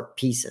short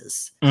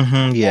pieces.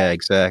 Yeah,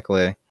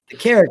 exactly. The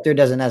character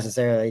doesn't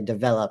necessarily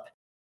develop.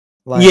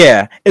 Like,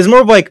 yeah, it's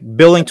more of like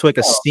building to like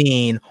a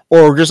scene,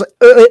 or just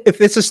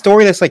if it's a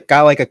story that's like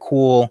got like a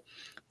cool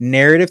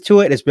narrative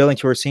to it, it's building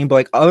to a scene. But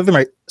like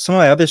some of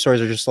my other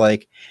stories are just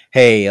like,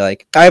 hey,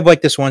 like I have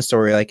like this one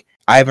story, like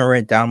I haven't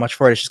written down much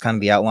for it. It's just kind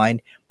of the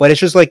outline, but it's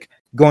just like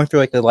going through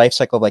like the life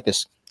cycle of like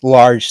this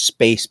large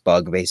space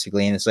bug,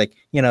 basically. And it's like,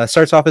 you know, it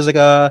starts off as like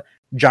a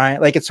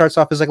giant, like it starts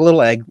off as like a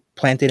little egg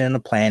planted in a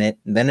planet,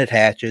 and then it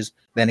hatches,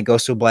 then it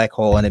goes to a black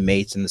hole and it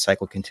mates, and the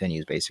cycle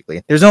continues.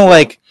 Basically, there's no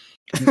like.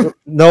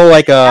 No,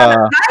 like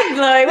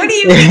what do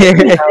you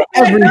mean?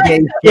 Every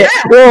day. Yeah,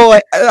 well,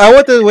 like, I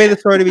want the way the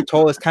story to be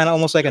told is kind of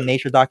almost like a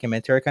nature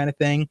documentary kind of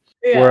thing,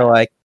 where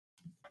like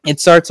it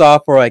starts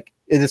off where like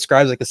it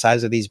describes like the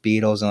size of these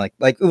beetles, and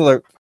like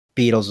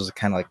beetles is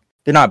kind of like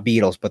they're not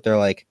beetles, but they're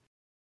like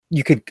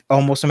you could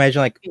almost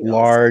imagine like beetles.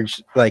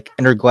 Large like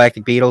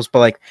intergalactic beetles, but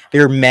like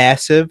they're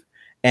massive.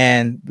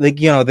 And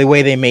like, you know, the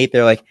way they mate,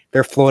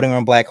 they're floating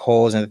around black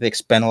holes, and they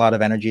expend a lot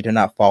of energy to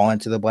not fall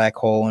into the black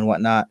hole and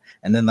whatnot.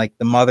 And then like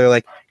the mother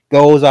like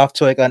goes off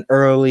to like an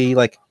early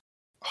like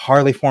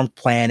hardly formed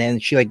planet,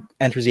 and she like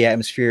enters the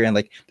atmosphere, and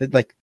like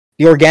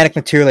the organic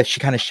material that she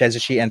kind of sheds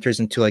as she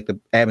enters into like the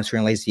atmosphere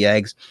and lays the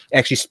eggs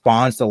actually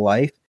spawns the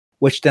life,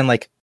 which then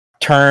like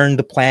turn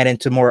the planet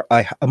into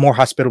a more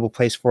hospitable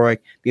place for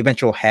like the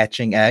eventual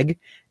hatching egg.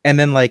 And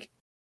then like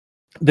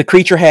the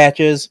creature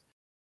hatches,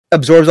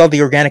 absorbs all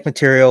the organic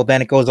material,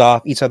 then it goes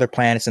off, eats other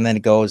planets, and then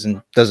it goes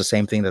and does the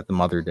same thing that the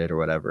mother did or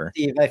whatever.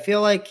 Steve, I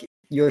feel like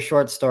your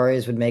short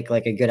stories would make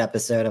like a good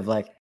episode of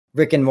like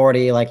Rick and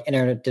Morty, like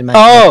interdimensional.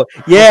 Oh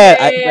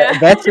yeah,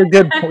 that's a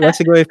good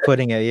way of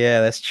putting it. Yeah,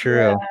 that's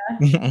true.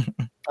 Yeah.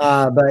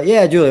 But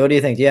yeah, Julie, what do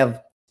you think?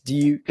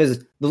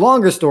 Because the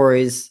longer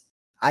stories,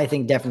 I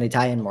think definitely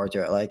tie in more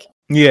to it. Like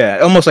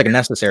almost like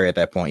necessary at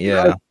that point.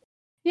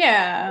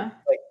 Yeah.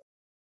 Like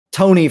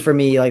Tony, for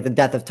me, like the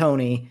death of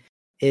Tony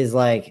is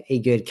like a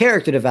good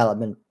character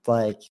development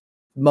like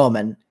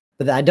moment,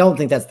 but I don't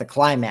think that's the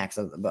climax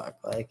of the book.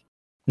 Like,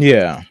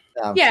 Yeah.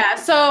 Yeah,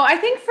 so I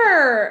think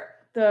for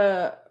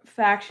the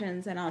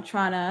factions in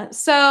Altrana,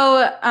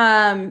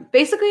 so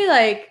basically,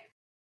 like,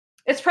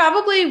 it's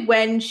probably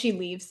when she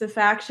leaves the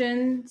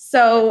faction.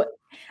 So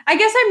I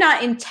guess I'm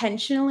not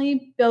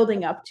intentionally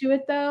building up to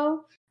it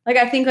though. Like,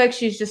 I think like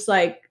she's just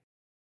like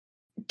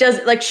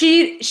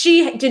she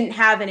didn't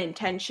have an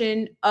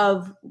intention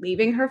of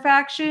leaving her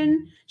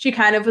faction. She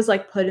kind of was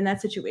like put in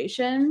that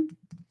situation.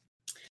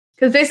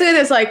 Because basically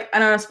there's like, I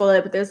don't want to spoil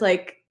it, but there's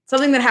like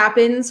something that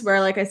happens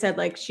where, like I said,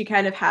 like she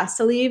kind of has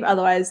to leave.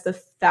 Otherwise the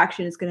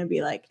faction is going to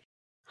be like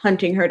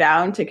hunting her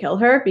down to kill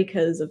her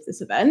because of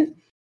this event.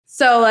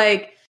 So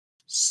like,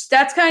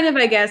 that's kind of,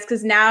 I guess,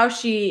 because now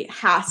she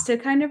has to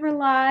kind of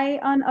rely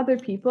on other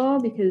people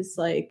because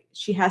like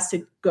she has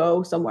to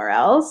go somewhere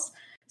else.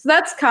 So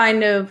that's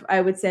kind of,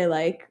 I would say,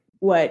 like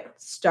what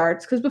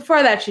starts, because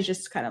before that she's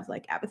just kind of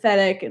like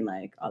apathetic and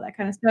like all that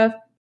kind of stuff.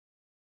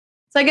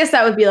 So I guess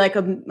that would be like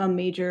a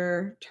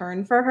major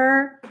turn for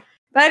her.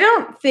 But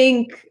I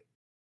think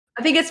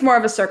it's more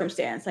of a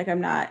circumstance. Like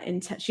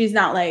she's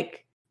not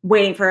like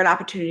waiting for an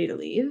opportunity to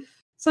leave.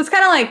 So it's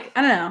kind of like,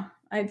 I don't know.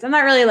 I'm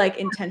not really like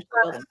intentional.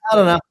 I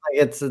don't know. Like,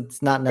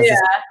 it's not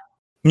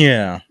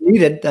necessarily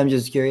needed. I'm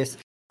just curious.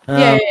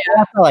 Yeah.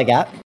 That's all I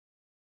got.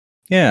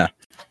 Yeah.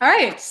 All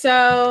right.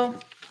 So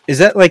is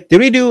that like, did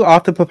we do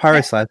Off the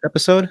Papyrus last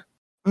episode?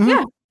 Mm-hmm.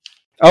 Yeah.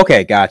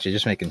 Okay, gotcha.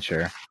 Just making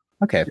sure.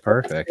 Okay,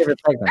 perfect.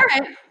 All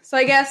right. So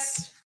I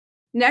guess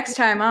next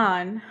time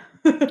on.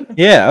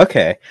 Yeah.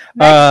 Okay.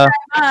 Next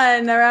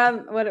time on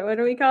around what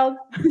are we called?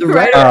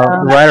 Right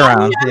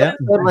around. Yeah.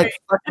 Like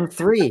fucking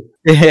 3.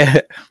 Yeah.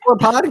 4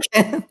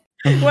 podcast.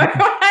 Where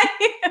am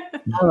I?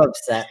 I'm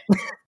upset.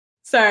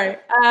 Sorry.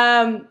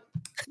 I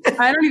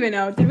don't even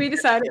know. Did we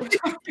decide?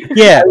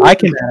 Yeah, I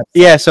can.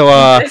 Yeah.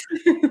 So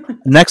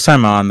next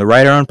time on the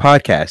Right Around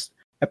podcast,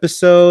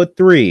 episode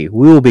 3,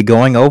 we will be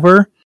going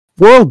over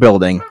world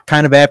building,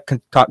 kind of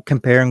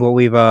comparing what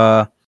we've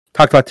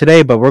talked about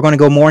today, but we're going to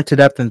go more into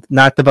depth and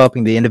not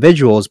developing the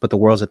individuals, but the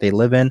worlds that they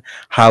live in,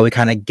 how we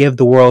kind of give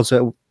the worlds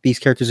that these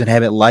characters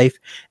inhabit life,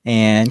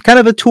 and kind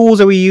of the tools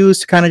that we use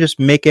to kind of just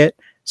make it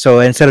so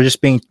instead of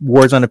just being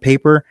words on the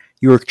paper,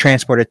 you were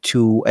transported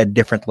to a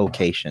different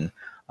location.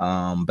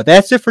 But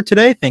that's it for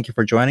today. Thank you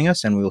for joining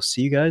us, and we will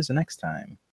see you guys the next time.